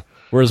learn more. Yeah.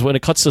 Whereas when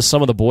it cuts to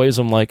some of the boys,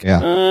 I'm like,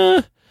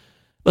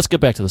 let's get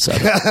back to the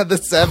 7. The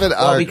 7 Well,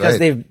 are because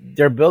great.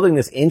 they're building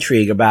this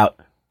intrigue about,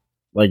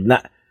 like,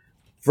 not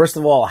first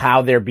of all,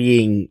 how they're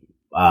being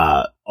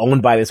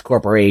owned by this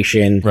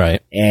corporation,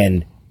 right?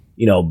 And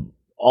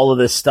all of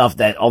this stuff,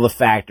 that all the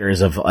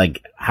factors of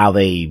like how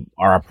they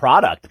are a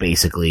product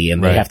basically,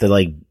 and they have to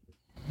like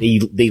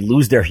they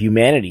lose their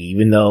humanity,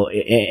 even though,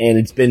 and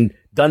it's been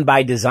done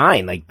by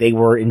design. Like, they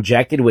were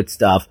injected with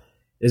stuff.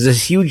 There's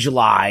this huge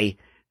lie.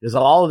 There's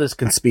all of this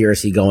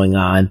conspiracy going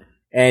on,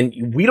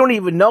 and we don't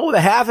even know the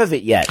half of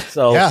it yet.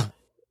 So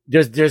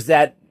there's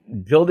that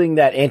building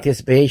that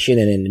anticipation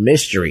and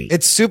mystery.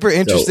 It's super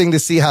interesting to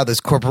see how this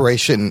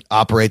corporation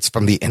operates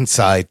from the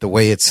inside, the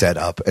way it's set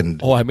up.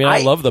 And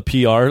I love the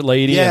PR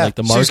lady and like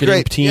the she's marketing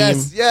great. team.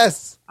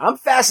 Yes. I'm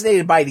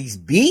fascinated by these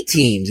B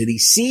teams and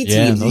these C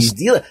teams. These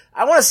D.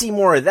 I want to see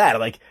more of that.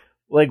 Like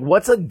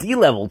what's a D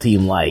level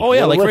team like? Oh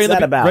yeah, like what's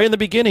that about? right in the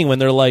beginning when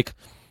they're like,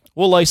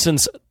 we'll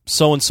license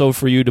so and so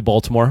for you to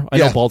Baltimore. I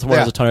know Baltimore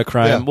has a ton of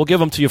crime. Yeah. We'll give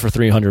them to you for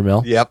 $300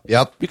 million.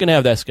 Yep. You can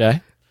have this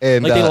guy.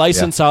 And like they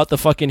license out the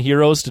fucking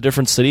heroes to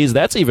different cities.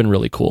 That's even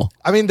really cool.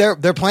 I mean, their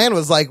plan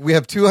was like, we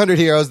have 200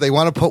 heroes. They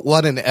want to put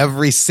one in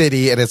every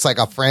city, and it's like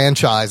a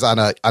franchise on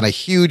a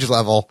huge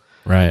level.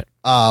 Right.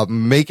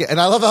 Make it, and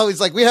I love how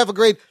he's like, we have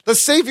the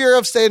savior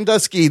of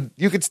Sandusky.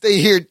 You could stay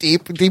here,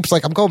 Deep. Deep's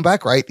like, I'm going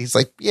back, right? He's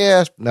like,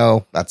 yeah,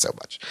 no, not so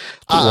much.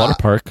 Cool water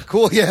park.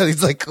 Cool, yeah.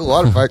 He's like, cool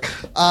water park.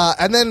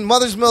 And then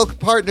Mother's Milk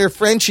partner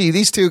Frenchie.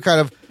 These two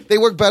they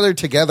work better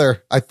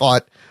together, I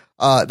thought,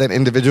 than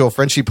individual.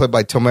 Frenchie played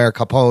by Tomer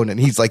Capone, and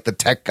he's like the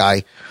tech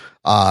guy,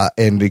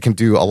 and he can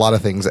do a lot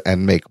of things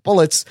and make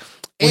bullets.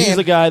 Well,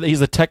 he's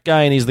the tech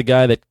guy, and he's the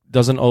guy that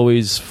doesn't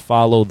always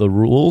follow the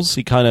rules.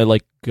 He kind of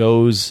like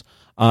goes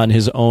on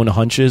his own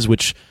hunches,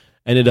 which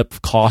ended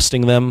up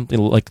costing them.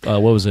 Like,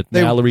 what was it?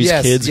 Mallory's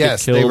kids get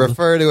killed. They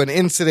refer to an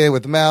incident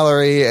with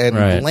Mallory and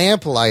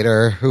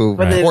Lamplighter, who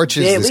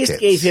torches they at his least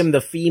kids. gave him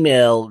the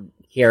female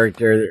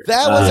character.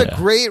 That was a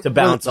great to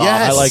bounce off.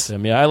 Yes. I liked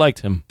him. Yeah, I liked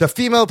him. The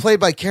female played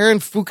by Karen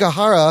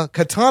Fukuhara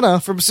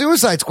Katana from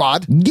Suicide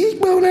Squad. Geek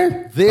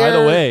boner. Their By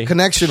the way,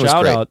 connection was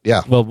shout great. out.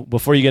 Yeah. Well,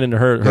 before you get into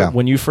her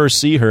when you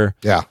first see her,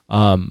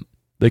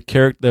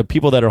 the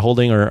people that are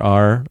holding her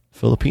are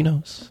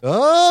Filipinos.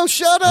 Oh,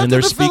 shout out! And to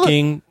they're the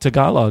speaking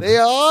Tagalog. They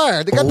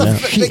are. They got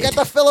they got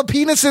the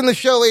Filipinos in the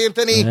show,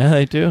 Anthony. Yeah,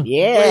 they do.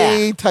 Yeah.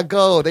 Way to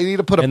go. They need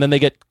to put And then they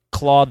get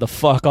clawed the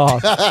fuck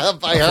off.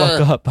 by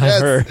her.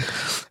 her.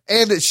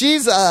 And she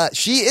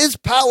is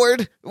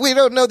powered. We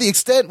don't know the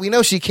extent. We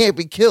know she can't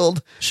be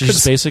killed.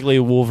 She's basically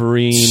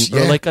Wolverine,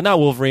 or like not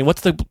Wolverine.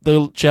 What's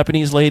the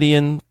Japanese lady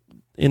in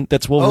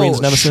that's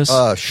Wolverine's nemesis?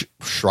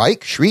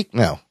 Shriek?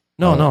 No.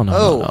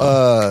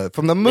 No.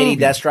 From the movie,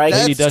 Lady Deathstrike.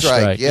 Lady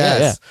Deathstrike.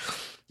 Yes.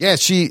 Yeah,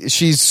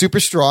 she's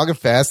super strong and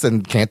fast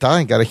and can't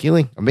die. Got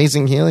a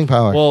amazing healing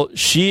power. Well,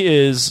 she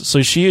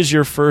is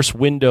your first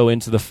window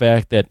into the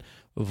fact that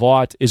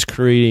Vought is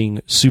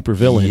creating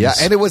supervillains. Yeah,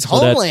 and it was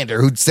Homelander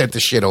who sent the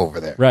shit over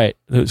there. Right,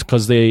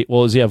 because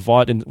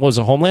Vought and was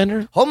it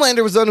Homelander?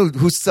 Homelander was the one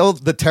who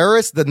sold the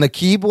terrorist, the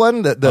Nakib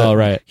one.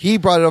 Right. He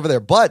brought it over there.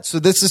 But so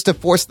this is to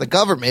force the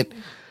government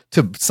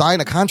to sign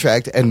a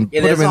contract and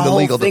put him in the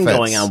legal thing defense.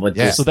 going on with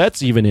this. So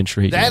that's even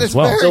intriguing. That is as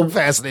well. very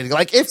fascinating.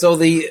 Like So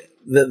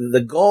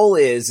the goal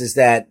is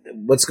that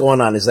what's going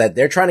on is that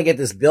they're trying to get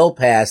this bill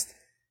passed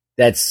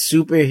that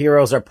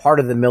superheroes are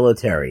part of the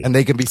military and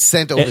they can be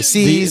sent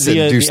overseas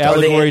and do the stuff.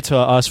 allegory to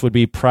us would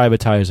be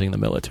privatizing the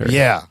military.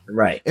 Yeah.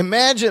 Right.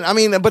 Imagine,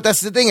 but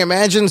that's the thing.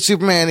 Imagine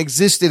Superman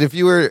existed. If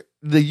you were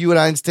the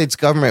United States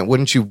government,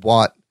 wouldn't you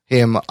want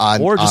him on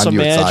your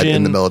side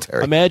in the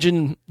military?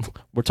 Imagine,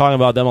 we're talking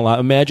about them a lot.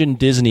 Imagine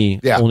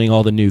Disney owning all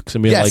Yes. all the nukes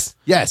and being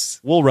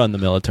we'll run the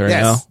military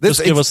now.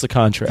 Just give us the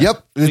contract.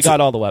 Yep. We got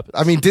all the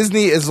weapons.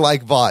 Disney is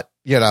like Vought,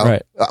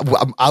 Right.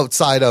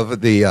 outside of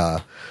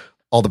the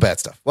all the bad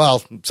stuff.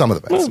 Well, some of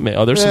the bad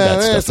stuff.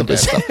 There's some bad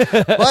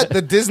stuff. But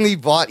the Disney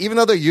Vought, even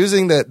though they're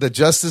using the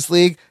Justice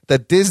League,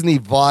 the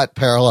Vought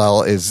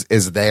parallel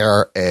is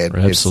there, and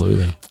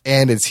absolutely,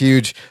 it's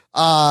huge.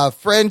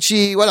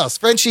 Frenchie, what else?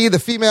 Frenchie, the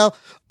female.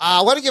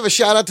 I want to give a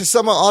shout out to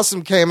some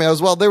awesome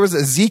cameos. Well, there was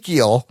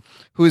Ezekiel,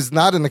 who is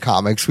not in the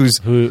comics, who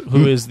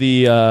is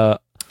the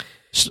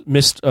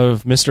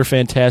Mr.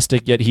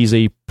 Fantastic, yet he's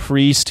a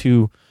priest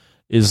who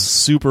is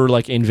super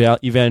like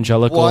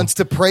evangelical, wants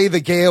to pray the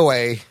gay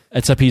away.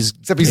 Except he's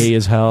gay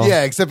as hell.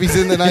 Yeah, except he's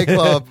in the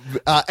nightclub.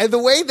 And the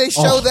way they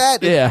show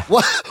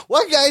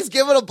one guy's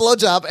giving a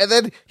blowjob, and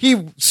then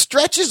he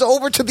stretches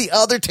over to the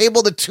other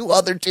table to two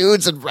other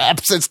dudes and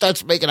raps and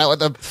starts making out with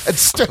them.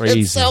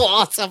 It's so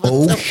awesome.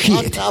 Oh,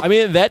 shit. I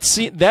mean, that's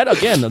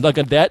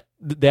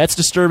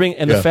disturbing.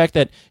 And the fact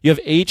that you have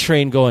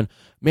A-Train going,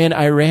 man,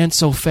 I ran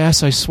so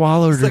fast, I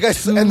swallowed her.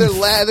 And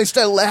they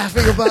start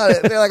laughing about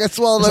it. They're like, I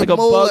swallowed like a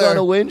bug on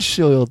a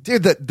windshield.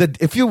 Dude,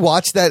 if you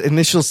watch that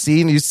initial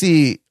scene, you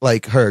see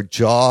like her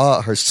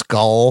jaw, her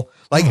skull,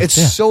 Like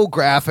it's so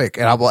graphic,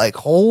 and I'm like,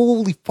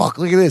 holy fuck,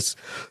 look at this.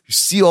 You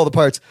see all the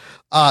parts.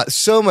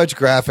 So much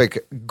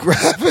graphic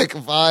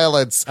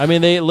violence. I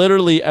mean, they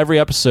literally every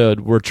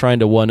episode were trying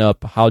to one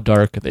up how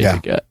dark they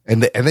could get,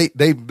 and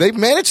they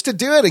managed to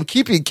do it and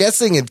keep you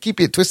guessing and keep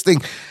you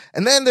twisting.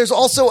 And then there's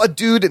also a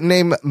dude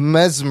named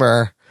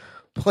Mesmer,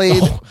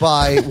 played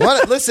by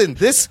one. Listen,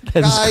 this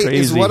guy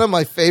is one of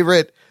my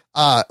favorite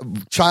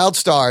child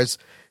stars,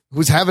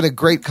 who's having a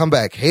great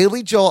comeback.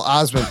 Haley Joel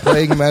Osment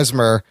playing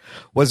Mesmer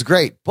was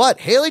great, but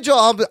Haley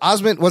Joel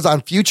Osment was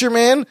on Future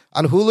Man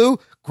on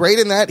Hulu. Great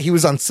in that. He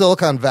was on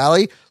Silicon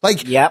Valley. Like,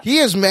 he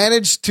has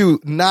managed to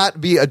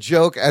not be a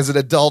joke as an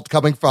adult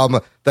coming from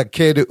the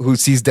kid who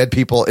sees dead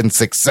people in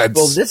Sixth Sense.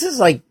 Well, this is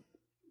like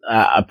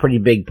a pretty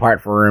big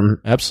part for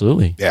him.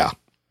 Absolutely. Yeah.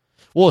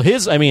 Well,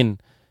 his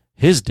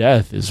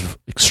death is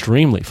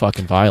extremely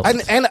fucking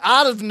violent. And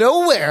out of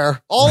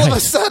nowhere, all of a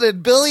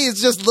sudden, Billy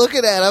is just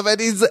looking at him,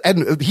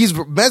 and he's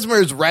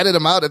Mesmer's ratted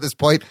him out at this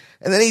point,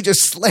 and then he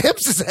just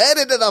slams his head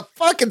into the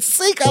fucking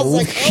sink. I was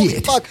like,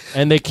 holy fuck.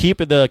 And they keep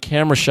the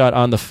camera shot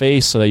on the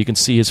face so that you can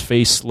see his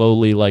face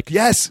slowly, like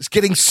it's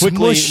getting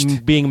quickly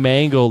smushed. being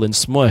mangled and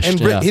smushed.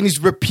 And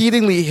he's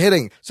repeatedly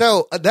hitting.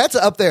 So that's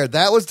up there.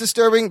 That was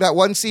disturbing. That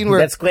one scene where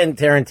that's Quentin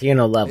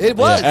Tarantino level. It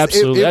was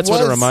absolutely. That's what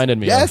it was. reminded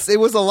me. Yes, it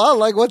was a lot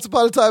like Once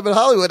Upon a Time in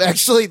Hollywood.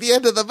 Actually, at the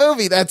end of the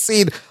movie, that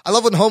scene. I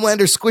love when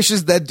Homelander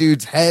squishes that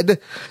dude's head,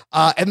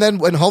 and then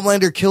when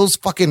Homelander kills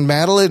fucking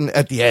Madeline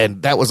at the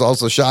end. That was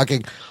also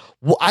shocking.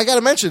 Well, I got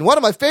to mention, one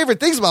of my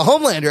favorite things about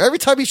Homelander, every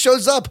time he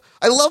shows up,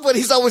 I love when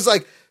he's always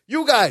like,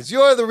 you guys,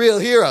 you're the real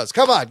heroes.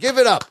 Come on, give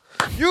it up.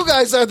 You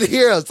guys are the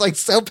heroes. Like,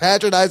 so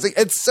patronizing.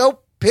 It's so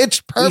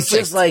pitch perfect. He's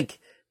just like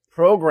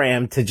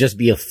programmed to just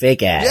be a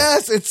fake ass.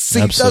 Yes,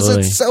 he does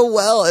it so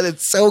well, and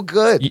it's so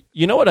good.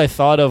 You know what I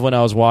thought of when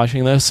I was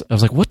watching this? I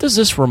was like, what does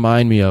this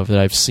remind me of that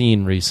I've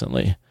seen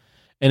recently?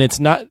 And it's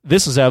not,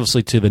 this is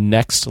obviously to the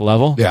next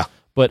level. Yeah.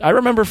 But I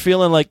remember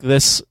feeling like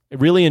this,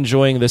 really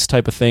enjoying this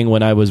type of thing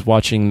when I was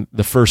watching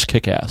the first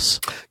Kick-Ass.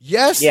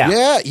 Yes, yeah,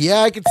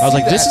 I could see I was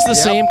like, that. this is the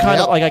same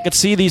kind of, like, I could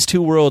see these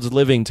two worlds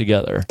living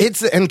together.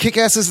 And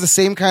Kick-Ass is the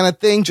same kind of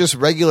thing, just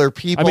regular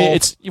people. I mean,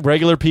 it's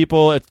regular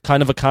people, it's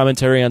kind of a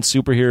commentary on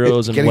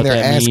superheroes and getting what their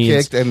that ass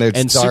means. kicked, and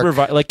it's dark.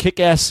 Like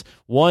Kick-Ass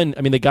 1,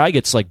 I mean, the guy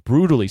gets, like,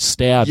 brutally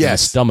stabbed in the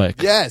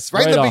stomach. Yes,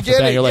 right in the off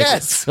beginning, bat. You're like,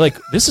 yes. you're like,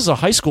 this is a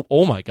high school,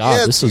 oh my God,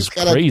 Yes, this is he's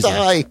gonna crazy.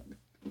 die.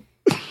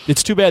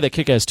 It's too bad that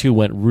Kick-Ass 2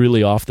 went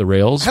really off the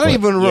rails. I don't but-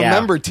 even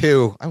remember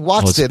 2. I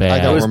watched it. bad.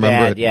 I don't It was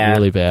remember bad, it. yeah.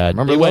 Really bad.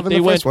 Remember loving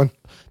the first one.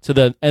 To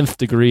the nth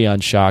degree on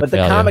shock But the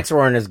value. comics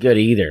weren't as good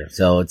either,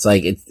 so it's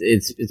like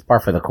it's par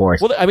for the course.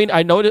 Well, I mean,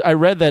 I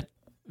read that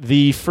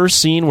the first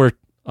scene where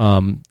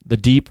the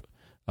Deep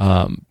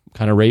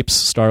kind of rapes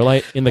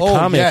Starlight in the Oh,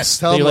 comics, yes.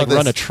 Tell they them like about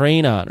run this. a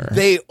train on her.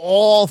 They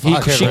all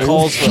fucking she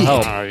calls for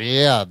help.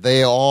 Yeah,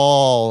 they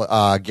all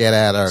get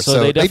at her.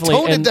 So they definitely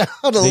toned it down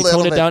a they little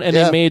toned bit. it down, and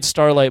Yeah. they made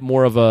Starlight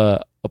more of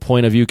a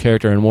point of view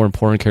character and more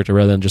important character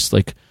rather than just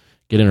like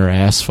getting her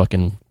ass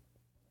fucking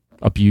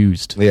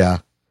abused. Yeah.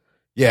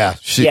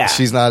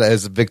 She's not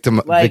as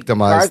victimized.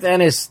 Garth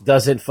Ennis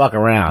doesn't fuck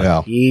around.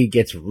 Yeah. He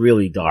gets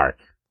really dark.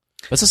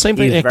 That's the same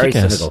thing He's in very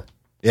Kick-Ass. cynical.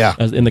 Yeah.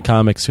 As in the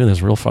comics too,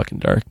 there's real fucking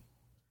dark.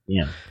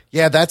 Yeah.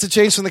 Yeah, that's a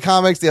change from the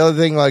comics. The other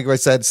thing, like I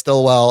said,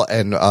 Stillwell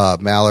and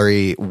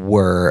Mallory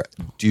were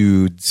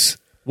dudes.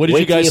 What did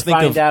Wait you guys till think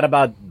find of? out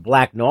about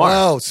Black Noir.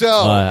 Oh,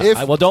 so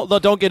if well,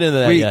 don't get into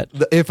that yet.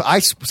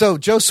 Joe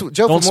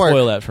Don't from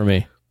spoil work that for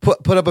me.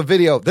 put up a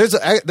video. There's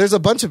a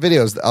bunch of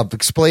videos of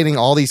explaining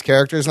all these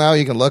characters now.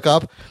 You can look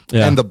up,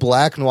 Yeah. and the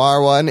Black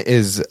Noir one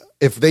is,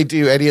 if they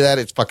do any of that,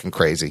 it's fucking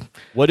crazy.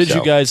 What did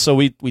you guys? So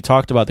we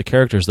talked about the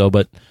characters though,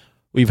 but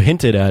we've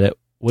hinted at it.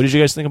 What did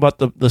you guys think about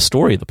the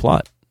story, the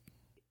plot?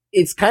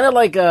 It's kind of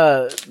like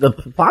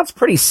the plot's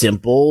pretty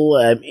simple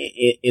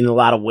in a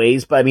lot of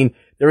ways, but I mean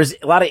there is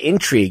a lot of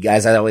intrigue,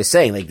 as I always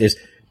say. Like it's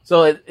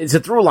a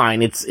through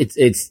line.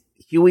 It's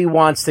Huey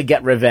wants to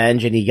get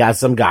revenge, and he got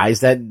some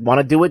guys that want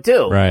to do it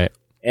too. Right.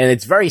 And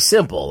it's very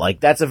simple. Like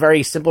that's a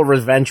very simple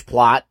revenge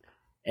plot.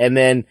 And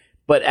then,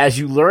 but as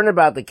you learn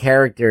about the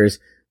characters,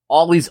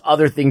 all these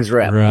other things are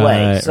at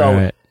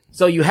play.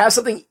 So you have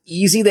something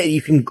easy that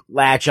you can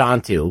latch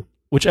onto.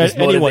 Which His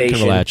anyone can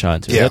motivation. latch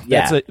onto. Yeah.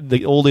 That's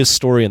the oldest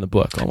story in the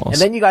book, almost. And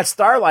then you got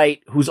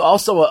Starlight, who's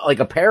also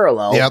a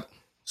parallel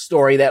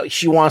story that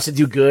she wants to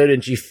do good,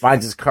 and she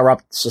finds this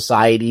corrupt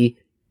society.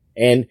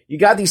 And you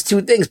got these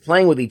two things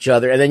playing with each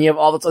other, and then you have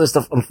all this other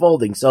stuff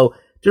unfolding. So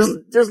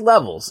there's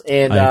levels,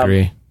 and I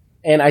agree.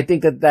 And I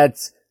think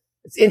it's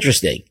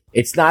interesting.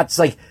 It's not just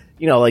like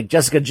like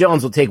Jessica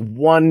Jones will take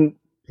one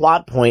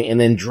plot point and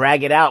then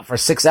drag it out for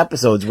 6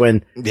 episodes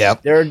when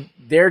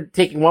they're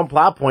taking one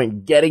plot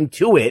point, getting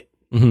to it.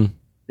 Mm-hmm.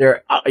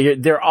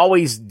 They're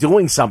always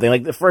doing something.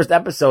 Like the first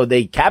episode,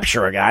 they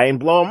capture a guy and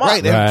blow him up.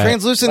 Right, and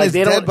Translucent is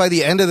dead by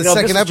the end of the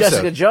second this is episode.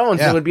 Jessica Jones.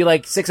 Yeah. It would be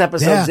like 6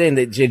 episodes in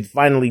that she'd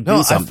finally do No,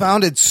 I something.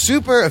 found it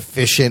super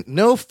efficient,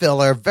 no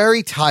filler,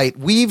 very tight,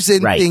 weaves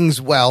in things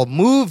well,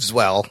 moves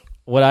well.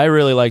 What I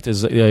really liked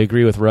is I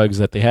agree with Ruggs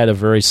that they had a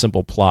very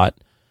simple plot,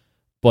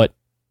 but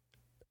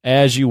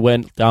as you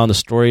went down the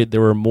story,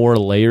 there were more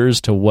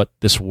layers to what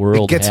this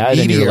world gets had,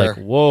 and you're meatier.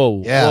 like,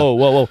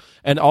 whoa.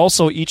 And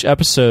also, each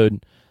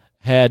episode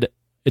had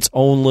its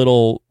own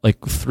little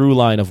like through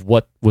line of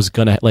what was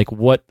gonna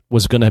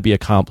be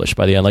accomplished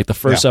by the end. Like the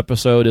first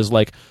episode is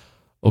like,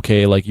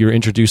 okay, like you're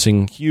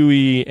introducing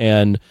Huey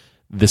and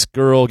this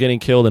girl getting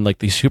killed, and like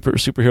these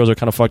superheroes are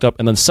kind of fucked up.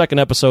 And then the second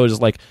episode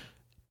is like,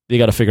 they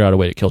got to figure out a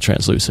way to kill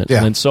Translucent,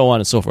 and then so on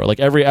and so forth. Like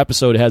every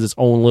episode has its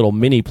own little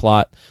mini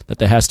plot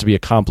that has to be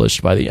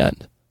accomplished by the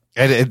end.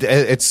 And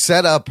it's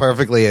set up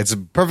perfectly. It's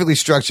perfectly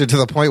structured to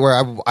the point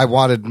where I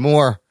wanted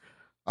more.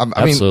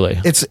 Absolutely.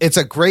 I mean, it's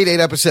a great 8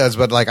 episodes,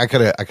 but like I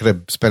could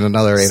have spent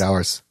another 8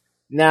 hours.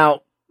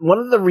 Now, one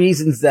of the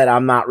reasons that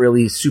I'm not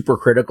really super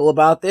critical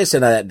about this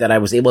and that I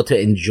was able to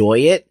enjoy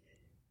it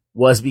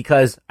was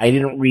because I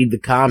didn't read the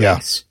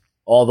comics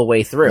all the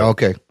way through.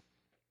 Okay.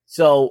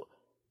 So,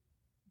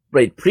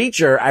 but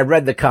Preacher, I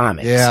read the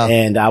comics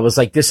and I was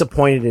like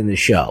disappointed in the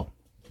show.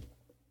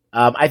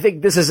 I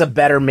think this is a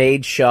better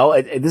made show.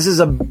 This is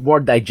a more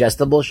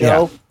digestible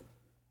show.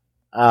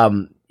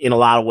 In a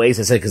lot of ways,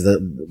 I said, because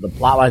the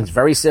plot line is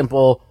very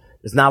simple.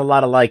 There's not a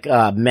lot of like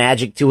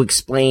magic to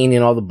explain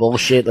and all the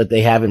bullshit that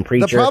they have in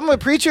Preacher. The problem with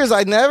Preacher is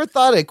I never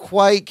thought it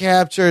quite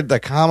captured the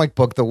comic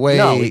book the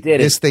way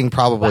this thing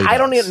probably does.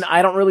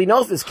 I don't really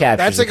know if this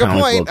captures. That's a good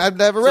point. I've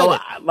never read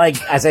it. Like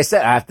as I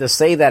said, I have to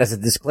say that as a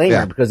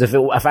disclaimer because if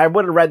I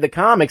would have read the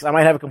comics, I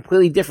might have a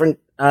completely different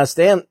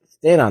stand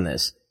on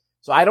this.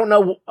 So I don't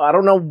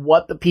know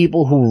what the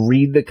people who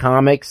read the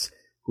comics,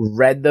 who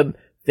read them,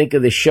 think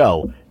of the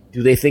show.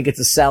 Do they think it's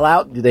a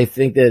sellout? Do they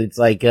think that it's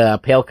like a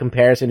pale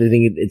comparison? Do they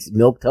think it's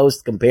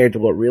milquetoast compared to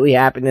what really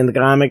happened in the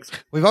comics?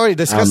 We've already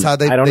discussed how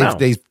they've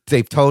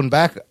toned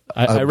back.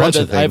 I haven't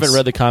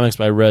read the comics,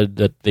 but I read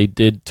that they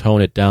did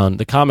tone it down.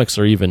 The comics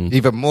are even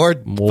more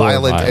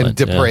violent and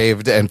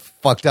depraved and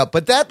fucked up.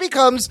 But that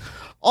becomes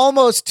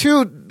almost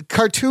too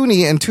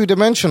cartoony and two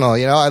dimensional.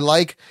 You know, I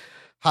like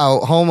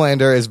how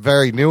Homelander is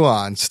very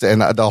nuanced,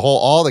 and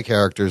all the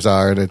characters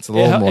are, and it's a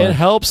little more. It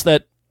helps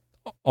that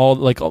a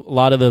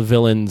lot of the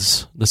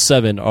villains, the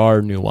 7,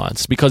 are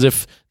nuanced, because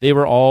if they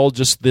were all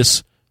just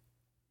this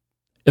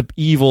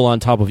evil on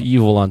top of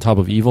evil on top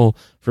of evil,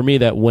 for me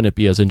that wouldn't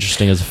be as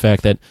interesting as the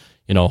fact that,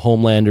 you know,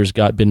 Homelander's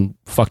been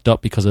fucked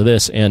up because of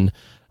this, and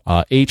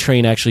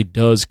A-Train actually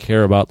does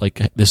care about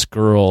like this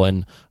girl,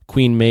 and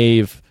Queen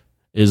Maeve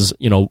is,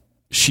 you know,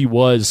 she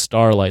was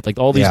Starlight, like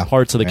all these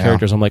parts of the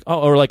characters. I'm like,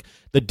 or like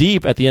the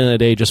Deep at the end of the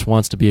day just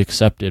wants to be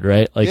accepted,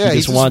 right? Like he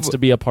just wants to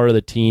be a part of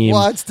the team.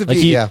 Wants to like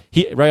be,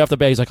 he right off the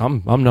bat he's like,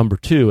 I'm number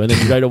 2, and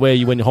then right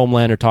away when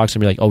Homelander talks to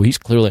him, you're like, oh, he's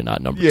clearly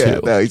not number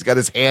 2. No, he's got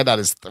his hand on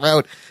his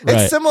throat. Right.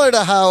 It's similar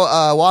to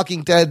how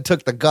Walking Dead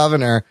took the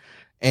Governor,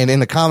 and in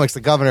the comics,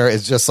 the Governor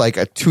is just like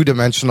a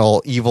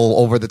 2-dimensional evil,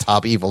 over the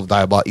top evil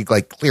diabolic,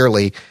 like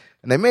clearly,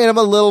 and they made him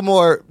a little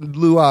more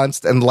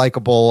nuanced and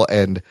likable,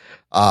 and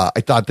I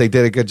thought they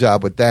did a good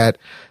job with that.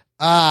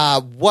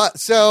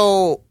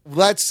 So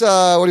let's,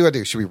 what do you want to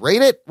do? Should we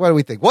rate it? What do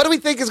we think? What do we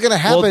think is going to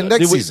happen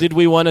next season? Did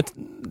we want to,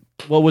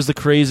 what was the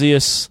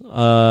craziest,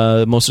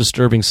 most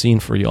disturbing scene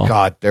for y'all?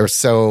 God, there's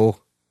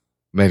so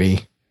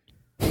many.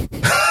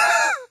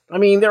 I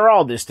mean, they're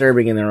all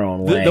disturbing in their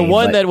own way. The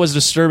one that was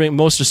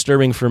most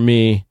disturbing for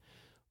me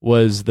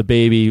was the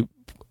baby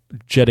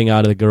jetting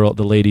out of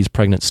the lady's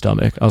pregnant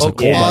stomach. I was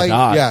like, oh my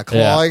God. Yeah,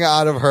 clawing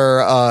out of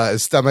her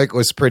stomach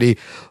was pretty.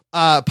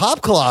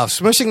 Popclaw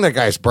smushing that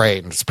guy's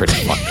brain is pretty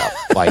fucked up.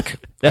 Like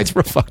that's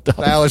fucked up.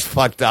 That was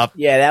fucked up.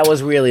 Yeah, that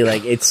was really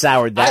like it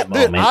soured that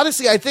moment. Dude,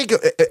 honestly, I think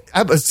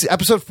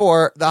episode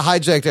 4, the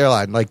hijacked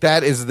airline, like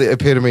that is the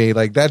epitome.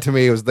 Like that to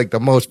me was like the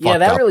most. Yeah, fucked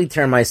that up really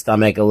turned my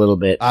stomach a little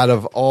bit out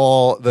of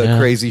all the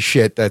crazy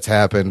shit that's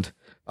happened.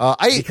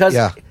 Because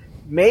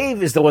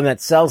Maeve is the one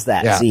that sells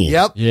that scene.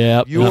 Yep.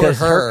 You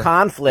because were her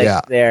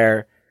conflict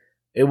there.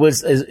 It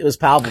was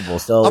palpable.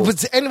 So,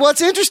 and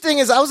what's interesting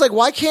is I was like,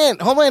 why can't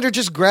Homelander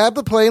just grab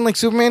the plane like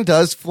Superman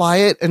does, fly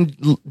it,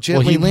 and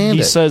gently land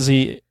it? He says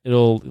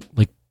it'll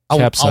like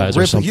capsize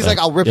or something. He's like,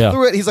 I'll rip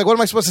through it. He's like, what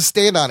am I supposed to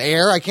stand on?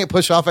 Air? I can't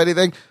push off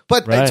anything.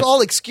 But it's all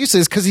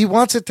excuses because he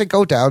wants it to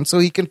go down so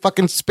he can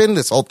fucking spin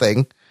this whole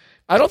thing.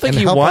 I don't think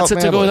he wants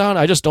it to go down.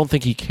 I just don't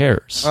think he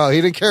cares. Oh,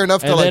 he didn't care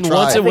enough to like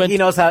try. I think he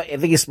knows how. I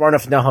think he's smart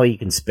enough to know how he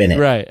can spin it.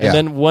 Right, and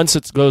then once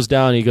it goes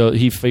down,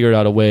 he figured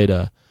out a way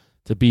to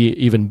be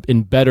even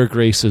in better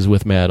graces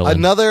with Madeline.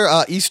 Another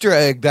Easter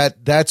egg,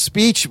 that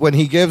speech when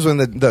he gives when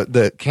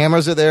the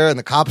cameras are there and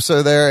the cops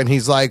are there and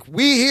he's like,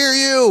 we hear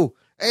you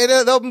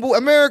and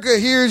America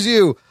hears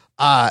you.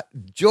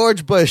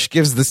 George Bush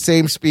gives the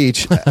same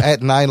speech at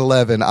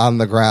 9/11 on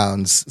the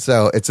grounds.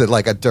 So it's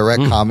like a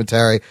direct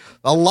commentary.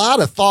 A lot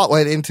of thought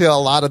went into a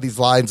lot of these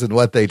lines and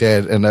what they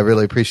did, and I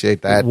really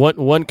appreciate that.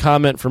 One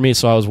comment for me,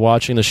 so I was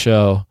watching the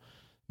show,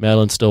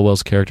 Madeline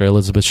Stillwell's character,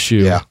 Elizabeth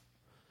Shue. Yeah.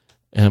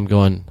 And I'm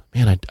going,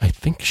 man, I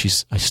think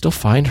I still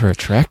find her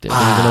attractive,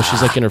 even though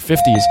she's like in her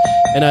 50s.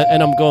 And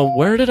I'm going,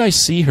 where did I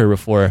see her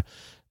before?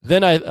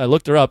 Then I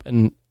looked her up,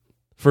 and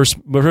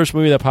first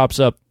movie that pops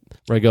up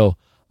where I go,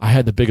 I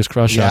had the biggest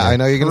crush on her. I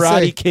know you're going to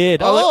say Karate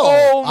Kid. I was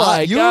like, oh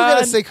my you God. were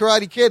going to say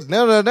Karate Kid.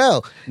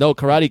 No. No,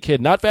 Karate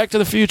Kid. Not Back to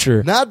the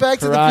Future. Not Back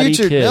to the Karate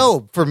Future. Kid.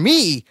 No, for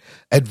me,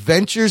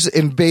 Adventures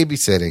in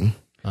Babysitting.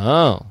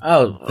 Oh,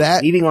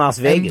 Leaving Las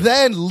Vegas. And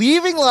then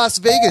Leaving Las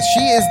Vegas.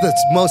 She is the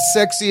most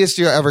sexiest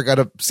you're ever going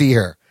to see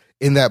her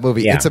in that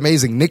movie. Yeah. It's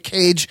amazing. Nick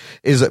Cage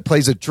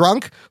plays a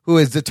drunk who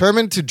is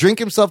determined to drink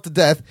himself to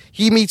death.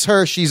 He meets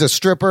her. She's a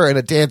stripper and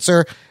a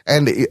dancer.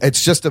 And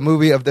it's just a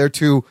movie of their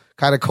two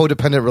kind of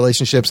codependent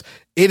relationships.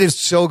 It is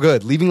so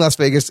good. Leaving Las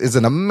Vegas is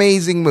an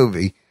amazing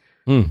movie.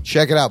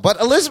 Check it out. But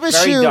Elizabeth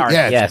Very Shue, dark,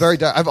 it's yes. very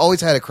dark. I've always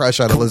had a crush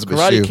on Elizabeth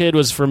Karate Shue. Kid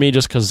was for me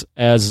just because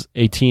as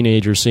a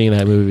teenager seeing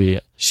that movie.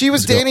 She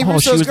was I go, Danny she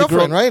Russo's was the girl-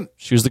 girlfriend, right?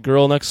 She was the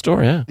girl next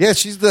door, yeah. Yeah,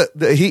 she's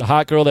the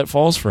hot girl that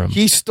falls for him.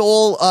 He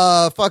stole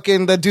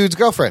fucking the dude's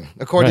girlfriend,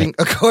 according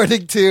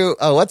to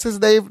what's his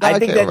name? I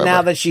think can't that remember.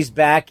 now that she's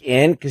back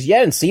in, because you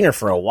haven't seen her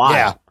for a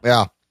while.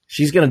 Yeah.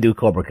 She's going to do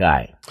Cobra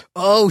Kai.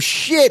 Oh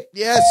shit!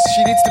 Yes,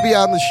 she needs to be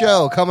on the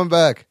show. Coming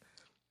back.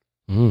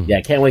 Yeah,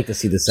 I can't wait to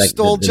see the second.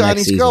 Stole the next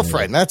Johnny's season.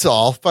 girlfriend. That's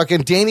all.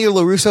 Fucking Daniel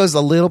LaRusso is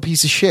a little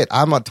piece of shit.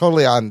 I'm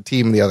totally on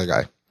team the other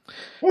guy.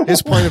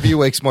 His point of view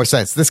makes more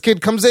sense. This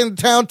kid comes into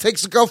town,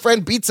 takes a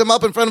girlfriend, beats him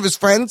up in front of his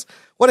friends.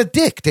 What a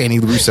dick Danny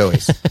LaRusso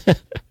is.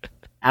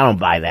 I don't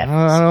buy that.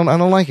 I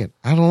don't like it.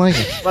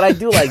 But I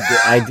do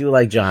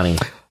like Johnny.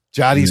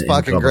 Johnny's in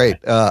fucking Cobra great.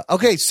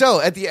 Okay,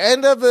 so at the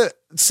end of the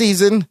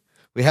season,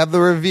 we have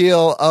the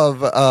reveal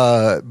of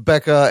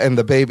Becca and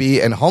the baby,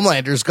 and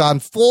Homelander's gone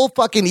full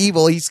fucking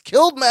evil. He's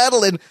killed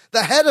Madeline,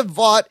 the head of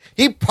Vought.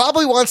 He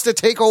probably wants to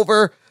take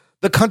over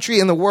the country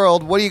and the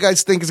world. What do you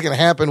guys think is going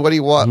to happen? What do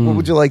you want? What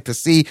would you like to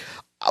see?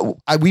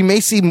 I'd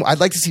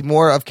like to see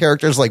more of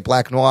characters like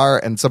Black Noir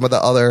and some of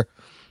the other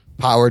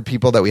powered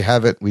people that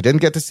we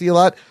didn't get to see a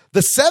lot.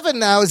 The 7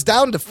 now is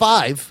down to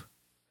 5.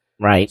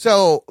 Right.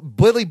 So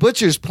Billy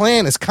Butcher's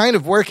plan is kind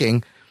of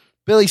working.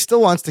 Billy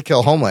still wants to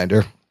kill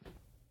Homelander.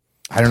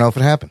 I don't know if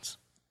it happens.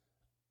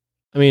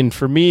 I mean,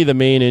 for me, the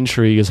main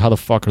intrigue is how the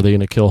fuck are they going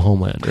to kill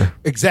Homelander?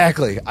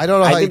 Exactly. I don't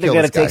know how I you think they're kill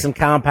going this to take guy. some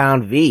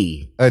Compound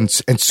V. And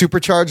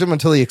supercharge him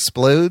until he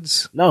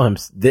explodes. No,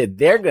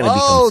 they're going to.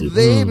 Oh,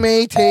 they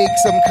may take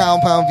some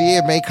Compound V.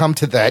 It may come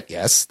to that.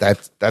 Yes,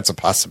 that's a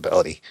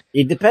possibility.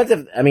 It depends.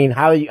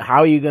 How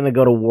are you going to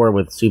go to war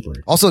with Super?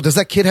 Also, does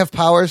that kid have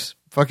powers?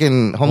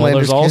 Fucking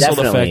Homelander's Well, there's kid?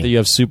 also Definitely. the fact that you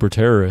have super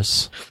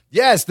terrorists.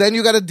 Yes, then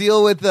you got to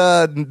deal with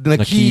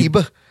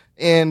Nakib.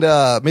 And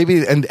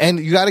maybe and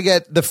you got to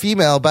get the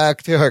female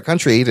back to her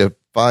country to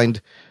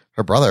find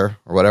her brother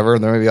or whatever.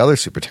 And there may be other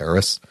super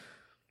terrorists.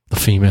 The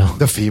female.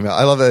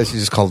 I love that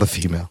she's just called the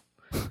female.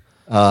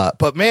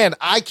 But man,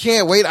 I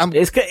can't wait.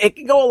 It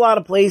can go a lot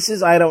of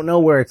places. I don't know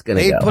where it's going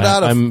to go.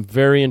 I'm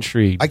very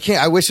intrigued.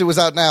 I wish it was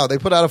out now. They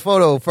put out a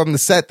photo from the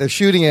set. They're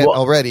shooting it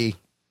already.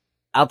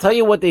 I'll tell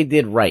you what they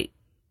did right.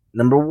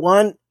 Number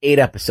 1, 8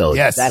 episodes.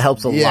 Yes. That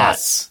helps a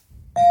Yes.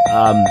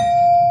 lot.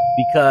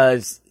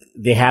 Because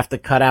they have to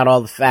cut out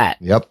all the fat.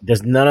 Yep.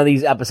 There's none of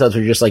these episodes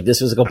where you're just like,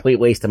 this was a complete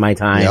waste of my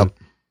time. Yep.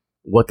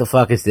 What the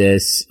fuck is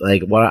this?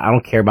 Like, what? I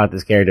don't care about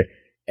this character.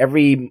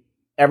 Every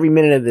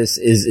minute of this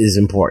is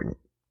important,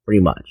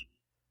 pretty much.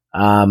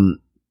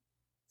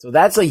 So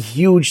that's a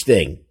huge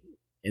thing.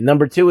 And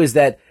number 2 is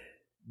that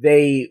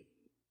they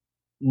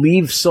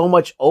leave so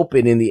much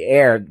open in the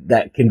air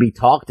that can be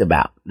talked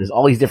about. There's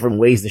all these different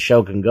ways the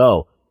show can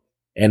go.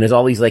 And there's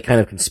all these like kind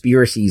of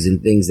conspiracies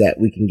and things that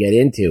we can get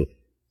into.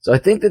 So I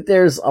think that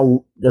there's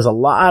a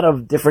lot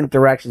of different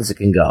directions it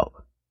can go.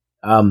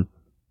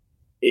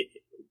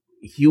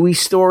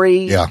 Huey's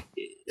story,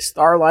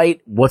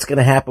 Starlight, what's going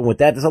to happen with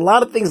that? There's a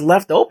lot of things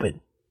left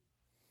open.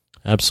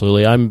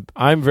 Absolutely.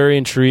 I'm very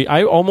intrigued.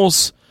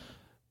 The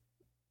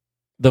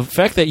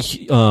fact that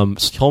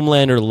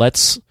Homelander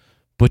lets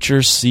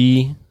Butcher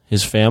see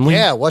his family.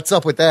 Yeah, what's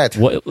up with that?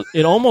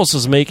 It almost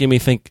is making me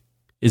think,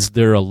 is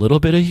there a little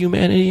bit of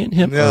humanity in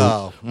him?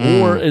 No.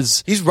 Or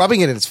is he's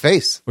rubbing it in his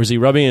face? Or is he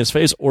rubbing it in his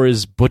face? Or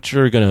is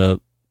Butcher gonna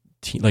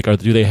are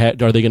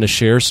they gonna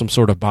share some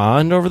sort of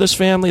bond over this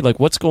family? Like,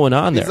 what's going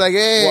on there? He's like,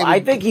 hey. Well,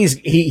 I think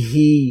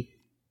he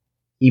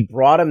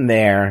brought him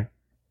there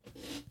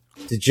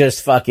to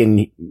just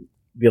fucking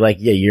be like,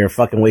 yeah, you're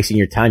fucking wasting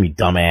your time, you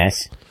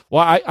dumbass.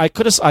 Well,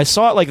 I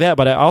saw it like that,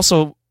 but I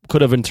also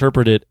could have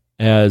interpreted it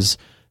as,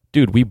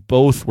 dude, we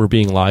both were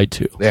being lied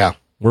to. Yeah.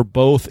 We're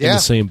both in the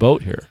same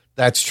boat here.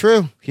 That's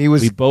true.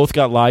 We both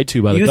got lied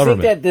to by the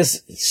government. Do you think that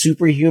this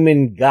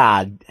superhuman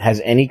god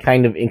has any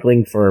kind of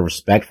inkling for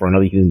respect for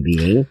another human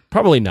being?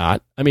 Probably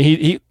not. I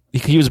mean,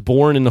 he was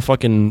born in the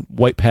fucking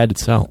white padded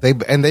cell. They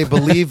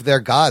believe they're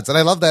gods. And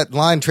I love that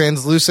line.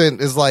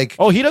 Translucent is like,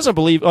 oh, he doesn't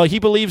believe. He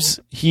believes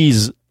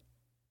he's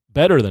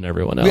better than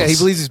everyone else. Yeah, he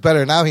believes he's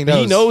better. Now he knows.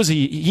 He knows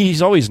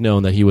he's always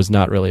known that he was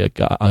not really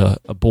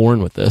a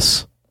born with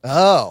this.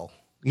 Oh.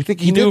 You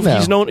think he knew?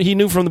 He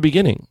knew from the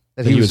beginning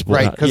that he was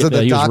right because of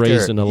the he doctor. was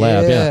raised in the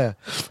lab. Yeah.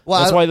 Well,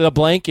 that's why the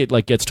blanket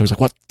gets to him. He's like,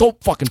 "What?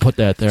 Don't fucking put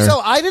that there." So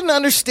I didn't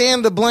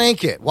understand the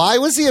blanket. Why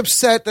was he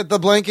upset that the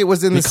blanket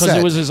was in the set? Because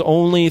it was his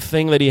only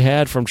thing that he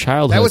had from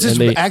childhood. That was his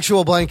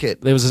actual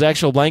blanket. It was his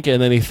actual blanket,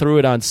 and then he threw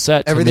it on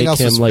set. Everything to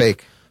make else him was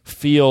fake.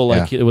 Feel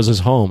like it was his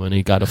home, and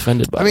he got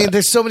offended by it. I mean,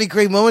 there's so many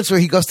great moments where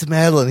he goes to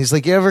Madeline. He's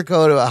like, you ever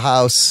go to a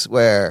house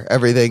where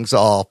everything's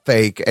all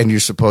fake and you're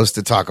supposed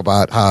to talk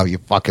about how you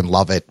fucking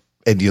love it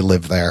and you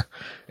live there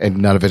and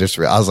none of it is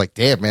real? I was like,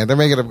 damn, man, they're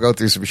making him go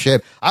through some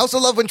shit. I also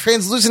love when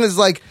Translucent is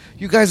like,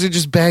 you guys are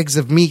just bags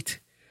of meat.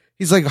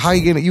 He's like, how are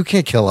you gonna, you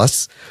can't kill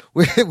us.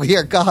 We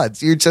are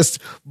gods. You're just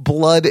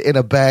blood in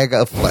a bag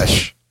of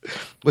flesh,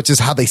 which is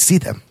how they see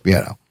them, you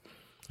know.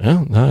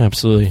 Yeah, no,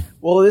 absolutely.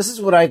 Well, this is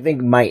what I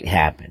think might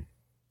happen.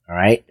 All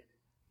right.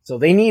 So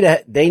they need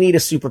a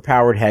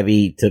superpowered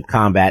heavy to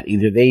combat.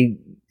 Either they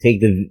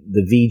take the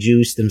V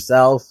juice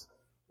themselves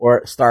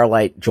or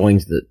Starlight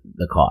joins the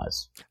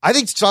cause. I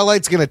think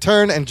Starlight's going to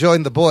turn and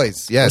join the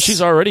boys. Yes. Well,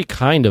 she's already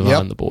kind of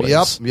on the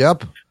boys.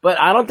 Yep.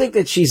 But I don't think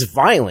that she's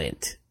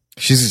violent.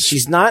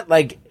 She's not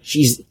like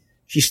she's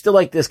still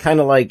like this kind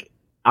of like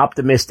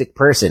optimistic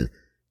person.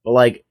 But,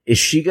 like, is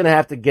she going to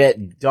have to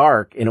get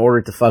dark in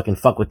order to fucking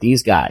fuck with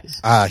these guys?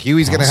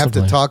 Huey's going to have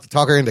to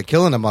talk her into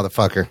killing a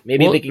motherfucker.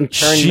 Maybe they can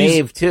turn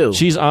Maeve, too.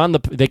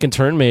 They can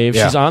turn Maeve.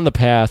 Yeah. She's on the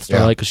path,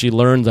 because she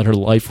learned that her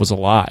life was a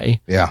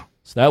lie. Yeah.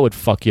 So that would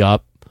fuck you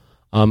up.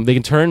 They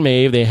can turn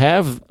Maeve. They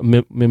have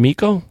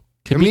Kimiko,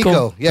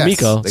 yes.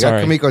 Kimiko, they got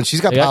Kimiko, and she's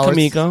got powers.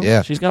 Kimiko.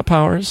 Yeah. She's got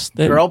powers.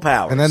 Girl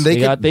powers. And then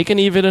they can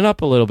even it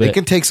up a little bit. They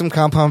can take some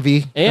Compound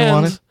V.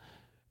 And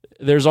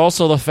there's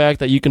also the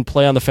fact that you can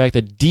play on the fact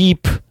that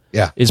Deep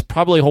is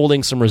probably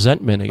holding some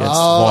resentment against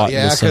Vought.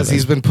 Yeah, because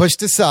he's been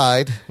pushed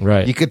aside.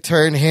 Right. You could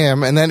turn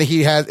him, and then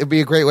it'd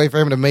be a great way for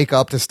him to make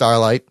up to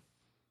Starlight.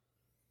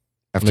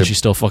 And then she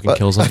still fucking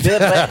kills him.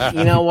 But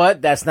you know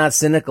what? That's not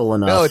cynical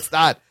enough. No, it's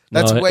not.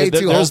 That's way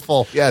too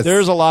hopeful. Yes.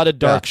 There's a lot of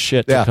dark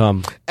shit to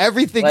come.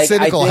 Everything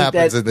cynical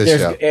happens in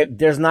this show.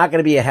 There's not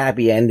going to be a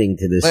happy ending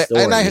to this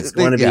story. It's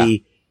going to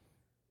be...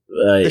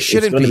 it's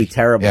going to be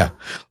terrible.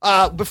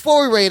 Yeah.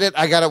 Before we rate it,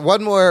 I got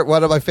one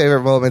of my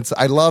favorite moments.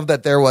 I love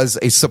that there was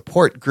a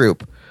support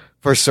group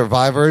for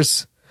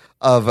survivors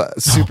of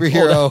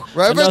superhero.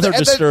 Another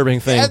disturbing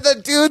thing. And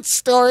the dude's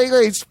story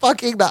where he's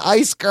fucking the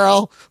ice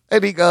girl,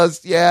 and he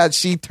goes, "Yeah,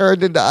 she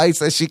turned into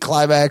ice as she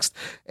climaxed,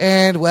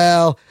 and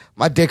well,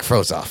 my dick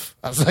froze off."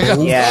 I was like,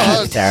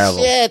 "Oh, terrible."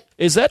 Shit.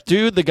 Is that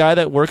dude the guy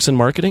that works in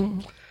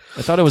marketing?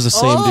 I thought it was the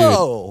same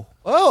dude.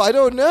 Oh, I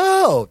don't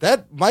know.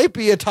 That might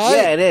be a tie.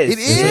 Yeah, it is. It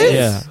is?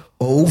 Yeah.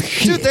 Oh,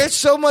 shit. Dude, there's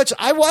so much.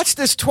 I watched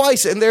this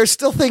twice, and there's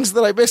still things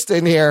that I missed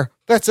in here.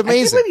 That's amazing.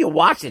 I can't believe you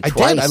watched it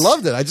twice. I did. I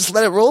loved it. I just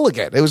let it roll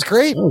again. It was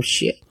great. Oh,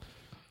 shit.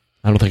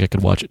 I don't think I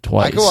could watch it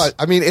twice.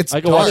 I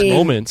can watch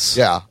moments.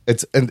 Yeah. I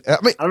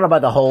don't know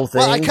about the whole thing.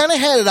 Well, I kind of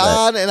had it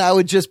on, and I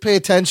would just pay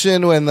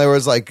attention when there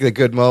was, like, the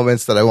good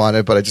moments that I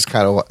wanted, but I just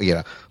kind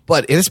of,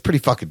 But it is pretty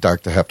fucking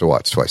dark to have to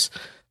watch twice.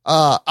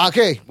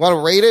 Okay. Want to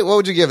rate it? What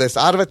would you give this?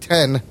 Out of a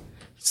 10,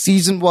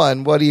 season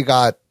 1, what do you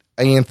got,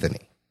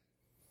 Anthony?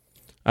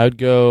 I would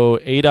go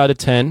 8 out of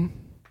 10,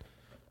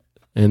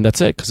 and that's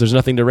it, because there's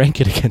nothing to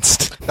rank it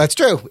against. That's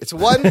true. It's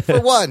 1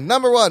 for 1.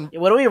 Number 1.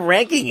 What are we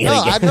ranking it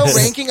No, against? I'm no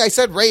ranking. I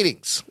said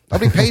ratings.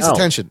 Nobody pays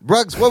attention.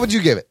 Bruggs, what would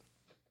you give it?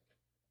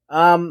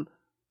 I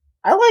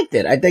liked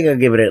it. I think I'll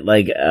give it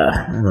I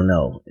don't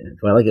know.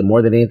 Do I like it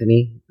more than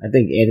Anthony? I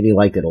think Anthony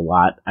liked it a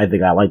lot. I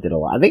think I liked it a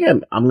lot. I think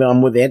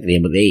I'm with Anthony.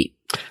 I'm with 8.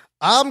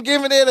 I'm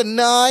giving it a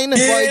 9.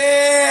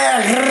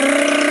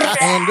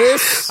 And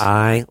this,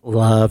 I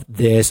love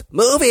this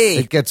movie.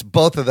 It gets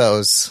both of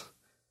those.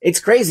 It's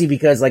crazy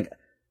because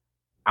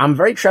I'm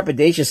very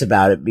trepidatious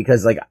about it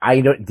because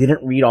I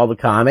didn't read all the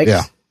comics.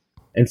 Yeah.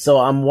 And so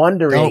I'm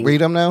wondering. Don't read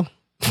them now?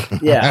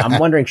 Yeah. I'm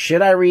wondering,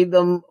 should I read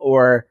them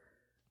or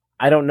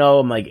I don't know.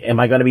 I'm am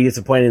I going to be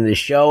disappointed in the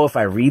show if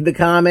I read the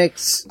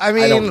comics? I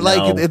mean,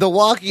 The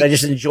Walking... Should I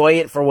just enjoy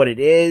it for what it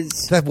is?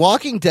 The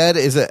Walking Dead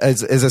is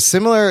a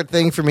similar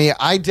thing for me.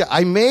 I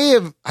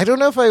don't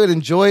know if I would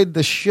enjoyed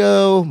the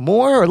show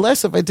more or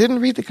less if I didn't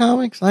read the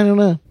comics. I don't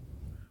know.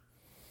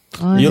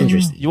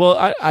 Interesting.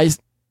 Well,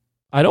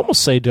 I'd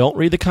almost say don't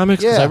read the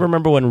comics because I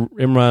remember when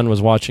Imran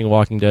was watching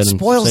Walking Dead and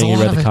saying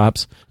he read the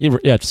cops.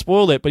 It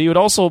spoiled it, but he would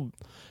also...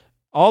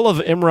 All of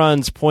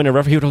Imran's point of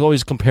reference, he would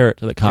always compare it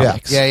to the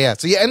comics. Yeah.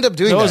 So you end up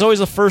doing that. It was always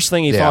the first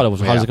thing he thought of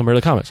was, how does it compare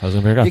to the comics? How does it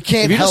compare to the comics? You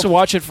can't if you just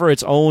watch it for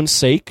its own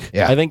sake,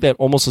 I think that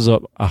almost is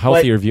a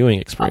healthier viewing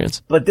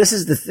experience. But this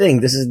is the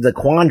thing. This is the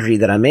quandary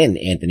that I'm in,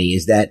 Anthony,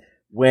 is that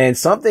when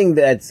something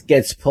that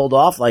gets pulled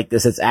off like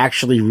this, it's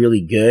actually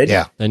really good.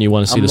 Yeah. Then you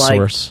want to see the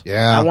source.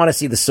 Yeah. I want to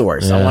see the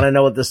source. Yeah. I want to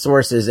know what the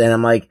source is. And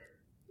I'm like,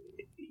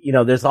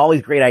 there's all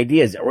these great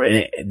ideas.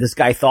 This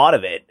guy thought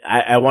of it.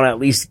 I want to at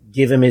least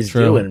give him his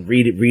due and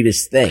read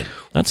his thing.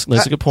 That's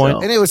a good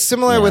point. And it was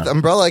similar with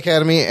Umbrella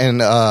Academy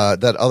and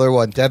that other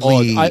one,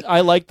 Deadly.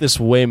 I like this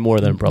way more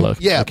than Umbrella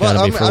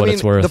Academy for what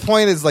it's worth. The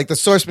point is like the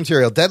source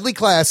material, Deadly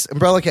Class,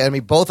 Umbrella Academy,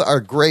 both are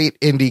great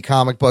indie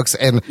comic books,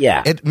 and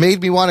it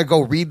made me want to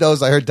go read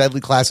those. I heard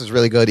Deadly Class is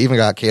really good, even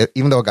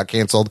though it got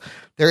canceled.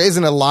 There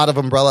isn't a lot of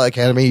Umbrella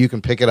Academy. You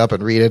can pick it up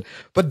and read it.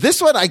 But this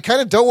one, I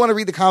kind of don't want to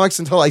read the comics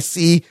until I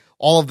see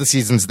all of the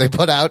seasons they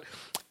put out.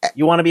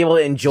 You want to be able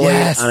to enjoy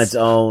it on its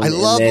own. I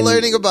love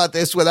learning about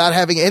this without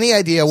having any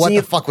idea what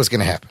the fuck was going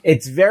to happen.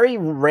 It's very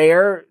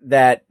rare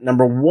that,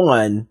 number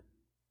one,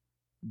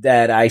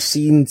 that I've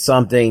seen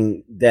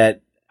something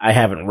that I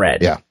haven't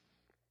read. Yeah.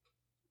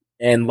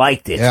 And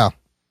liked it. Yeah.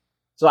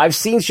 So I've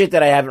seen shit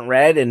that I haven't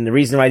read, and the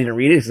reason why I didn't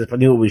read it is because I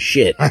knew it was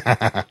shit.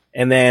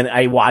 And then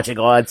I watch it,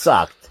 it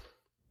sucked.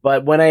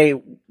 But when I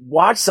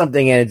watch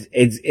something and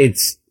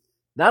it's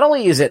not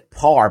only is it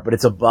par, but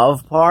it's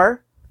above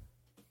par,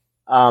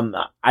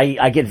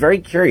 I get very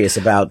curious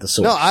about the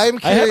source. No, I'm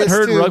curious. I haven't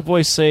heard Rug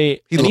Boy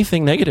say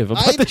anything negative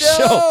about the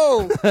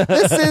show.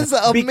 This is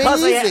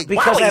amazing.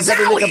 Because I have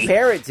something to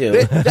compare it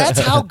to. That's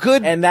how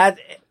good.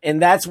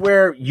 And that's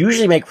where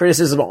usually my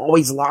criticism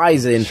always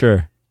lies in.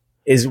 Sure.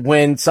 Is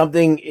when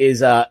something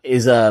is a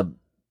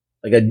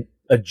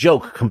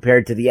joke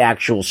compared to the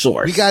actual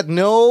source. We got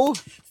no.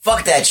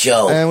 Fuck that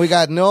show. And we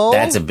got no.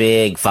 That's a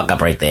big fuck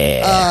up right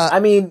there. I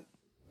mean,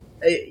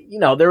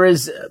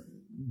 there's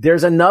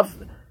enough.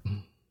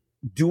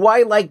 Do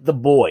I like the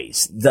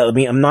boys?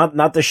 I'm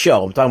not the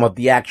show. I'm talking about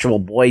the actual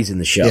boys in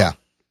the show. Yeah.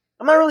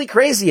 I'm not really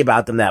crazy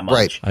about them that much.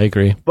 Right. I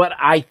agree. But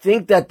I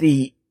think that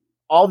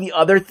all the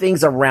other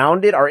things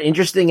around it are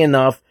interesting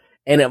enough,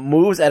 and it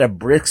moves at a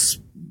brisk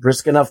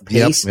enough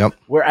pace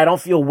where I don't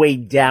feel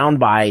weighed down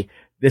by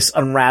this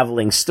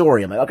unraveling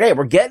story. I'm like, okay,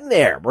 we're getting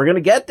there. We're going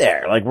to get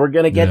there. Like, we're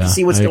going to get to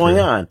see what's going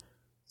on.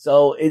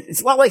 So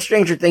it's a lot like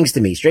Stranger Things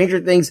to me. Stranger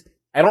Things,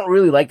 I don't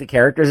really like the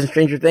characters in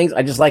Stranger Things.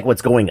 I just like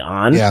what's going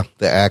on. Yeah,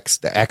 the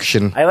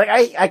action.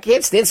 I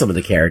can't stand some of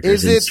the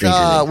characters. Is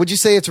it, would you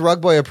say it's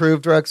Rug Boy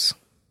approved, Rex?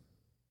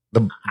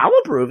 I'll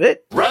approve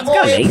it. Rug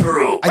Boy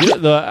approved.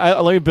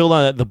 Let me build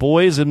on it. The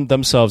boys in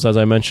themselves, as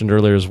I mentioned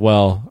earlier as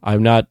well,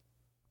 I'm not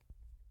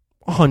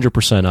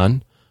 100%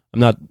 on. I'm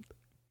not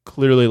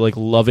clearly like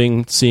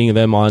loving seeing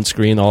them on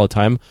screen all the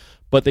time,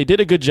 but they did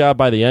a good job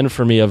by the end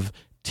for me of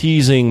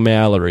teasing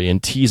Mallory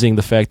and teasing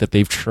the fact that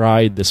they've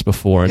tried this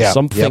before and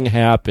something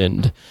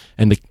happened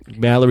and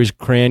Mallory's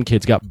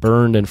grandkids got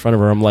burned in front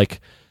of her. I'm like,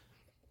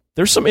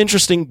 there's some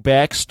interesting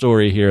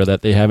backstory here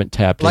that they haven't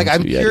tapped into.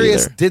 I'm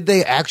curious, did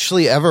they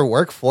actually ever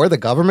work for the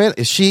government?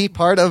 Is she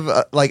part of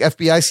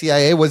FBI,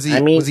 CIA? Was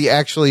he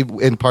actually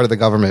in part of the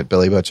government,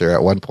 Billy Butcher,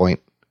 at one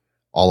point?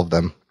 All of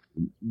them.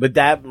 But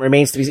that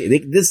remains to be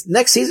seen. This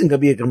next season could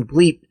be a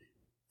complete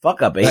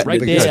fuck up. That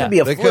could be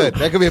a fluke.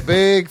 That could be a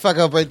big fuck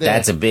up right there.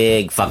 That's a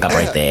big fuck up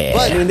right there.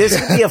 But, this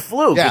could be a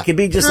fluke. It could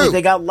be just like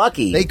they got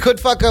lucky. They could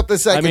fuck up the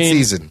second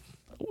season.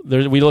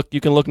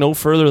 You can look no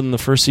further than the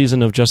first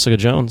season of Jessica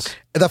Jones.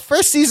 The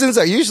first seasons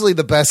are usually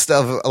the best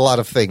of a lot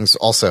of things.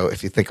 Also,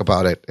 if you think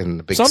about it in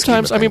the big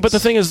sometimes, scheme of things. but the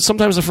thing is,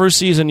 sometimes the first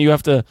season you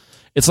have to.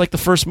 It's like the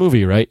first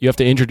movie, right? You have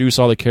to introduce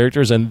all the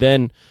characters, and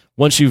then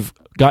once you've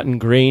gotten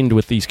ingrained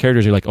with these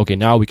characters, you're like, okay,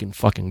 now we can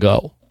fucking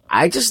go.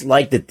 I just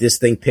like that this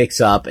thing picks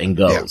up and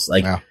goes.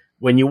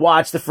 When you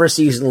watch the first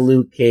season of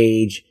Luke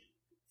Cage,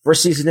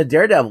 first season of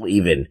Daredevil,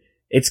 even.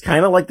 It's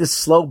kind of like this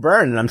slow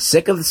burn, and I'm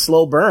sick of the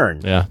slow burn.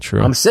 Yeah, true.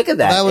 I'm sick of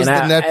that. That was the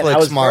Netflix I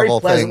was Marvel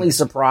very pleasantly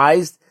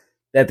surprised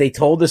that they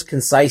told this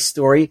concise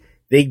story.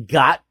 They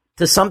got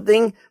to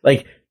something.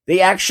 Like,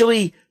 they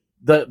actually,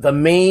 the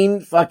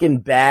main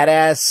fucking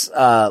badass,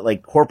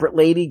 corporate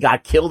lady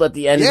got killed at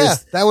the end of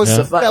this. That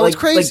was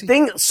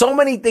crazy. So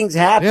many things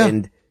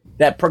happened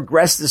that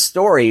progressed the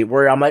story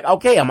where I'm like,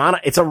 okay,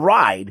 it's a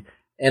ride,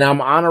 and I'm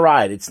on a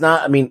ride. It's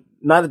not,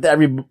 not that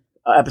every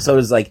episode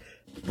is like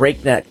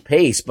breakneck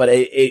pace, but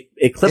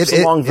it clips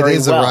along very well. It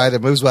is a ride.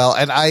 It moves well.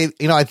 And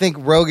I think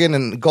Rogan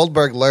and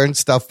Goldberg learned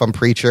stuff from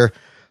Preacher.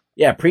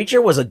 Yeah,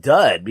 Preacher was a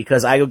dud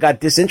because I got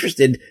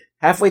disinterested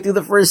halfway through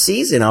the first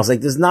season. I was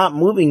like, this is not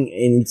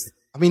moving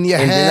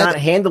they're not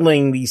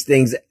handling these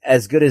things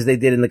as good as they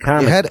did in the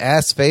comics. You had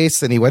Ass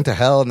Face and he went to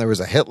hell and there was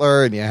a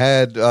Hitler and you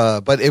had,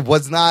 but it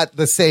was not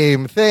the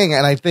same thing.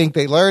 And I think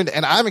they learned,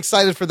 and I'm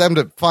excited for them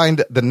to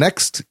find the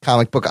next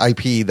comic book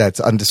IP that's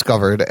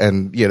undiscovered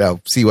and,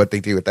 see what they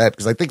do with that.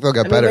 Cause I think they'll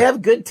get better. They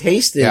have good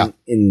taste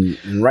in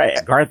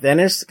Garth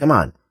Ennis. Come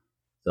on.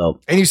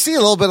 And you see a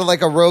little bit of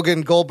like a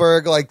Rogan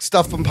Goldberg, like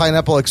stuff from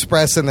Pineapple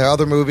Express and their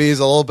other movies,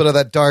 a little bit of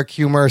that dark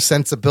humor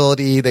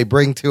sensibility they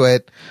bring to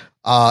it.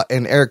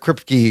 And Eric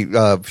Kripke,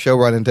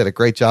 showrunner, did a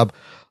great job.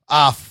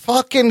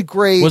 Fucking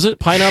great. Was it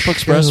Pineapple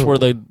Express where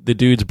the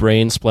dude's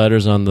brain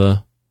splatters on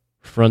the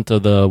front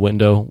of the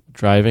window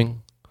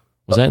driving?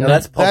 Was that? No,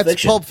 that's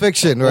Pulp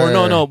Fiction. Right?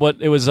 Or no,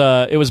 but it was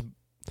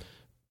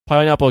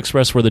Pineapple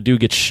Express where the dude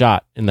gets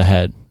shot in the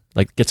head,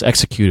 like gets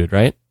executed,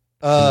 right?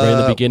 right in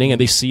the beginning, and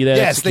they see that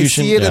Yes,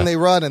 execution. they see it and they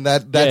run, and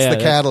that's the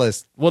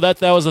catalyst. Well,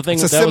 that was the thing.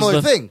 It's a that was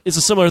similar the- thing. It's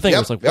a similar thing.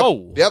 Yep, it's like, yep,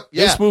 whoa, yep,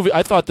 yeah. This movie.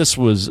 I thought this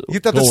was. You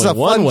thought this was a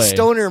one fun way.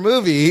 stoner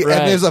movie, Right.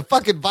 and there's a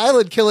fucking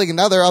violent killing, and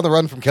now they're on the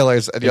run from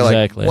killers, and you're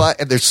Exactly. like,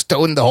 what? And they're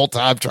stoned the whole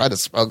time trying to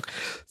smoke.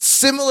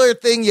 Similar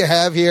thing you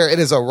have here. It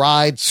is a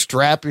ride.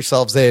 Strap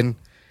yourselves in.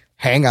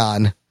 Hang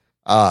on.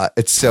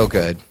 It's so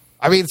good.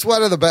 I mean, it's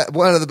one of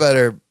the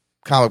better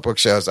comic book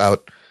shows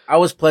out I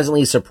was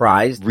pleasantly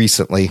surprised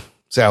recently.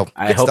 So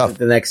I good hope stuff. that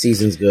the next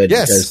season's good.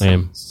 Yes. because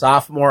Same.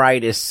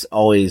 sophomore-itis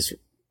always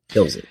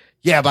kills it.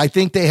 Yeah, but I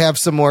think they have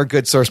some more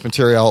good source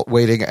material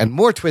waiting and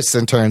more twists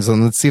and turns,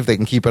 and let's see if they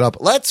can keep it up.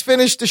 Let's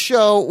finish the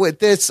show with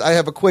this. I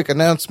have a quick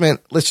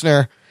announcement.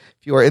 Listener,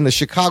 if you are in the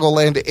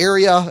Chicagoland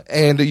area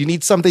and you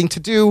need something to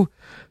do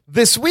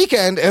this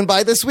weekend, and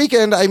by this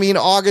weekend, I mean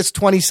August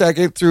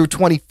 22nd through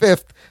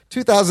 25th,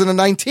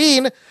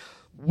 2019,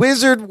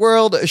 Wizard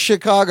World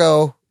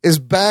Chicago is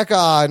back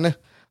on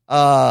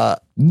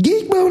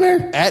Geek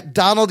Boner at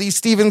Donald E.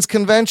 Stevens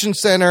Convention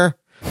Center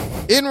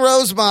in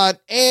Rosemont,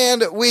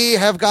 and we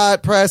have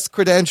got press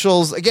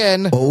credentials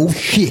again. Oh,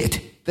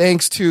 shit.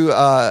 Thanks to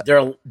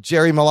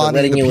Jerry Milani,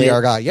 letting the you PR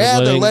in. guy.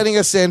 Yeah, they're letting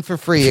us in for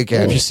free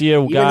again. If you see a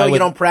Even guy though you with,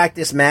 don't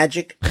practice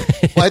magic,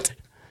 What?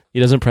 he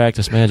doesn't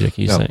practice magic.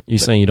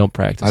 He's saying you don't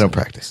practice. I don't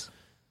practice.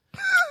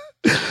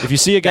 If you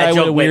see a guy that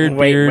with a joke weird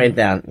beard, went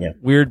down. Yeah.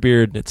 weird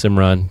beard, it's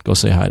Imran. Go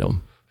say hi to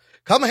him.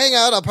 Come hang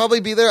out. I'll probably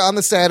be there on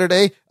the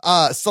Saturday.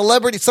 Some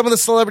of the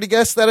celebrity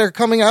guests that are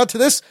coming out to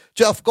this: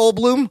 Jeff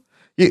Goldblum.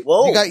 You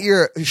got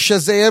your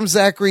Shazam,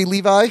 Zachary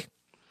Levi,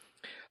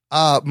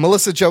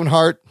 Melissa Joan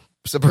Hart,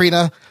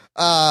 Sabrina.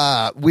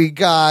 We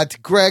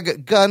got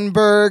Greg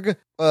Gunberg.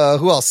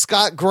 Who else?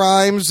 Scott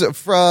Grimes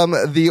from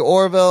the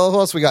Orville. Who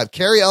else we got?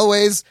 Carrie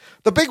Elways.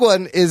 The big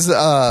one is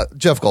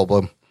Jeff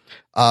Goldblum.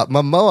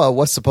 Momoa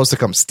was supposed to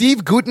come.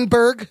 Steve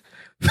Gutenberg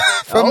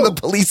from the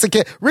Police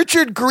Academy.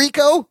 Richard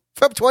Grieco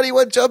from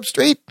 21 Jump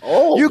Street.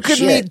 Oh, you could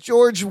shit. meet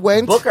George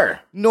Wendt. Booker.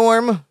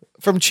 Norm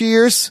from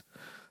Cheers.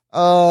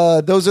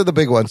 Those are the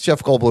big ones.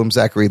 Jeff Goldblum,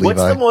 Zachary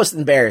Levi. What's the most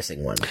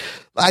embarrassing one?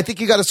 I think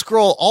you got to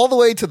scroll all the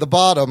way to the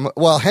bottom.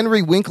 Well,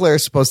 Henry Winkler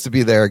is supposed to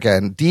be there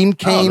again. Dean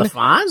Cain. the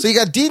Fonz? So you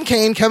got Dean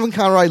Cain, Kevin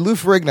Conroy, Lou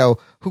Ferrigno,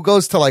 who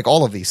goes to like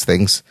all of these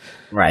things.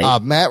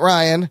 Right. Matt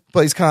Ryan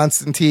plays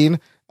Constantine.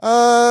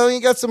 You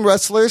got some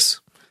wrestlers.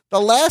 The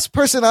last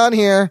person on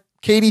here,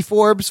 Katie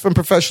Forbes from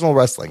Professional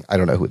Wrestling. I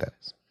don't know who that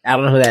is. I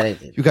don't know who that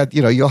is. You got,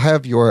 you'll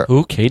have your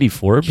Who? Katie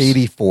Forbes?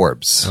 Katie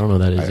Forbes. I don't know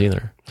who that is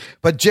either.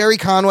 But Jerry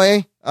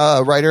Conway,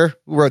 writer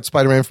who wrote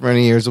Spider-Man for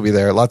many years, will be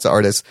there. Lots of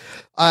artists.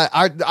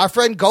 Our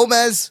friend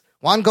Gomez,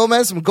 Juan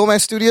Gomez from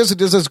Gomez Studios, who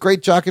does those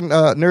great jock and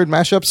nerd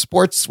mashup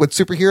sports with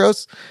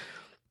superheroes.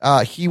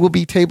 He will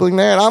be tabling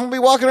there, and I'm going to be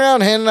walking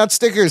around handing out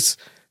stickers,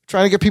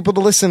 trying to get people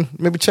to listen.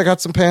 Maybe check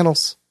out some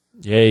panels.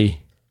 Yay.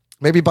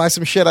 Maybe buy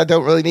some shit I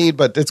don't really need,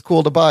 but it's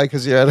cool to buy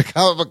because you're at a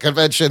comic book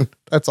convention.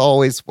 That's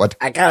always what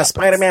I got a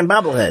Spider-Man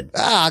bobblehead.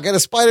 I got a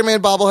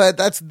Spider-Man bobblehead.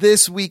 That's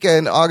this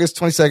weekend, August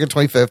 22nd,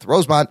 25th,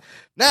 Rosemont.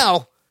 Now,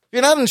 if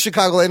you're not in the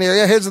Chicagoland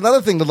area, here's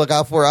another thing to look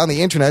out for on the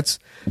internets.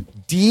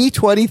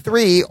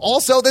 D23,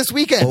 also this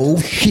weekend. Oh,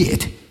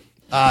 shit.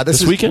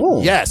 This weekend?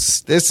 Ooh.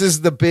 Yes. This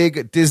is the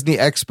big Disney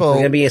Expo. There's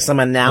going to be some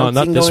announcing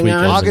not this going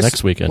weekend. on. The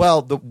next weekend.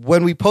 Well,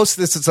 when we post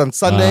this, it's on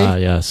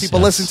Sunday. Yes, People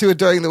yes. listen to it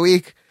during the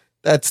week.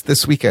 That's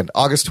this weekend,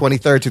 August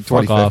 23rd to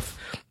 25th. off.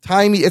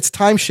 It's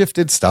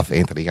time-shifted stuff,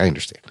 Anthony. I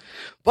understand.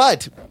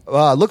 But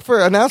look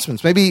for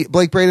announcements. Maybe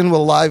Blake Braden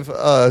will live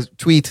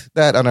tweet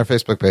that on our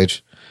Facebook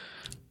page.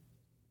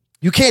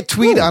 You can't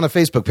tweet on a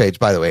Facebook page,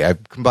 by the way. I'm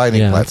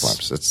combining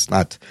platforms. It's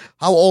not.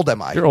 How old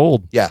am I? You're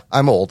old. Yeah,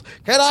 I'm old.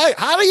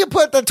 How do you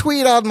put the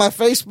tweet on my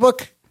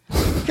Facebook?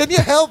 Can you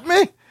help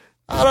me?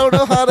 I don't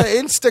know how to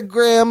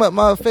Instagram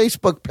my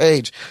Facebook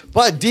page.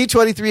 But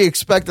D23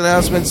 expect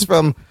announcements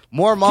from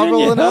more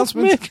Marvel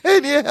announcements.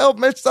 Can you help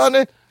me,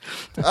 Sonny?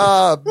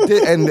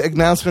 And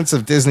announcements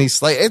of Disney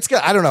slate. It's good.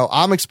 I don't know.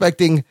 I'm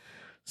expecting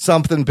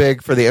something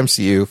big for the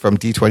MCU from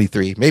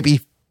D23.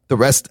 Maybe the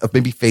rest of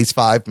Phase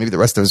 5. Maybe the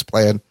rest of his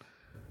plan.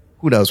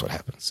 Who knows what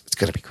happens? It's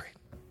going to be great.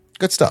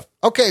 Good stuff.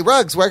 Okay,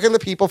 Ruggs, where can the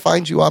people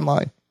find you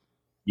online?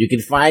 You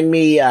can find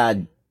me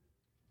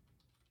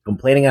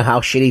complaining on how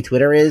shitty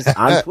Twitter is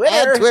on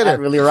Twitter. On Twitter. At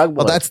Really Rug Boy.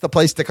 Well, that's the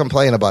place to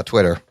complain about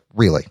Twitter,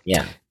 really.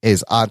 Yeah.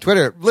 Is on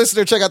Twitter.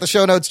 Listener, check out the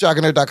show notes,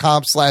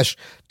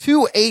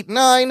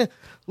 jockandnerd.com/289.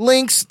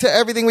 Links to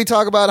everything we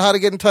talk about, how to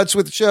get in touch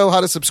with the show,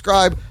 how to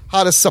subscribe,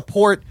 how to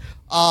support.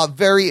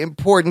 Very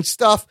important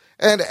stuff.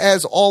 And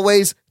as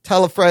always,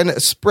 tell a friend,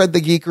 spread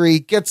the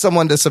geekery, get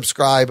someone to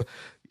subscribe.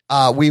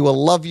 We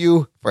will love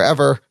you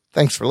forever.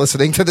 Thanks for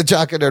listening to the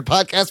Jock and Nerd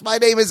Podcast. My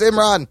name is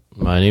Imran.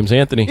 My name's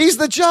Anthony. He's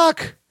the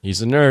Jock.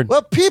 He's a nerd.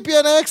 We'll peep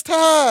you next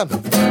time.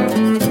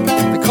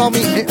 They call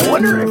me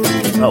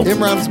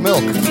Imran's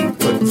Milk.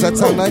 Does that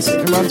sound nice?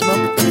 Imran's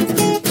Milk?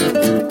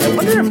 I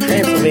wonder if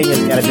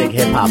Transylvania's got a big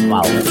hip-hop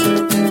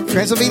following.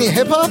 Transylvania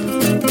hip-hop?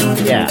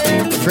 Yeah.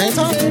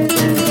 Trans-hop?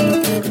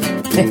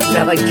 Is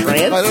that like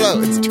trans? I don't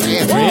know. It's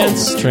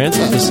trans. Trans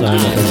is a sign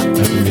of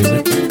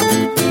music.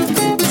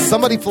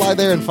 Somebody fly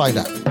there and find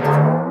out.